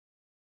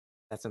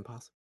 That's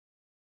impossible.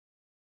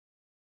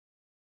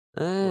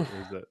 Eh,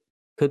 What is it?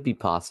 could be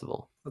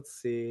possible. Let's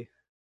see.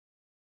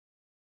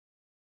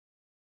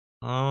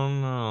 Oh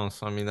no!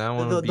 So I mean, that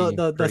one The would be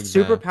the pretty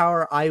bad.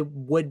 superpower I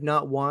would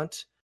not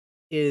want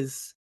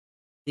is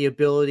the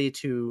ability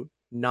to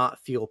not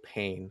feel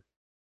pain.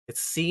 It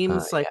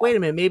seems like, wait a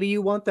minute, maybe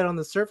you want that on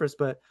the surface,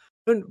 but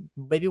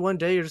maybe one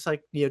day you're just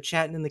like,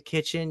 chatting in the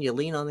kitchen, you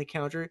lean on the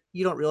counter,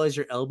 you don't realize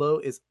your elbow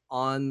is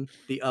on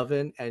the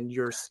oven and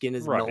your skin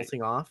is Right.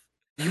 melting off.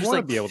 You You're just want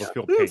to like, be able to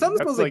feel pain. something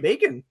That's smells like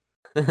bacon.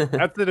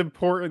 that's an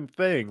important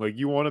thing. Like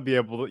you want to be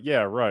able to.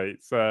 Yeah, right.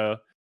 So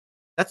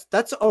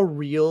That's a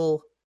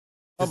real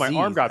Oh, my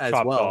arm disease got as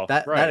chopped well. off,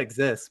 That right.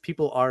 exists.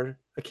 People are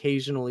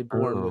occasionally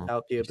born Oh,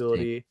 without the interesting.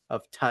 ability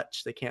of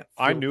touch. They can't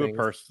I feel knew a things.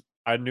 person.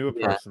 I knew a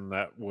Yeah. person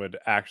that would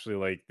actually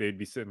like they'd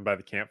be sitting by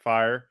the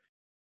campfire,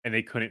 and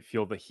they couldn't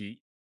feel the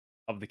heat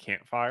of the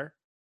campfire.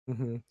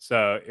 Hmm.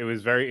 So it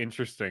was very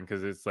interesting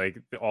because it's like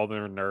all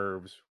their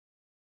nerves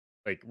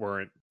like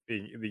weren't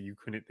you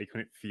couldn't they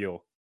couldn't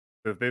feel.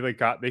 So if they they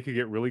could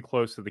get really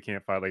close to the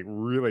campfire, like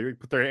really like,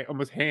 put their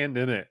almost hand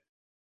in it,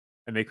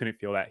 and they couldn't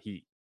feel that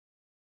heat.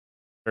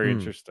 Very Hmm.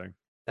 interesting.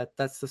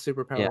 That's the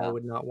superpower I Yeah.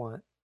 would not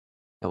want.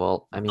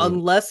 Well, I mean,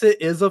 Unless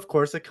it is, of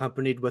course,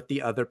 accompanied with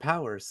the other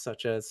powers,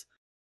 such as,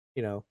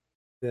 you know,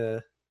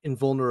 the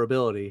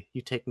invulnerability.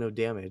 You take no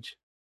damage.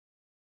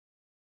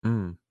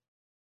 mm,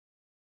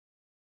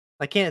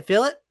 I can't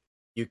feel it.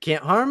 You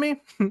can't harm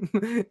me.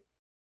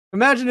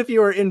 Imagine if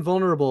you were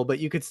invulnerable, but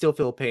you could still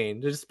feel pain.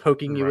 They're just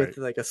poking you Right. with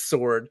like a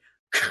sword.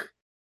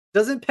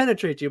 Doesn't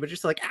penetrate you, but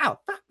just like, ow,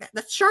 fuck,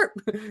 that's sharp.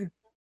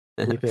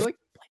 Leap it.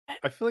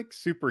 I feel like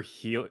super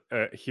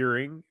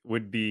hearing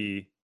would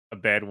be a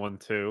bad one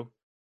too.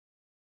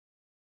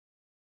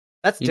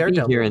 That's you'd be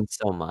Daredevil. hearing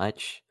so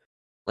much.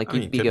 Like I you'd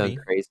mean, be could going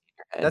be. crazy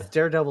in your That's head.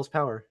 Daredevil's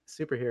power.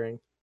 Super hearing.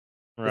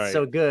 Right. It's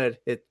so good,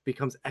 it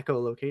becomes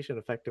echolocation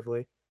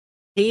effectively.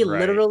 He Right.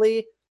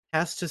 literally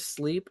has to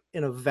sleep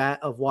in a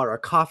vat of water, a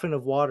coffin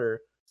of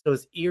water, so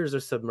his ears are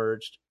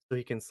submerged so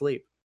he can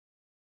sleep.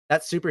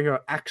 That superhero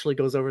actually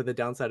goes over the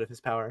downside of his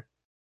power.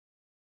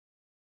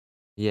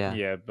 Yeah.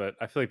 Yeah, but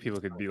I feel like people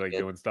could be like good.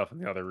 doing stuff in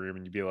the other room,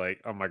 and you'd be like,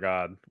 "Oh my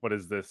god, what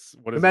is this?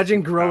 What is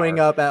Imagine this growing superpower?"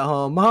 up at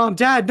home. Mom,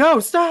 Dad, no,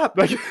 stop!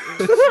 Like,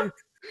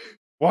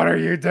 what are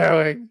you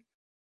doing?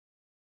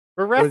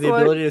 We're Or the wrestling.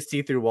 ability to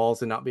see through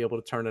walls and not be able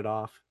to turn it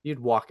off.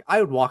 I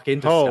would walk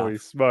into Holy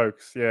stuff.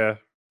 smokes! Yeah.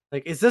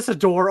 Like, is this a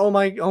door? Oh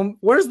my,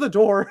 where's the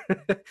door?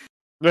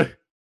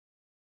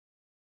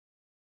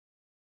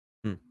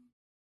 Hmm.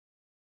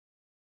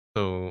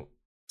 So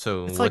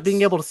It's like being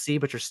what's able to see,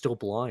 but you're still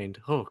blind.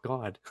 Oh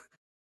god.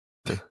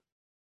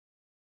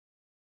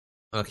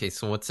 okay?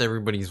 So what's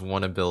everybody's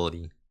one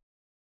ability?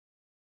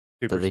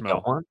 Super Do they smell.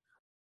 got one?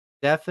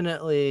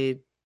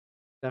 Definitely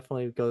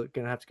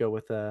gonna have to go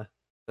with the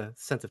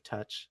sense of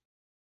touch.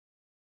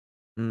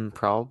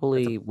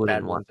 Probably bad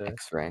wouldn't one want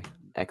to-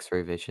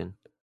 X-ray vision.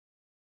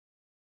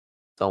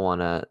 Don't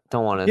wanna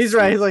He's see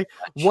right. He's like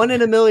much. 1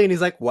 in a million.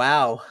 He's like,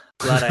 wow,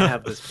 glad I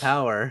have this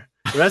power.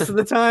 The rest of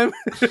the time,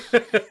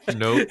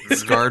 Nope,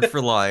 scarred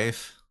for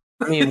life.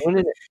 I mean,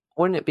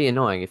 wouldn't it be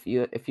annoying if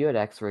you had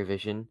X-ray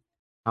vision?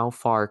 How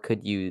far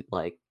could you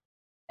like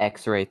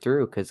X-ray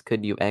through? Because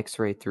could you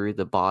X-ray through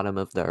the bottom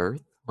of the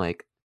Earth?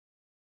 Like,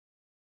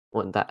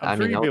 wouldn't that? I'm I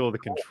sure mean, you'd that be would able to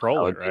be cool, but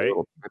control that it, would be a right?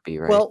 little trippy,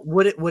 right? well,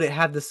 would it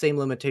have the same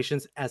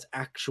limitations as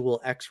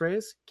actual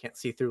X-rays? Can't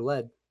see through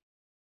lead.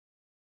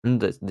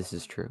 This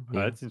is true.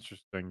 Yeah. That's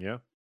interesting. Yeah.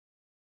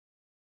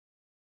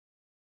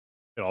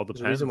 It all There's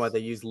depends. a reason why they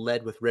use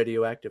lead with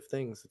radioactive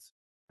things. It's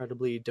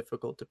incredibly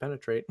difficult to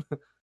penetrate.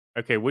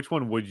 Okay, which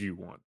one would you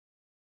want?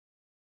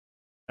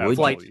 Would you?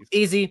 Flight, Abilities.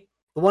 easy.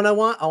 The one I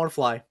want to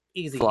fly.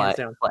 Easy, hands Flight.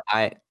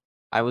 down.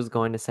 I was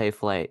going to say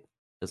flight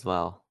as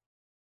well.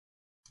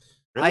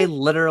 I Really?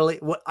 literally,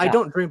 I Yeah.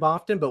 don't dream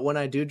often, but when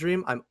I do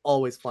dream, I'm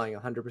always flying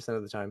 100%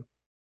 of the time.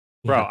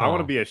 Bro, I want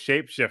to Yo. be a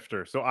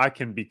shapeshifter so I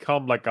can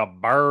become like a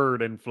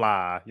bird and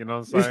fly. You know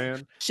what I'm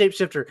saying?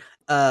 Shapeshifter.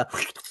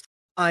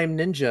 I'm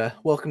Ninja.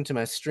 Welcome to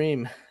my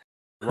stream.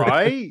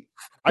 Right?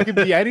 I could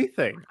be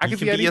anything. I You could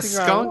could be be a anything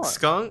I skunk. want.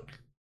 Skunk.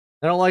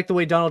 I don't like the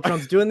way Donald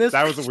Trump's doing this.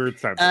 That was a weird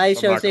sentence. I I'm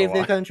shall not gonna save the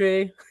lie.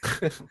 country.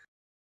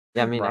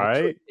 Yeah, I mean,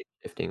 actually, Right?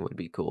 shifting would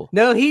be cool.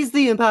 No, he's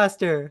the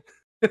imposter.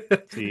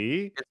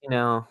 See? 'Cause, you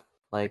know,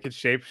 I like could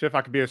shapeshift.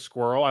 I could be a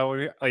squirrel.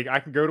 I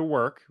could go to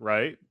work,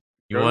 right?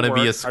 You Go to want to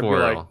be a work, I'd be like,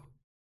 squirrel?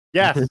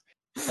 yes.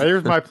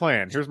 Here's my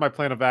plan. Here's my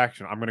plan of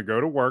action. I'm gonna go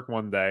to work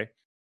one day,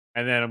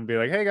 and then I'm gonna be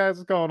like, "Hey guys,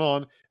 what's going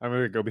on?" I'm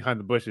gonna go behind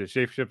the bushes,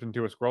 shapeshift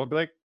into a squirrel, and be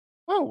like,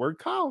 "Oh, where'd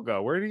Kyle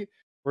go? Where'd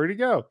he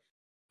go?"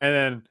 And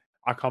then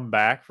I'll come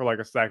back for like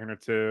a second or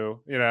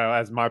two,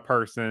 as my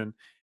person,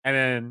 and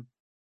then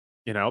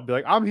be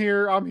like, I'm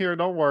here,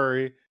 don't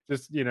worry,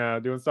 just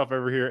doing stuff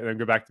over here, and then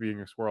go back to being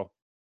a squirrel.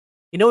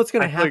 You know what's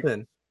gonna I feel like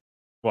happen?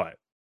 what?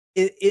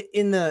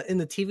 In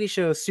the TV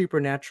show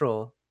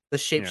Supernatural, the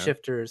Yeah.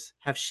 shapeshifters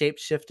have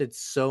shapeshifted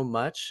so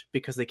much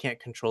because they can't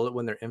control it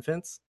when they're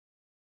infants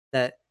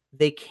that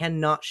they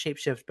cannot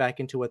shapeshift back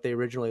into what they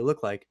originally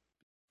look like.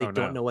 They Oh,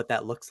 don't no. know what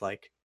that looks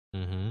like.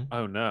 Mm-hmm.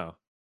 Oh no.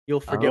 You'll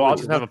forget Well, what I'll you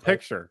just have a look like.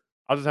 picture.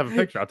 I'll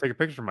take a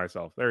picture of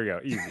myself. There you go.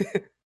 Easy.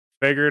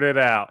 Figured it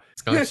out.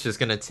 Skunk's just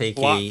gonna take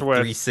Plot a twist.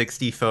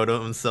 360 photo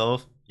of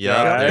himself.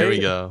 Yeah, there we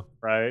Right? go.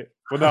 Right.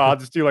 Well, no, I'll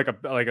just do like a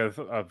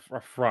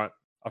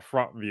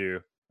front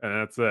view, and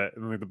that's it.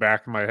 And like the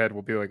back of my head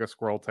will be like a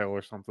squirrel tail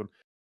or something.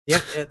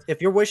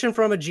 If you're wishing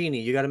from a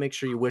genie, you got to make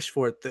sure you wish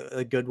for it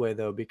a good way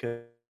though,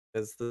 because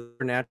the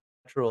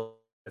supernatural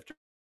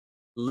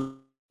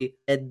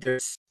led their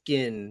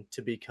skin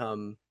to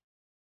become,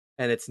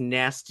 and it's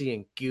nasty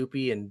and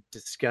goopy and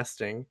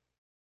disgusting.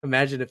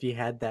 Imagine if you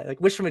had that.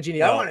 Like, wish from a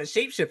genie, I Well- want a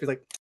shapeshift. You're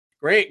like,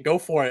 great, go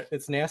for it.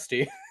 It's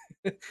nasty.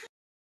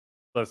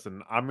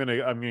 Listen, I'm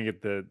gonna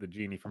get the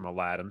genie from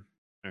Aladdin.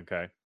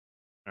 Okay.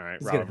 All right.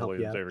 He's gonna Robin help you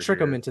Williams out. over Trick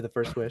him here. into the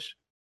first wish.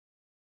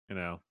 You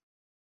know,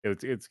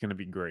 it's gonna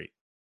be great.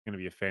 It's gonna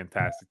be a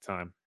fantastic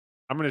time.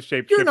 I'm gonna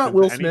You're shapeshift not into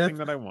Will anything Smith.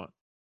 that I want.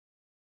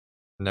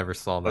 Never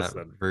saw that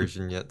Listen.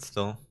 version yet.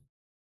 Still,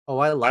 Oh,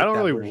 I I like don't that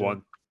really version.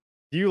 want.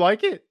 Do you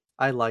like it?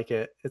 I like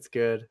it. It's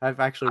good. I've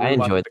actually I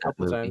rewatched enjoyed it a that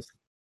couple movie. times.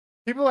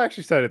 People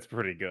actually said it's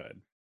pretty good.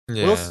 Will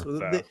yeah.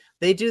 So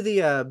they do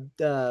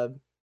the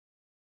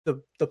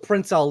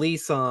Prince Ali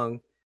song.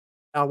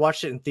 I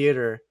watched it in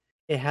theater.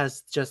 It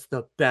has just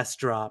the best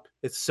drop.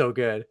 It's so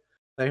good.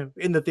 Like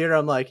in the theater,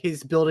 I'm like,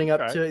 he's building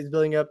up Okay. to it. He's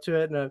building up to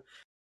it,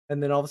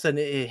 and then all of a sudden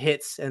it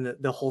hits, and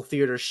the whole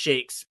theater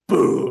shakes.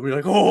 Boom! You're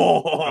like,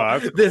 oh,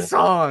 that's this cool.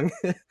 song.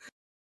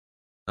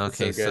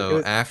 Okay, so good. so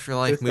It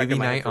Afterlife was stuck in movie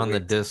my head night for on the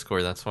weeks.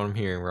 Discord. That's what I'm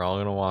hearing. We're all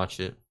gonna watch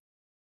it.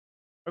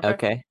 Okay.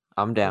 Okay,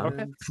 I'm down.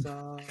 Okay.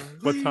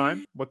 Prince What time?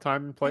 Ali What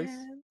time and place?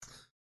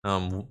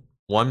 and-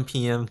 1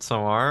 p.m.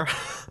 tomorrow.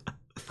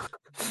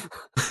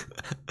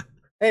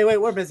 Hey, wait,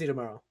 we're busy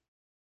tomorrow.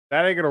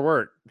 That ain't gonna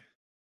work.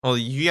 Well,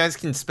 you guys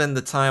can spend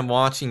the time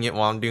watching it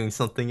while I'm doing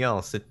something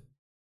else.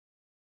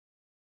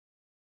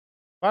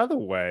 By the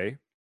way,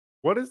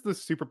 what is the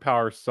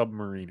superpower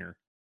submariner?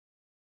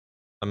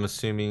 I'm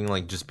assuming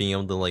like just being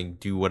able to like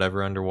do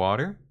whatever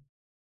underwater.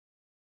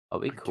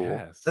 That'd be I cool.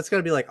 guess. That's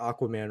gotta be like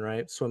Aquaman,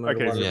 right? Swim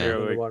Okay, underwater, so breathe yeah,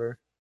 like- underwater.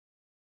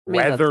 I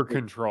mean, that's weather good.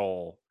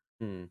 control.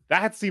 Hmm.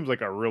 That seems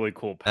like a really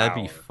cool power.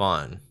 That'd be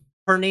fun.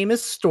 Her name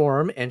is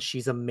Storm, and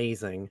she's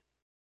amazing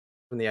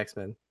from the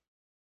X-Men.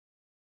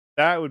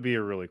 That would be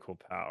a really cool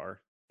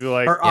power. Be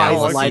like, Her Yeah, eyes it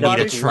wants light to up be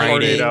the with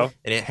trident, tornado.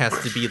 and it has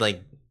to be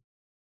like,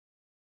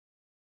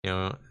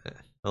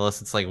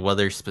 unless it's like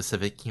weather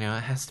specific, it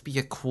has to be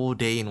a cool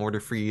day in order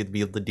for you to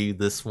be able to do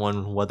this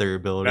one weather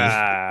ability.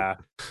 Nah.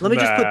 Let me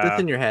just put this Nah.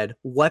 in your head.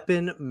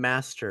 Weapon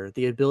Master,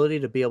 the ability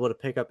to be able to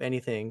pick up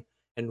anything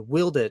and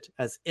wield it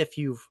as if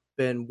you've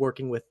been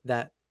working with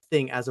that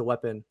thing as a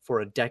weapon for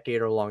a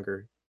decade or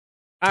longer.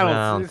 I I don't,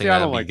 don't see, think I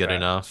that'd don't be like good that.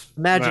 enough.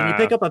 Imagine you Nah.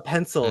 pick up a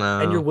pencil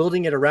and you're No.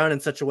 wielding it around in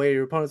such a way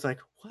your opponent's like,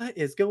 what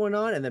is going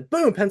on? And then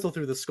boom, pencil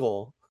through the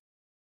skull.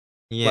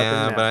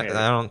 Yeah, but Master.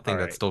 I don't think Alright.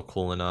 that's still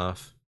cool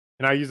enough.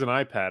 Can I use an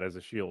iPad as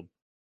a shield?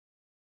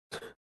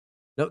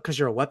 No, because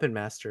you're a weapon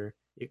master.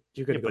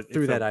 You're gonna Yeah, go but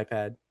through it's a- that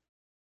iPad.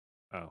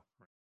 Oh.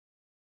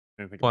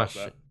 Didn't think about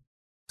Question. that.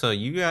 So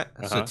you got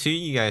so Uh-huh. two of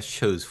you guys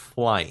chose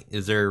flight.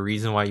 Is there a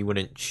reason why you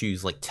wouldn't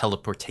choose like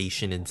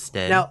teleportation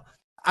instead? Now,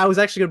 I was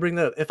actually gonna bring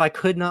that up. If I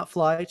could not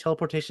fly,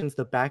 teleportation's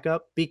the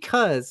backup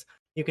because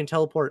you can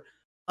teleport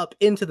up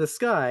into the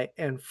sky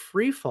and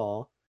free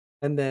fall.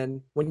 And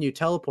then when you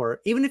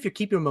teleport, even if you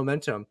keep your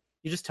momentum,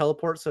 you just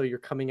teleport so you're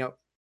coming out,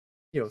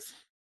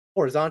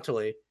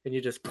 horizontally, and you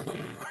just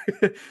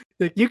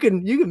like you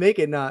can make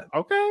it not.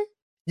 Okay.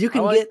 You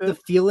can like get the this.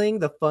 feeling,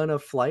 the fun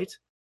of flight,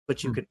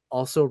 but you Hmm. can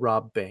also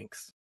rob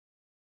banks.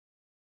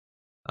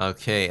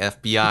 Okay,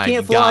 FBI, You you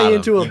can't fly got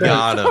into him. a You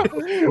got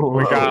bank. him.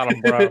 We got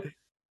him, bro.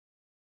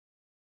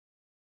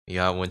 You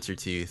got Winter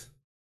Tooth.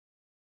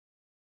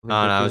 Winter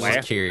Oh, no, I was Tooth. just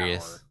Blast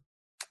curious. power.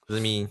 'Cause, I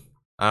mean,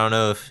 I don't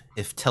know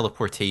if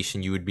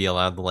teleportation you would be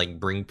allowed to like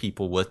bring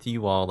people with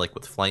you, while like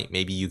with flight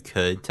maybe you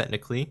could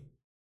technically.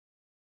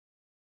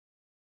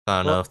 I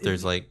don't know Well, if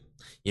there's like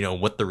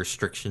what the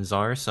restrictions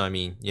are. So I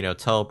mean,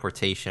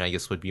 teleportation I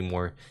guess would be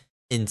more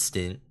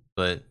instant,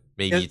 but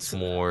maybe it's It's-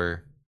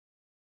 more.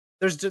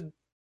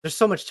 there's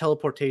so much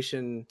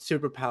teleportation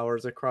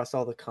superpowers across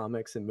all the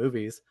comics and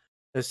movies.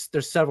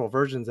 There's several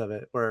versions of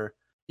it where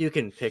you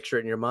can picture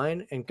it in your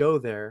mind and go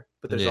there,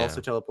 but there's Yeah.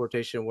 also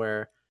teleportation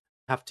where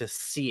you have to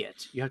see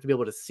it. You have to be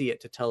able to see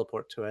it to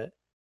teleport to it,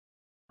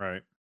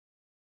 Right.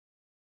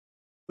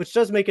 which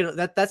does make it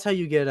that's how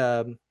you get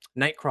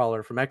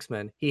Nightcrawler from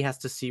X-Men. He has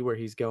to see where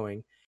he's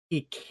going.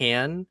 He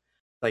can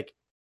like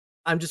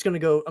I'm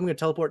gonna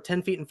teleport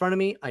 10 feet in front of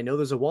me. I know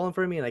there's a wall in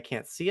front of me and I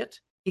can't see it.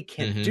 He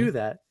can't Mhm. do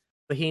that,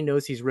 but he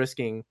knows he's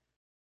risking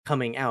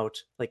coming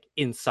out like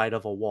inside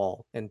of a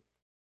wall, and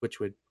which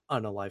would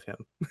unalive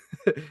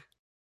him.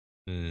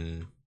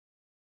 Hmm.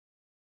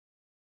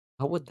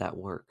 How would that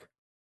work?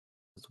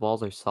 Those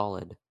walls are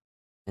solid,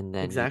 and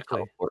then Exactly.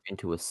 you teleport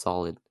into a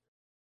solid.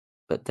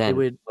 But It then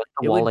would wouldn't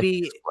the it wall would like be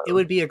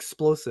explode?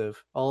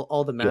 explosive.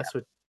 All the Yeah. mass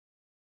would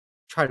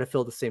try to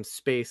fill the same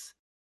space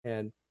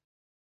and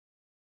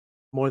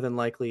more than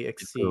likely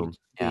exceed boom,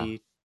 yeah.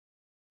 the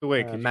So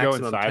wait, could you go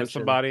maximum inside of tension.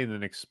 somebody and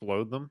then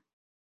explode them?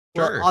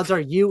 Well, Sure. odds are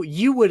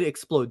you would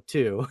explode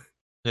too.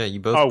 Yeah,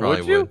 you both Oh,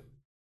 probably would you? would.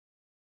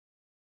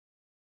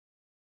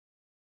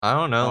 I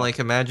don't know. Oh. Like,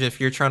 imagine if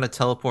you're trying to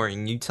teleport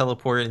and you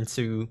teleport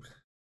into,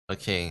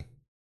 okay,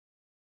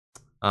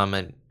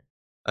 and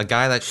a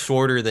guy that's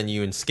shorter than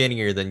you and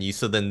skinnier than you.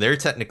 So then they're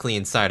technically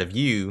inside of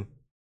you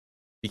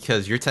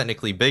because you're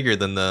technically bigger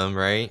than them,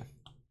 right?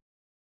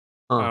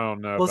 I Huh.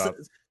 don't know Well, so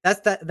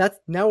about. that's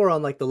now we're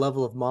on like the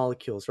level of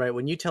molecules, right?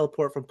 When you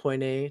teleport from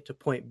point A to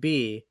point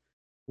B,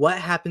 what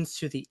happens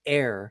to the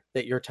air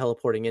that you're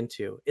teleporting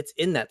into? It's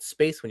in that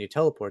space when you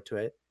teleport to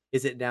it.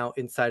 Is it now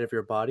inside of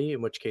your body,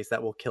 in which case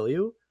that will kill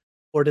you?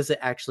 or does it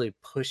actually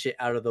push it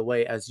out of the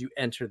way as you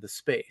enter the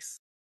space?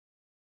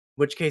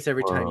 In which case,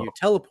 every time Whoa. you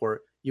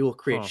teleport, you will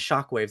create Huh.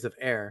 shockwaves of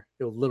air.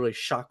 It will literally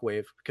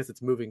shockwave because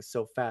it's moving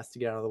so fast to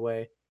get out of the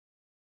way.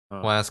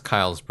 Huh. Well, ask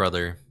Kyle's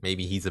brother.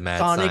 Maybe he's a mad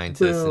Sonic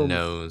scientist and boom.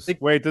 knows.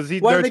 Like, Wait, does he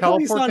why know do they call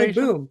me Sonic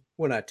teleportation? Boom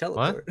when I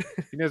teleport?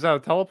 He knows how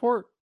to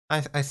teleport?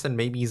 I said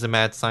maybe he's a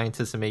mad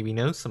scientist and maybe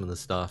knows some of the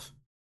stuff.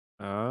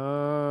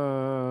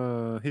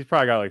 He's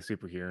probably got like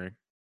super hearing.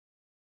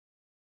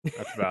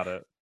 That's about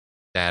it.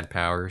 Dad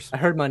powers. I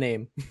heard my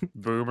name.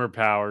 Boomer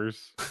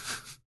powers.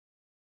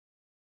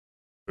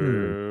 Hmm.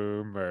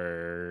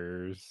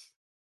 Boomers.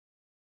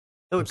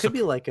 So I'm it could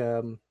be like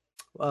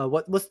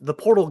what's the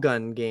portal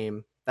gun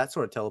game? That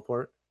sort of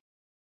teleport.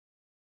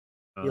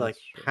 Oh, You like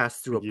that's true. pass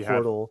through a You have-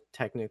 portal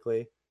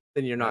technically.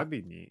 Then you're not. That'd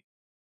be neat.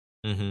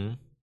 Mm-hmm.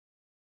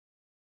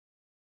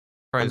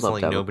 I'd Surprised love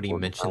like to have a nobody portal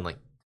mentioned gun. like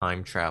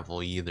time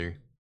travel either.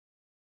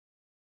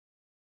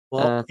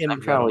 Well, Time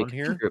that travel on you can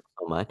here? screw up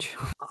so much.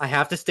 I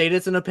have to state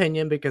it's an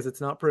opinion because it's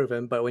not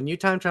proven. But when you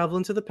time travel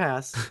into the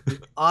past, you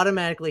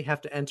automatically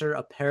have to enter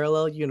a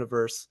parallel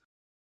universe,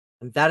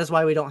 and that is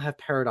why we don't have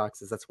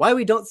paradoxes. That's why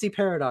we don't see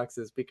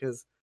paradoxes,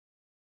 because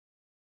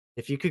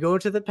if you could go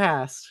into the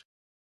past,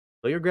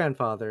 kill your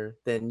grandfather,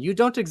 then you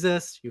don't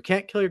exist. You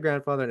can't kill your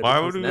grandfather. And it Why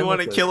becomes would an we want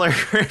to endless kill loop.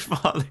 our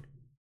grandfather?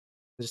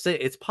 Just say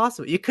it's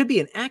possible. It could be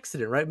an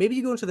accident, right? Maybe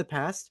you go into the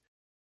past.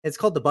 It's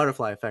called the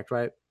butterfly effect,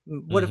 right?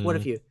 What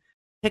if you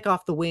pick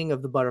off the wing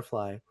of the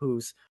butterfly,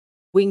 whose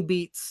wing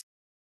beats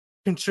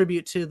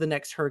contribute to the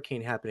next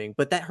hurricane happening,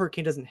 but that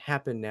hurricane doesn't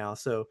happen now,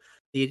 so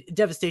the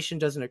devastation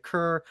doesn't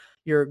occur.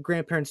 Your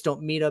grandparents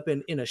don't meet up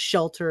in a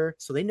shelter,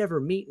 so they never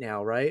meet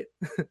now, right?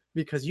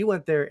 Because you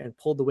went there and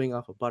pulled the wing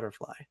off a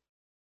butterfly.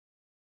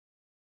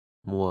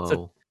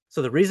 Whoa.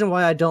 So the reason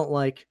why I don't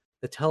like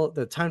the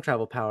time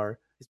travel power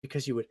is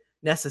because you would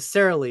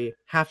necessarily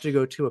have to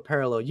go to a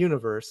parallel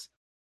universe,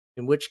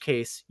 in which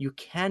case you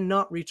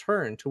cannot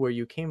return to where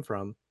you came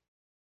from,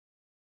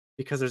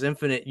 because there's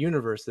infinite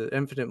universes, the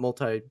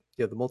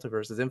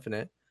multiverse is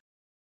infinite.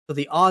 So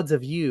the odds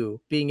of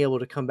you being able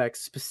to come back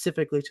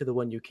specifically to the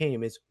one you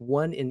came is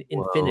 1 in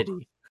Whoa.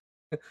 infinity.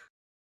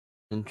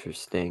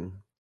 Interesting.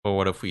 Well,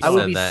 what if we I would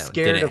said be that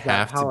scared didn't of that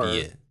have to power. be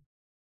it?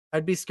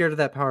 I'd be scared of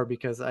that power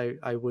because I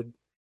would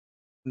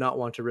not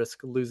want to risk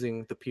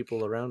losing the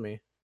people around me.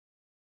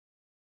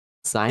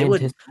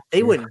 Scientists.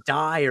 They wouldn't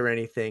die or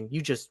anything.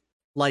 You just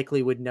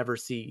likely would never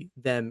see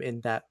them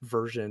in that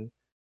version.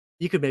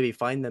 You could maybe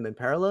find them in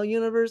parallel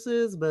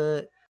universes,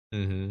 but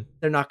Mm-hmm.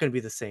 they're not going to be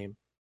the same.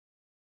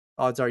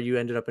 Odds are you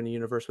ended up in a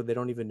universe where they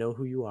don't even know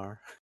who you are.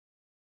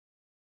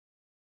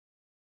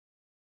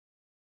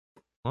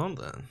 Well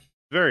then.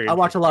 Very I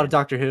watch a lot of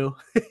interesting. Doctor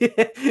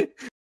Who.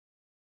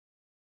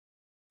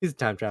 He's a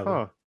time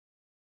traveler.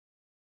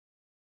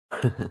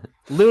 Huh.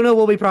 Luna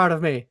will be proud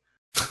of me.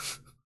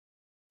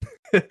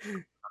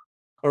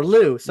 Or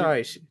Lou,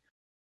 sorry.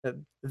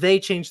 They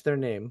changed their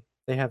name.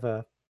 They have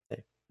a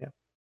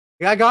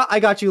yeah. I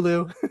got you,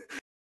 Lou.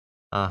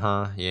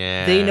 Uh-huh.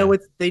 Yeah. They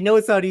know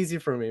it's not easy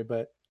for me,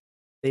 but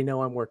they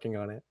know I'm working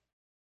on it.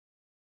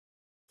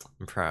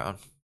 I'm proud.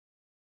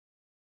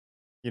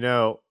 You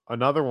know,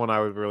 another one I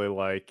would really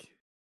like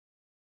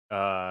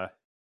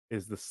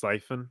is the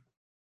siphon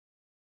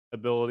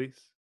abilities.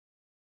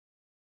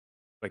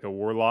 Like a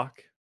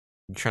warlock.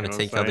 You trying You to know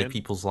what I'm take other saying?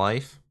 people's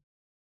life?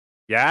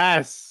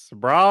 Yes,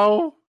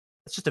 bro.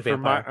 It's just a For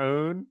my vampire.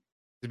 own.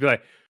 To be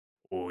like,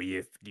 oh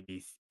yes, give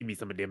me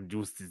some of them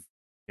juices.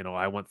 You know,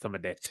 I want some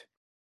of that.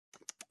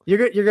 You're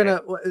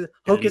gonna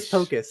hocus Delish.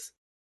 pocus.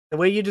 The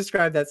way you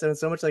describe that sounds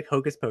so much like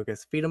hocus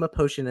pocus. Feed them a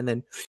potion and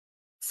then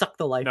suck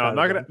the life No, out I'm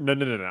not of gonna.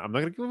 them. No. I'm not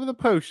gonna give him the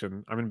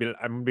potion. I'm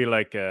gonna be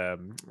like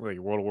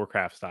World of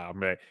Warcraft style. I'm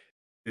gonna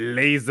be like,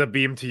 laser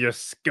beam to your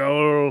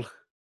skull.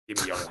 Give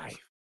me your life.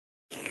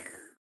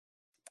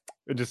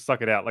 And just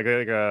suck it out like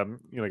a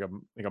you know,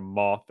 like a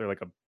moth or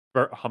like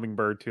a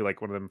hummingbird to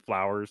like one of them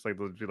flowers. Like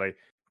they'll be like.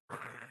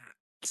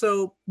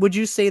 So, would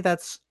you say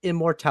that's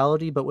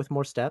immortality but with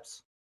more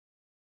steps?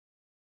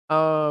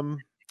 Um,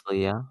 Oh,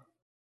 yeah.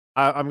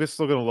 I'm just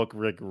still gonna look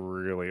like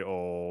really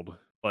old.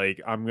 Like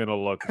I'm gonna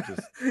look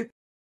just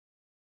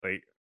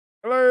like,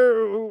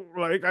 hello,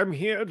 like I'm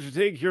here to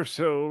take your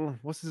soul.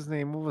 What's his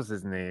name? What was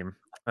his name?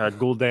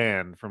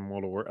 Gul'dan from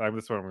World of War.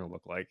 That's what I'm gonna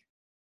look like,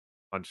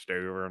 hunched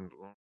over and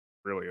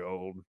really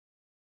old.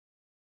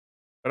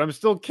 But I'm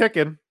still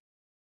kicking.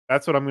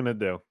 That's what I'm gonna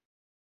do.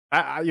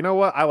 You know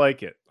what? I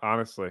like it,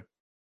 honestly.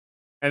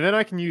 And then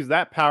I can use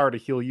that power to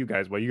heal you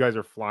guys while you guys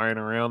are flying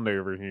around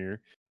over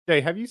here. Jay,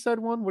 have you said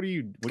one? What are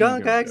you Skunk, I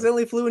gonna do?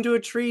 accidentally flew into a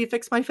tree.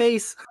 Fix my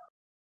face.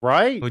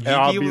 Right? Would And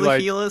you I'll be able be to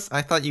like, heal us?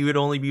 I thought you would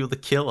only be able to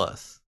kill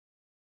us.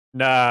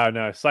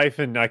 no,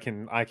 Siphon. I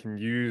can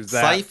use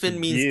that. Siphon to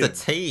means to give.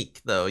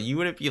 take, though. You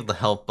wouldn't be able to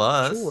help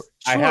us. Sure,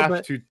 I have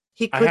but to.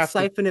 he I could have to-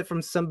 siphon it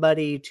from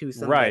somebody to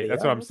somebody. Right.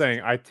 That's what I'm else.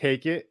 saying. I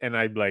take it and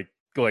I like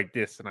go like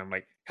this, and I'm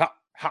like ha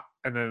ha,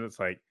 and then it's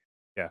like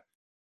yeah.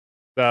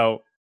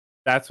 So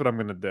that's what I'm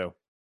gonna do.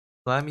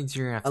 Well, that means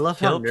you're gonna have I to love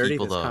how kill nerdy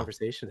people, this though.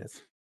 conversation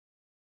is.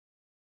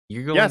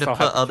 You're going Yes, to I'll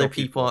have put to other kill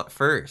people people. up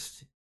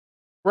first.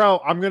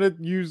 Bro, I'm gonna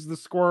use the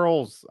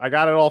squirrels. I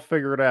got it all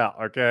figured out.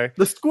 Okay,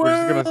 The We're just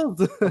gonna-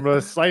 squirrels! I'm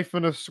gonna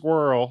siphon a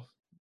squirrel.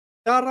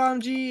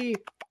 Daramji!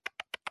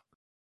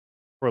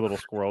 Poor little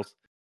squirrels,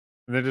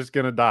 and they're just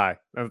gonna die.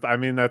 I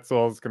mean, that's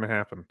all that's gonna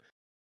happen.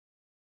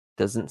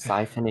 Doesn't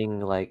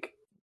siphoning like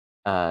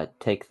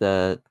take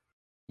the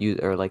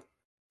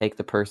take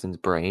the person's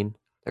brain,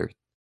 their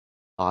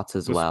thoughts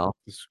as The s- well?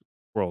 The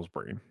squirrel's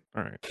brain.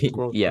 All right.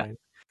 Squirrel's Yeah. brain.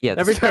 Yeah.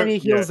 Every So, time he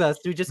yeah. heals us,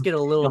 we just get a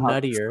little You'll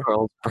have the nuttier.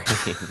 squirrel's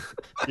brain.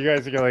 You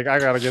guys are like, I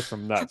gotta get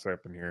some nuts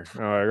open here.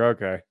 I'm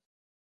like, okay.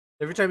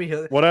 Every time he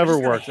heals, Whatever I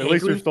just got a works. At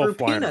least they're hankering still for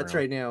flying peanuts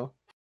around. right now.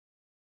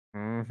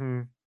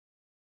 Mm-hmm.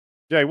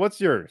 Jay, what's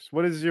yours?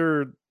 What is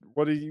your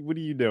what are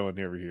you doing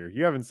over here?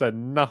 You haven't said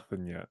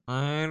nothing yet.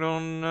 I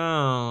don't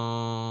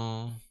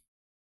know.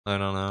 I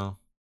don't know.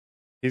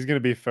 He's gonna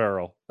be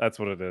feral. That's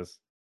what it is.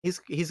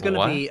 He's gonna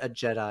What? be a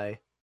Jedi,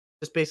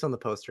 just based on the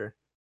poster.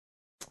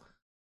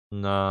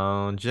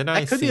 No, Jedi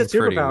That could be a seems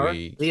pretty superpower.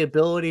 weak. The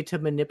ability to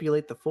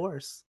manipulate the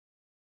Force.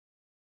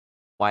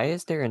 Why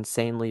is there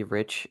insanely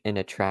rich and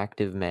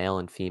attractive male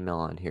and female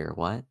on here?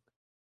 What?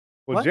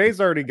 Well, What?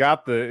 Jay's already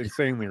got the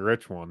insanely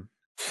rich one.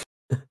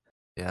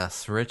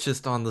 Yes,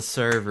 richest on the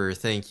server.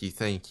 Thank you,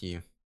 thank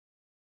you.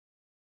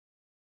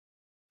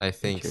 I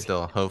think Interesting.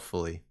 still,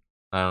 hopefully.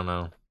 I don't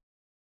know.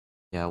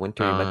 Yeah,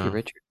 Winter, you might be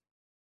richer.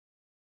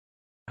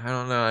 I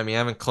don't know. I mean, I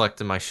haven't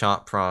collected my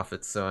shop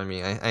profits, so I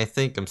mean, I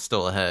think I'm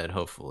still ahead,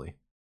 hopefully.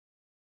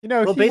 You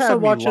know, Well, he based had on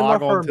me watching the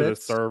log onto the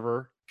Hermits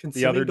server the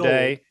consuming other gold,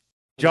 day he'll make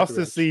just you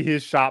to rich. see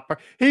his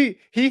shop.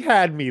 He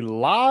had me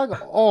log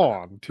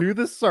on to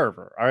the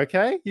server.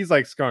 Okay, he's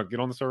like, Skunk, get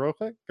on the server real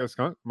quick. Go,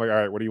 Skunk. I'm like, all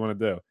right, what do you want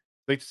to do?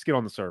 Like, just get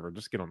on the server.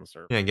 Just get on the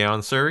server. Yeah, get on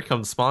the server,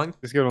 come to spawn,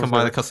 Just get on come the by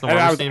server. the custom And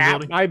I armor was stand at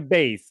building. my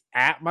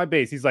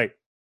base. He's like,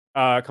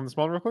 come to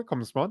spawn real quick. Come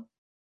to spawn.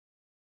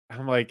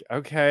 I'm like,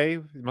 okay,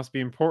 it must be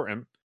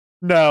important.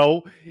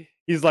 No,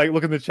 he's like,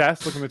 look in the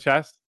chest. Look in the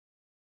chest.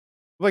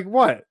 I'm like,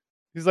 what?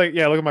 He's like,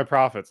 yeah, look at my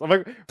profits. I'm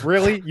like,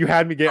 really? You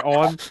had me get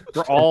on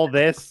for all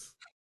this?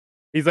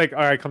 He's like, all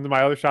right, come to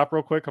my other shop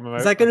real quick. Come to my,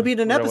 Is that going to be in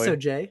an Really? episode,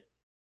 Jay?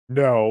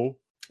 No.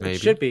 Maybe.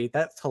 It should be.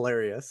 That's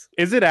hilarious.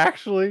 Is it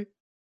actually?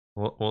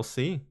 We'll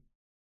see.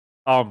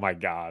 Oh my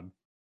god,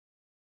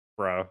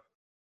 bro.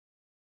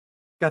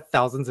 Got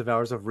thousands of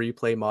hours of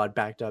replay mod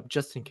backed up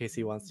just in case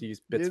he wants to use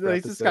bits for He's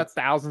episodes. just got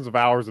thousands of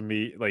hours of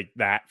me like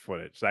that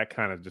footage. That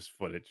kind of just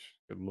footage.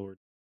 Good lord,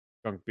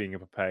 Skunk being a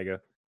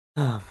Papaga.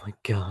 Oh my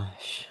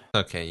gosh.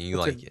 Okay, you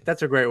That's like it.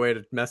 That's a great way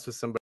to mess with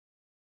somebody.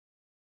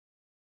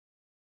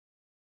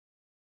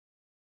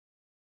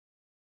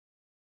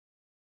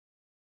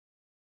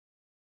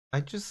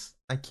 I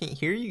can't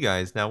hear you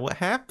guys now. What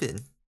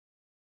happened?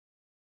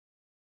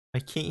 I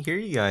can't hear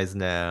you guys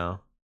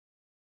now.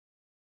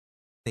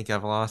 I think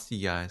I've lost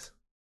you guys.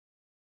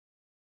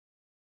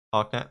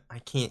 Talk now? I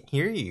can't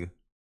hear you.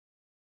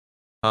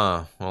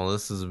 Huh, well,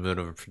 this is a bit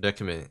of a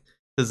predicament.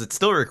 Because it's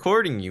still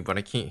recording you, but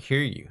I can't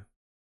hear you.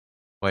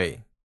 Wait,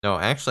 no,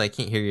 actually, I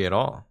can't hear you at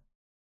all.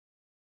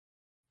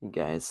 You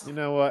guys. You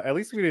know what? At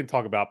least we didn't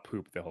talk about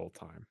poop the whole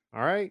time.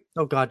 All right,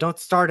 Oh god, don't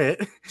start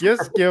it.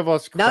 just give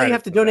us. Now you credit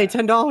have to for donate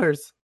that.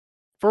 $10.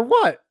 For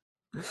what?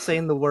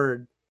 Saying the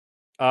word.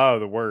 Oh,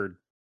 the word.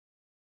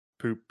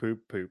 Poop, poop,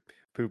 poop.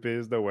 Poop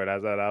is the word.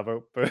 As that I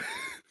vote.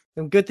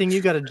 And good thing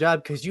you got a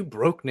job because you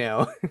broke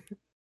now.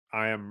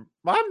 I'm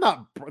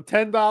not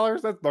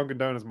 $10. That's Dunkin'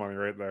 Donuts money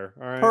right there.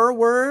 All right. Per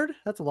word?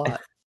 That's a lot.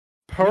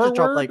 Per you just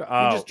dropped word? like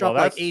Oh, you just dropped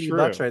well, like that's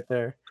 $80 true. right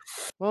there.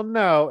 Well,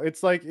 no,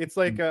 it's like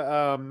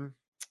a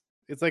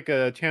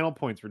channel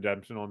points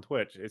redemption on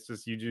Twitch. It's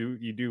just you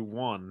do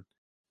one.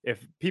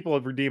 If people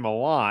redeem a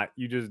lot,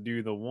 you just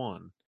do the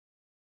one.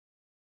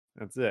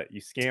 That's it.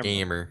 You scam them.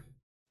 Scammer.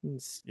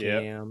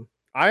 Scam.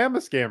 I am a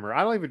scammer.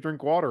 I don't even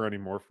drink water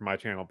anymore for my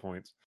channel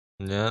points.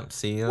 Yep,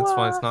 see, that's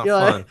why it's What? not You're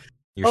like, fun.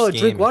 You're oh,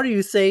 drink scamming. water,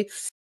 you say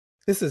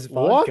this is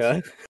What?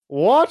 vodka.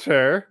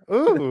 Water?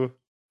 Ooh.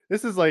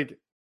 This is like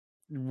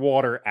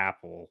water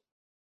apple.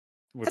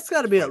 with That's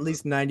got to be at flavor.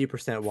 least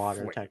 90%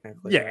 water, Fla-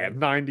 technically. Yeah, right?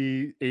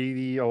 90,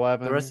 80,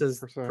 11. The rest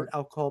is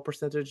alcohol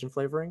percentage and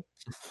flavoring.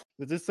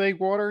 Does it say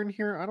water in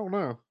here? I don't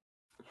know.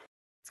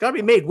 It's got to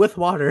be made with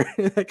water.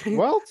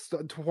 Well, it's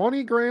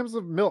 20 grams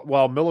of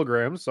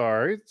milligrams,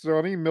 sorry.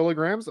 20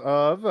 milligrams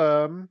of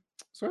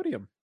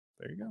sodium.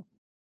 There you go.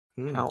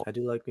 How- I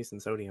do like me some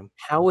sodium.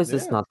 How is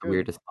this Yeah, not it's the good.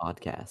 weirdest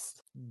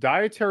podcast?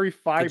 Dietary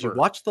fiber. Did you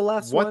watch the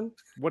last What- one?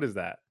 What is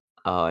that?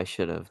 Oh, I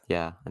should have.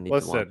 Yeah, I need to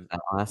watch Listen, that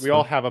last we all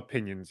one. have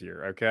opinions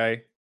here,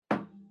 okay?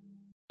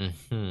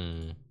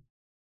 Hmm.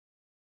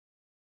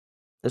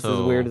 This is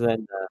weird So- that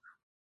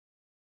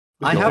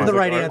I have the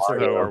right Are- answer.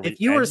 so are we If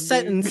you were ending?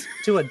 sentenced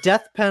to the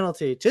death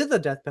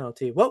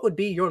penalty, what would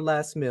be your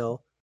last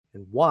meal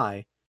and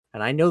why?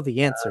 And I know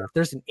the answer.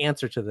 There's an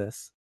answer to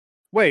this.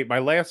 Wait, my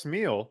last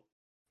meal?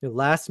 Your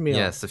last meal.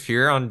 Yes, if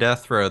you're on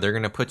death row, they're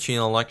gonna put you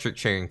in an electric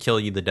chair and kill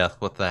you to death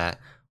with that.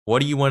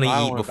 What do you want to I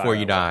don't eat wanna before die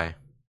you that way. die?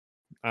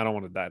 I don't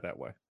want to die that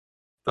way.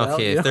 Well,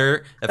 Okay, yeah. if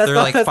they're That's not-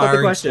 like that's not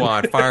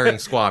the firing question.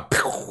 squad.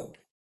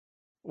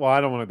 Well,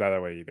 I don't want to die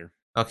that way either.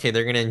 Okay,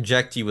 they're gonna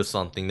inject you with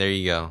something. There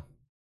you go.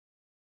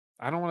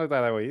 I don't want to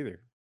die that way either.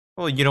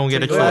 Well, you don't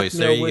get a your last choice.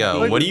 There meal you would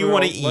go. be- What do you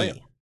want to Like-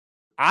 eat?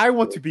 I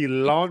want to be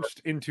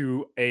launched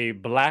into a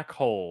black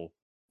hole.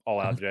 All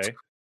out, Jay.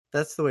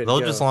 That's the way to They'll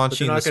go. just launch but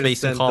you they're into not gonna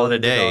space and spend call it a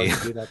billions of day.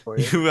 dollars to do that for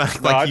you. You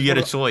act No, I like you just get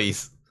a wanna-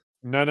 choice.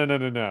 No. They're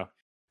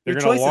Your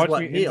gonna choice is launch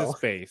what me meal? into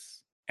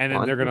space, and then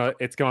Launch they're me gonna.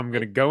 I'm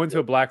gonna go into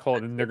a black hole,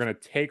 and then they're gonna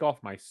take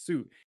off my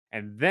suit,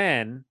 and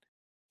then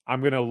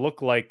I'm gonna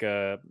look like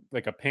a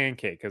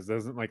pancake because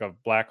doesn't like a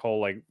black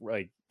hole like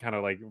kind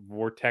of like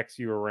vortex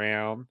you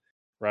around,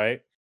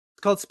 right?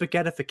 It's called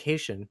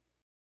spaghettification.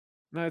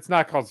 No, it's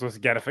not called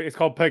spaghetti. It's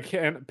called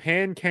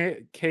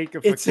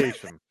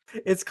pancakeification.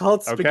 It's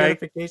called Okay.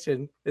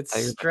 spaghettification. It I was about to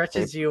say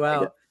stretches you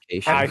out.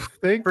 spaghettification. I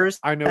think First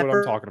I know what I'm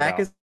pepper, talking back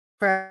about. is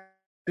crack-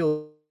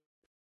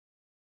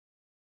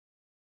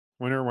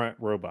 Winter went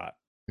robot.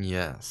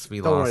 Yes,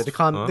 we Don't lost. worry, the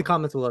huh?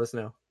 comments will let us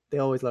know. They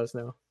always let us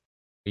know.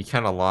 We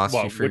kind of lost you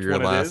What, for which your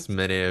one it last is?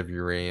 minute of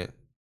your rant.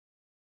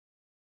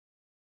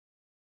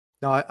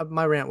 No,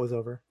 my rant was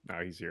over.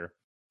 No, he's here.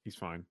 He's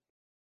fine.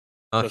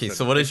 Okay, Listen,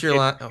 so what is your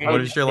it's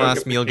what is your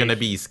last meal gonna pancakeification.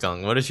 be,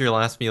 Skunk? What is your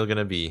last meal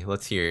gonna be?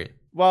 Let's hear it.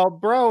 Well,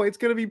 bro, it's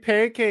gonna be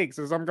pancakes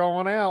as I'm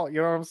going out.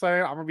 You know what I'm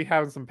saying? I'm gonna be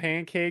having some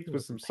pancakes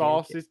with some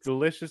sausage, Pancakes.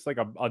 delicious, like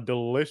a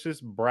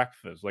delicious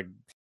breakfast. Like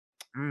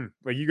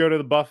you go to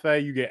the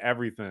buffet, you get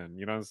everything.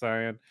 You know what I'm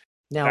saying?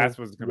 Now, That's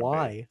what it's gonna be.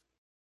 why?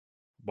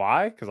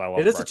 Why? Because I love.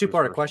 It is a breakfast,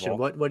 two-part first of question. all.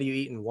 What do you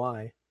eat and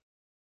why?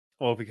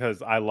 Well,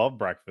 because I love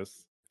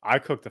breakfast. I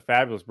cooked a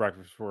fabulous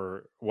breakfast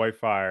for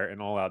Whitefire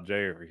and All Out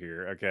J over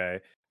here. Okay,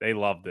 they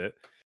loved it.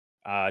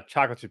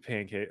 Chocolate chip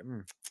pancake,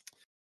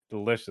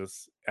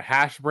 delicious.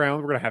 Hash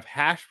browns. We're gonna have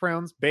hash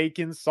browns,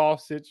 bacon,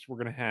 sausage. We're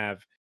gonna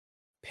have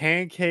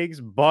pancakes,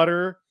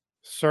 butter,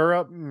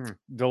 syrup.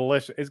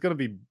 Delicious. It's gonna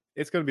be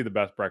the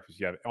best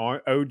breakfast yet.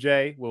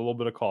 OJ with a little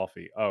bit of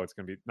coffee. Oh, it's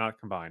gonna be not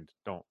combined.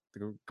 Don't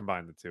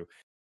combine the two.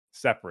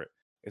 Separate.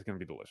 It's gonna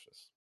be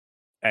delicious.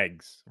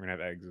 Eggs. We're gonna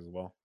have eggs as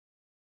well.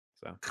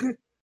 So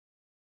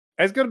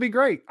it's gonna be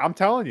great. I'm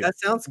telling you. That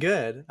sounds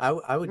good. I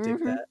would dig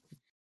Mhm.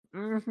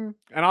 that.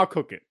 And I'll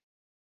cook it.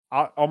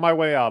 On my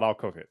way out, I'll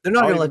cook it. They're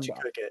not I'll gonna let even-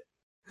 you cook it.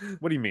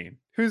 What do you mean?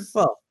 Who's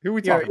Well, who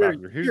we You're, talking about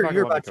here? Who's not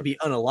you're gonna let me about to cook be it?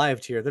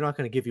 unalived here. They're not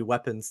going to give you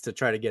weapons to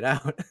try to get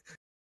out.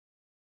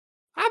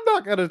 I'm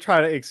not gonna try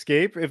to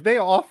escape. If they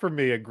offer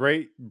me a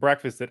great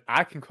breakfast that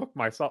I can cook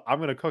myself, I'm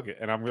gonna cook it,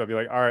 and I'm gonna be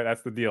like, all right,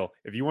 that's the deal.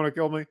 If you want to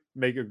kill me,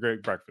 make a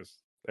great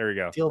breakfast. There you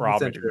go. Deal Or I'll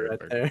make a center great right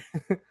breakfast.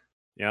 there.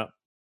 Yeah.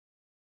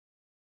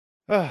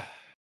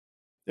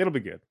 It'll be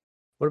good.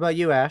 What about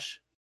you, Ash?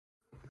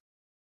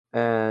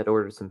 I'd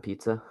order some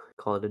pizza.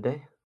 Call it a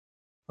day.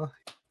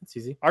 That's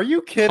easy. Are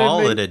you kidding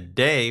Call me? it a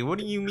day. What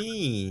do you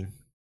mean?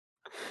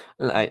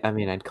 I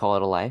mean, I'd call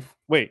it a life.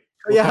 Wait.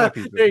 Oh, What kind yeah, of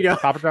pizza? there you go.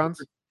 Papa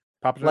John's?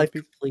 Papa John's Life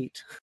pizza?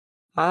 complete.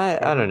 I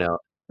Okay. don't know.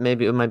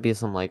 Maybe it might be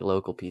some like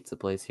local pizza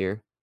place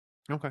here.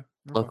 Okay.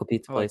 Local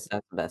pizza I like place,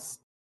 that's the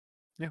best.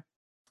 Yeah.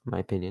 In my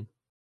opinion.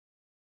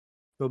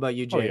 What about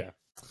you, Jay? Oh yeah.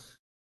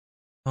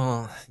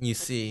 Well, you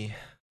see,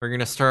 we're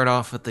gonna start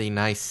off with a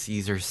nice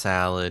Caesar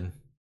salad,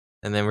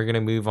 and then we're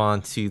gonna move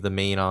on to the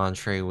main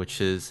entree,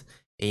 which is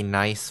a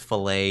nice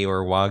fillet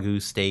or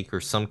wagyu steak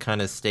or some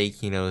kind of steak,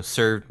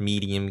 served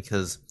medium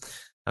because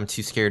I'm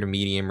too scared of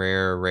medium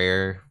rare or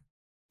rare.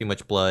 Too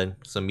much blood,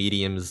 so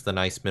medium is the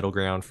nice middle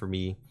ground for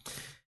me.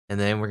 And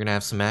then we're gonna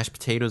have some mashed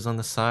potatoes on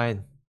the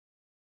side.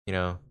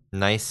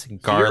 Nice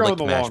garlic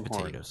the mashed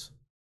Longhorn. potatoes.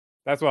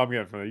 That's what I'm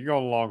getting from it. You're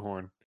going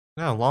Longhorn.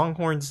 No,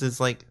 Longhorns is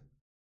like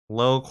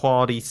low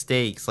quality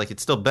steaks. Like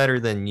it's still better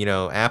than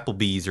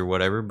Applebee's or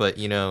whatever. But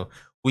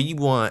we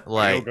want You'll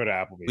like go to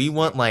Applebee's. we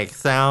want like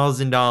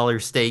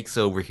 $1,000 steaks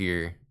over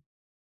here.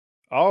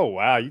 Oh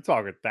wow, you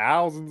talking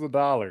thousands of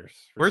dollars.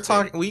 for We're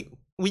steak. talking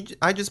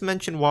I just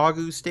mentioned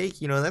Wagyu steak.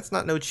 That's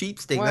not no cheap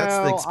steak. That's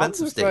the Well,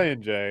 expensive I'm just steak.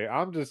 saying, Jay.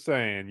 I'm just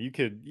saying you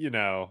could,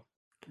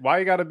 why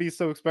you got to be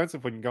so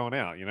expensive when you're going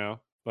out,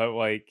 But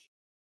like,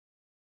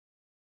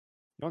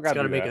 you don't got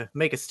Got to to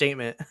make a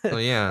statement. So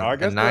yeah, I a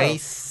guess so.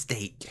 nice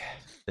steak.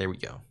 There we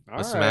go.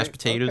 With some mashed Alright,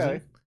 potatoes okay.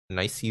 and a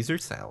nice Caesar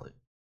salad.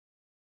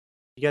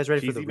 You guys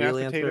ready cheesy for the mashed real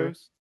answer?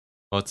 potatoes.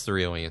 What's the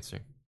real answer?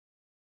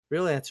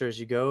 Real answer is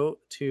you go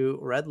to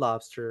Red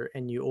Lobster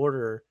and you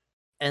order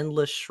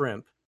endless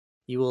shrimp.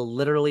 You will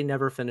literally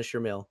never finish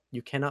your meal.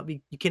 You cannot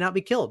be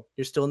killed.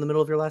 You're still in the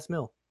middle of your last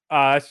meal.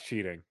 That's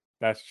cheating.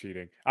 That's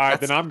cheating. All right,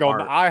 That's then I'm going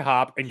to smart.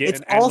 IHOP and getting It's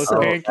an endless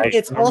also pancake.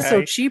 it's also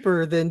okay?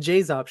 cheaper than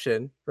Jay's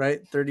option,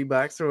 right?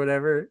 $30 or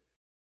whatever.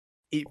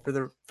 Eat for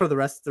the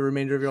rest of the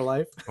remainder of your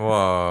life.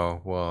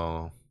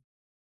 Whoa.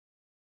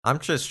 I'm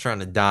just trying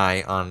to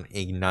die on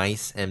a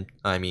nice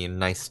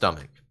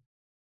stomach.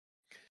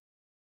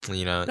 No,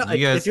 you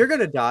if guys. you're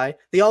gonna die,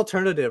 the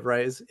alternative,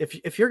 right, is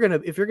if you're gonna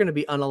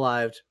be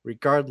unalived,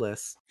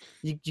 regardless,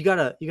 you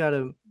gotta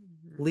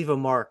leave a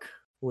mark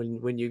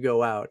when you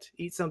go out.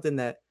 Eat something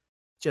that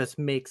just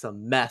makes a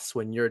mess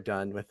when you're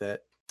done with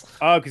it.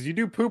 Oh, because you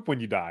do poop when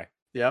you die.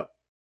 Yep.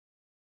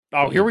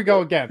 Oh, here we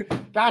go again.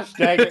 Gosh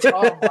dang it.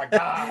 Oh my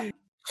god.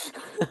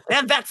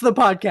 And that's the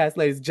podcast,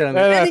 ladies and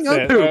gentlemen. That's Ending on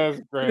it.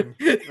 poop.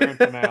 That's grand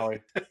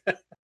finale.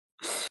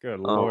 Good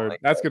Oh lord. my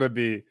That's gonna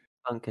be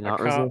Skunk I cannot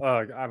can't. resist. I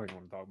don't even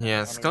want to talk about. Yeah, it. I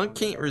don't even skunk wanna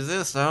can't talk-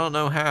 resist. I don't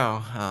know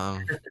how.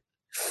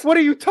 What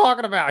are you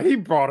talking about? He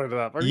brought it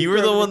up. Are You were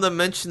the joking one me? that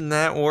mentioned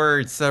that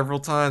word several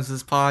times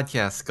this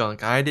podcast,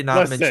 skunk. I did not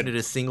mention Listen. it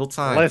a single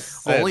time.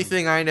 Listen. Only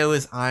thing I know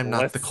is I'm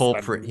not the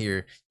culprit Listen.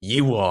 here.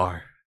 You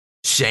are.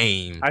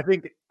 Shame. I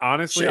think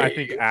honestly, I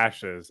think Shame.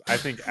 Ash is. I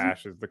think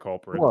Ash is the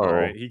culprit. Whoa. All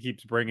right, he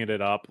keeps bringing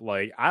it up.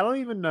 Like I don't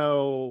even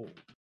know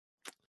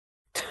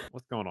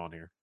what's going on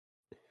here.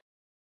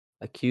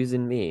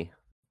 Accusing me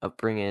of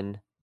bringing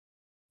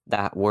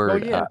that Oh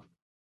word yeah, up.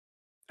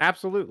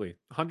 absolutely,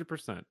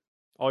 100%.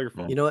 All your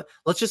fault. You know what?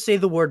 Let's just say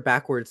the word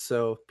backwards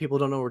so people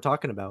don't know what we're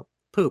talking about.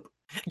 Poop.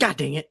 God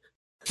dang it.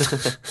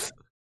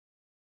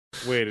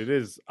 Wait, it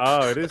is.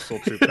 Oh, it is still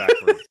poop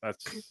backwards.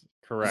 That's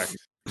correct.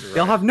 You're Y'all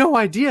right. have no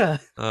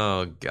idea.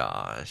 Oh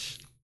gosh.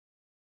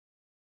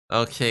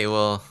 Okay,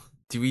 well,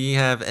 do we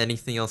have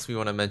anything else we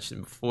want to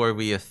mention before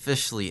we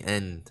officially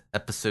end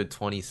episode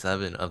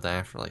 27 of the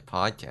Afterlife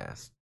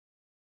podcast?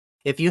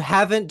 If you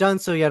haven't done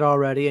so yet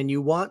already and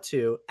you want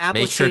to,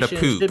 Make sure to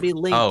applications should poop. be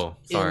linked Oh,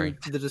 sorry.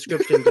 in the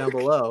description down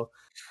below.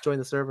 Join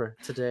the server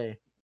today.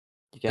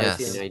 You guys,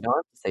 Yes. you don't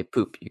have to say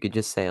poop. You could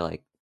just say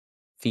like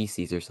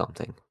feces or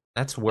something.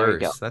 That's There you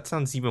go. worse. That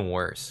sounds even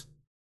worse.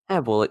 Yeah,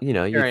 well, you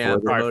know, Here you I am All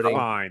right, promoting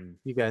fine.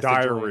 you guys to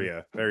join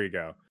Diarrhea. There you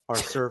go. our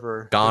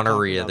server. We're talking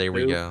Gonorrhea, about there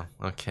we poop. go.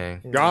 Okay.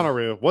 Yeah.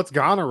 Gonorrhea. What's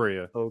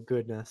gonorrhea? Oh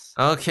goodness.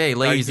 Okay,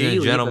 ladies do you and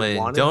even gentlemen,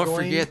 wanna don't join?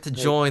 forget to Like-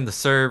 join the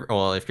server.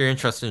 Well, if you're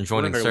interested in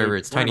joining the gonna server, leave-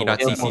 it's we're gonna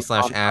leave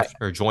tiny.cc/after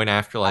or join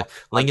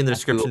Afterlife. Link in the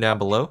description down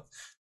below.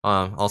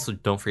 Also,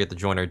 don't forget to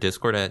join our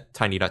Discord at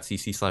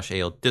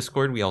tiny.cc/AL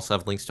Discord. We also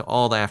have links to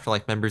all the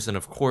Afterlife members and,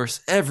 of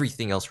course,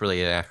 everything else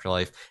related to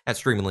Afterlife at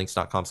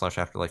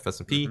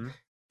streaminglinks.com/afterlifesmp. Mhm.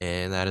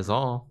 And that is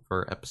all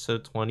for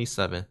episode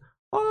 27.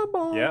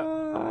 Bye-bye.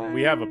 Yeah,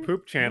 we have a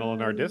poop channel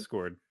in our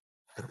Discord.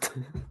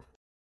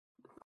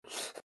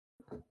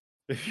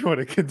 If you want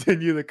to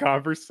continue the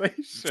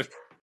conversation.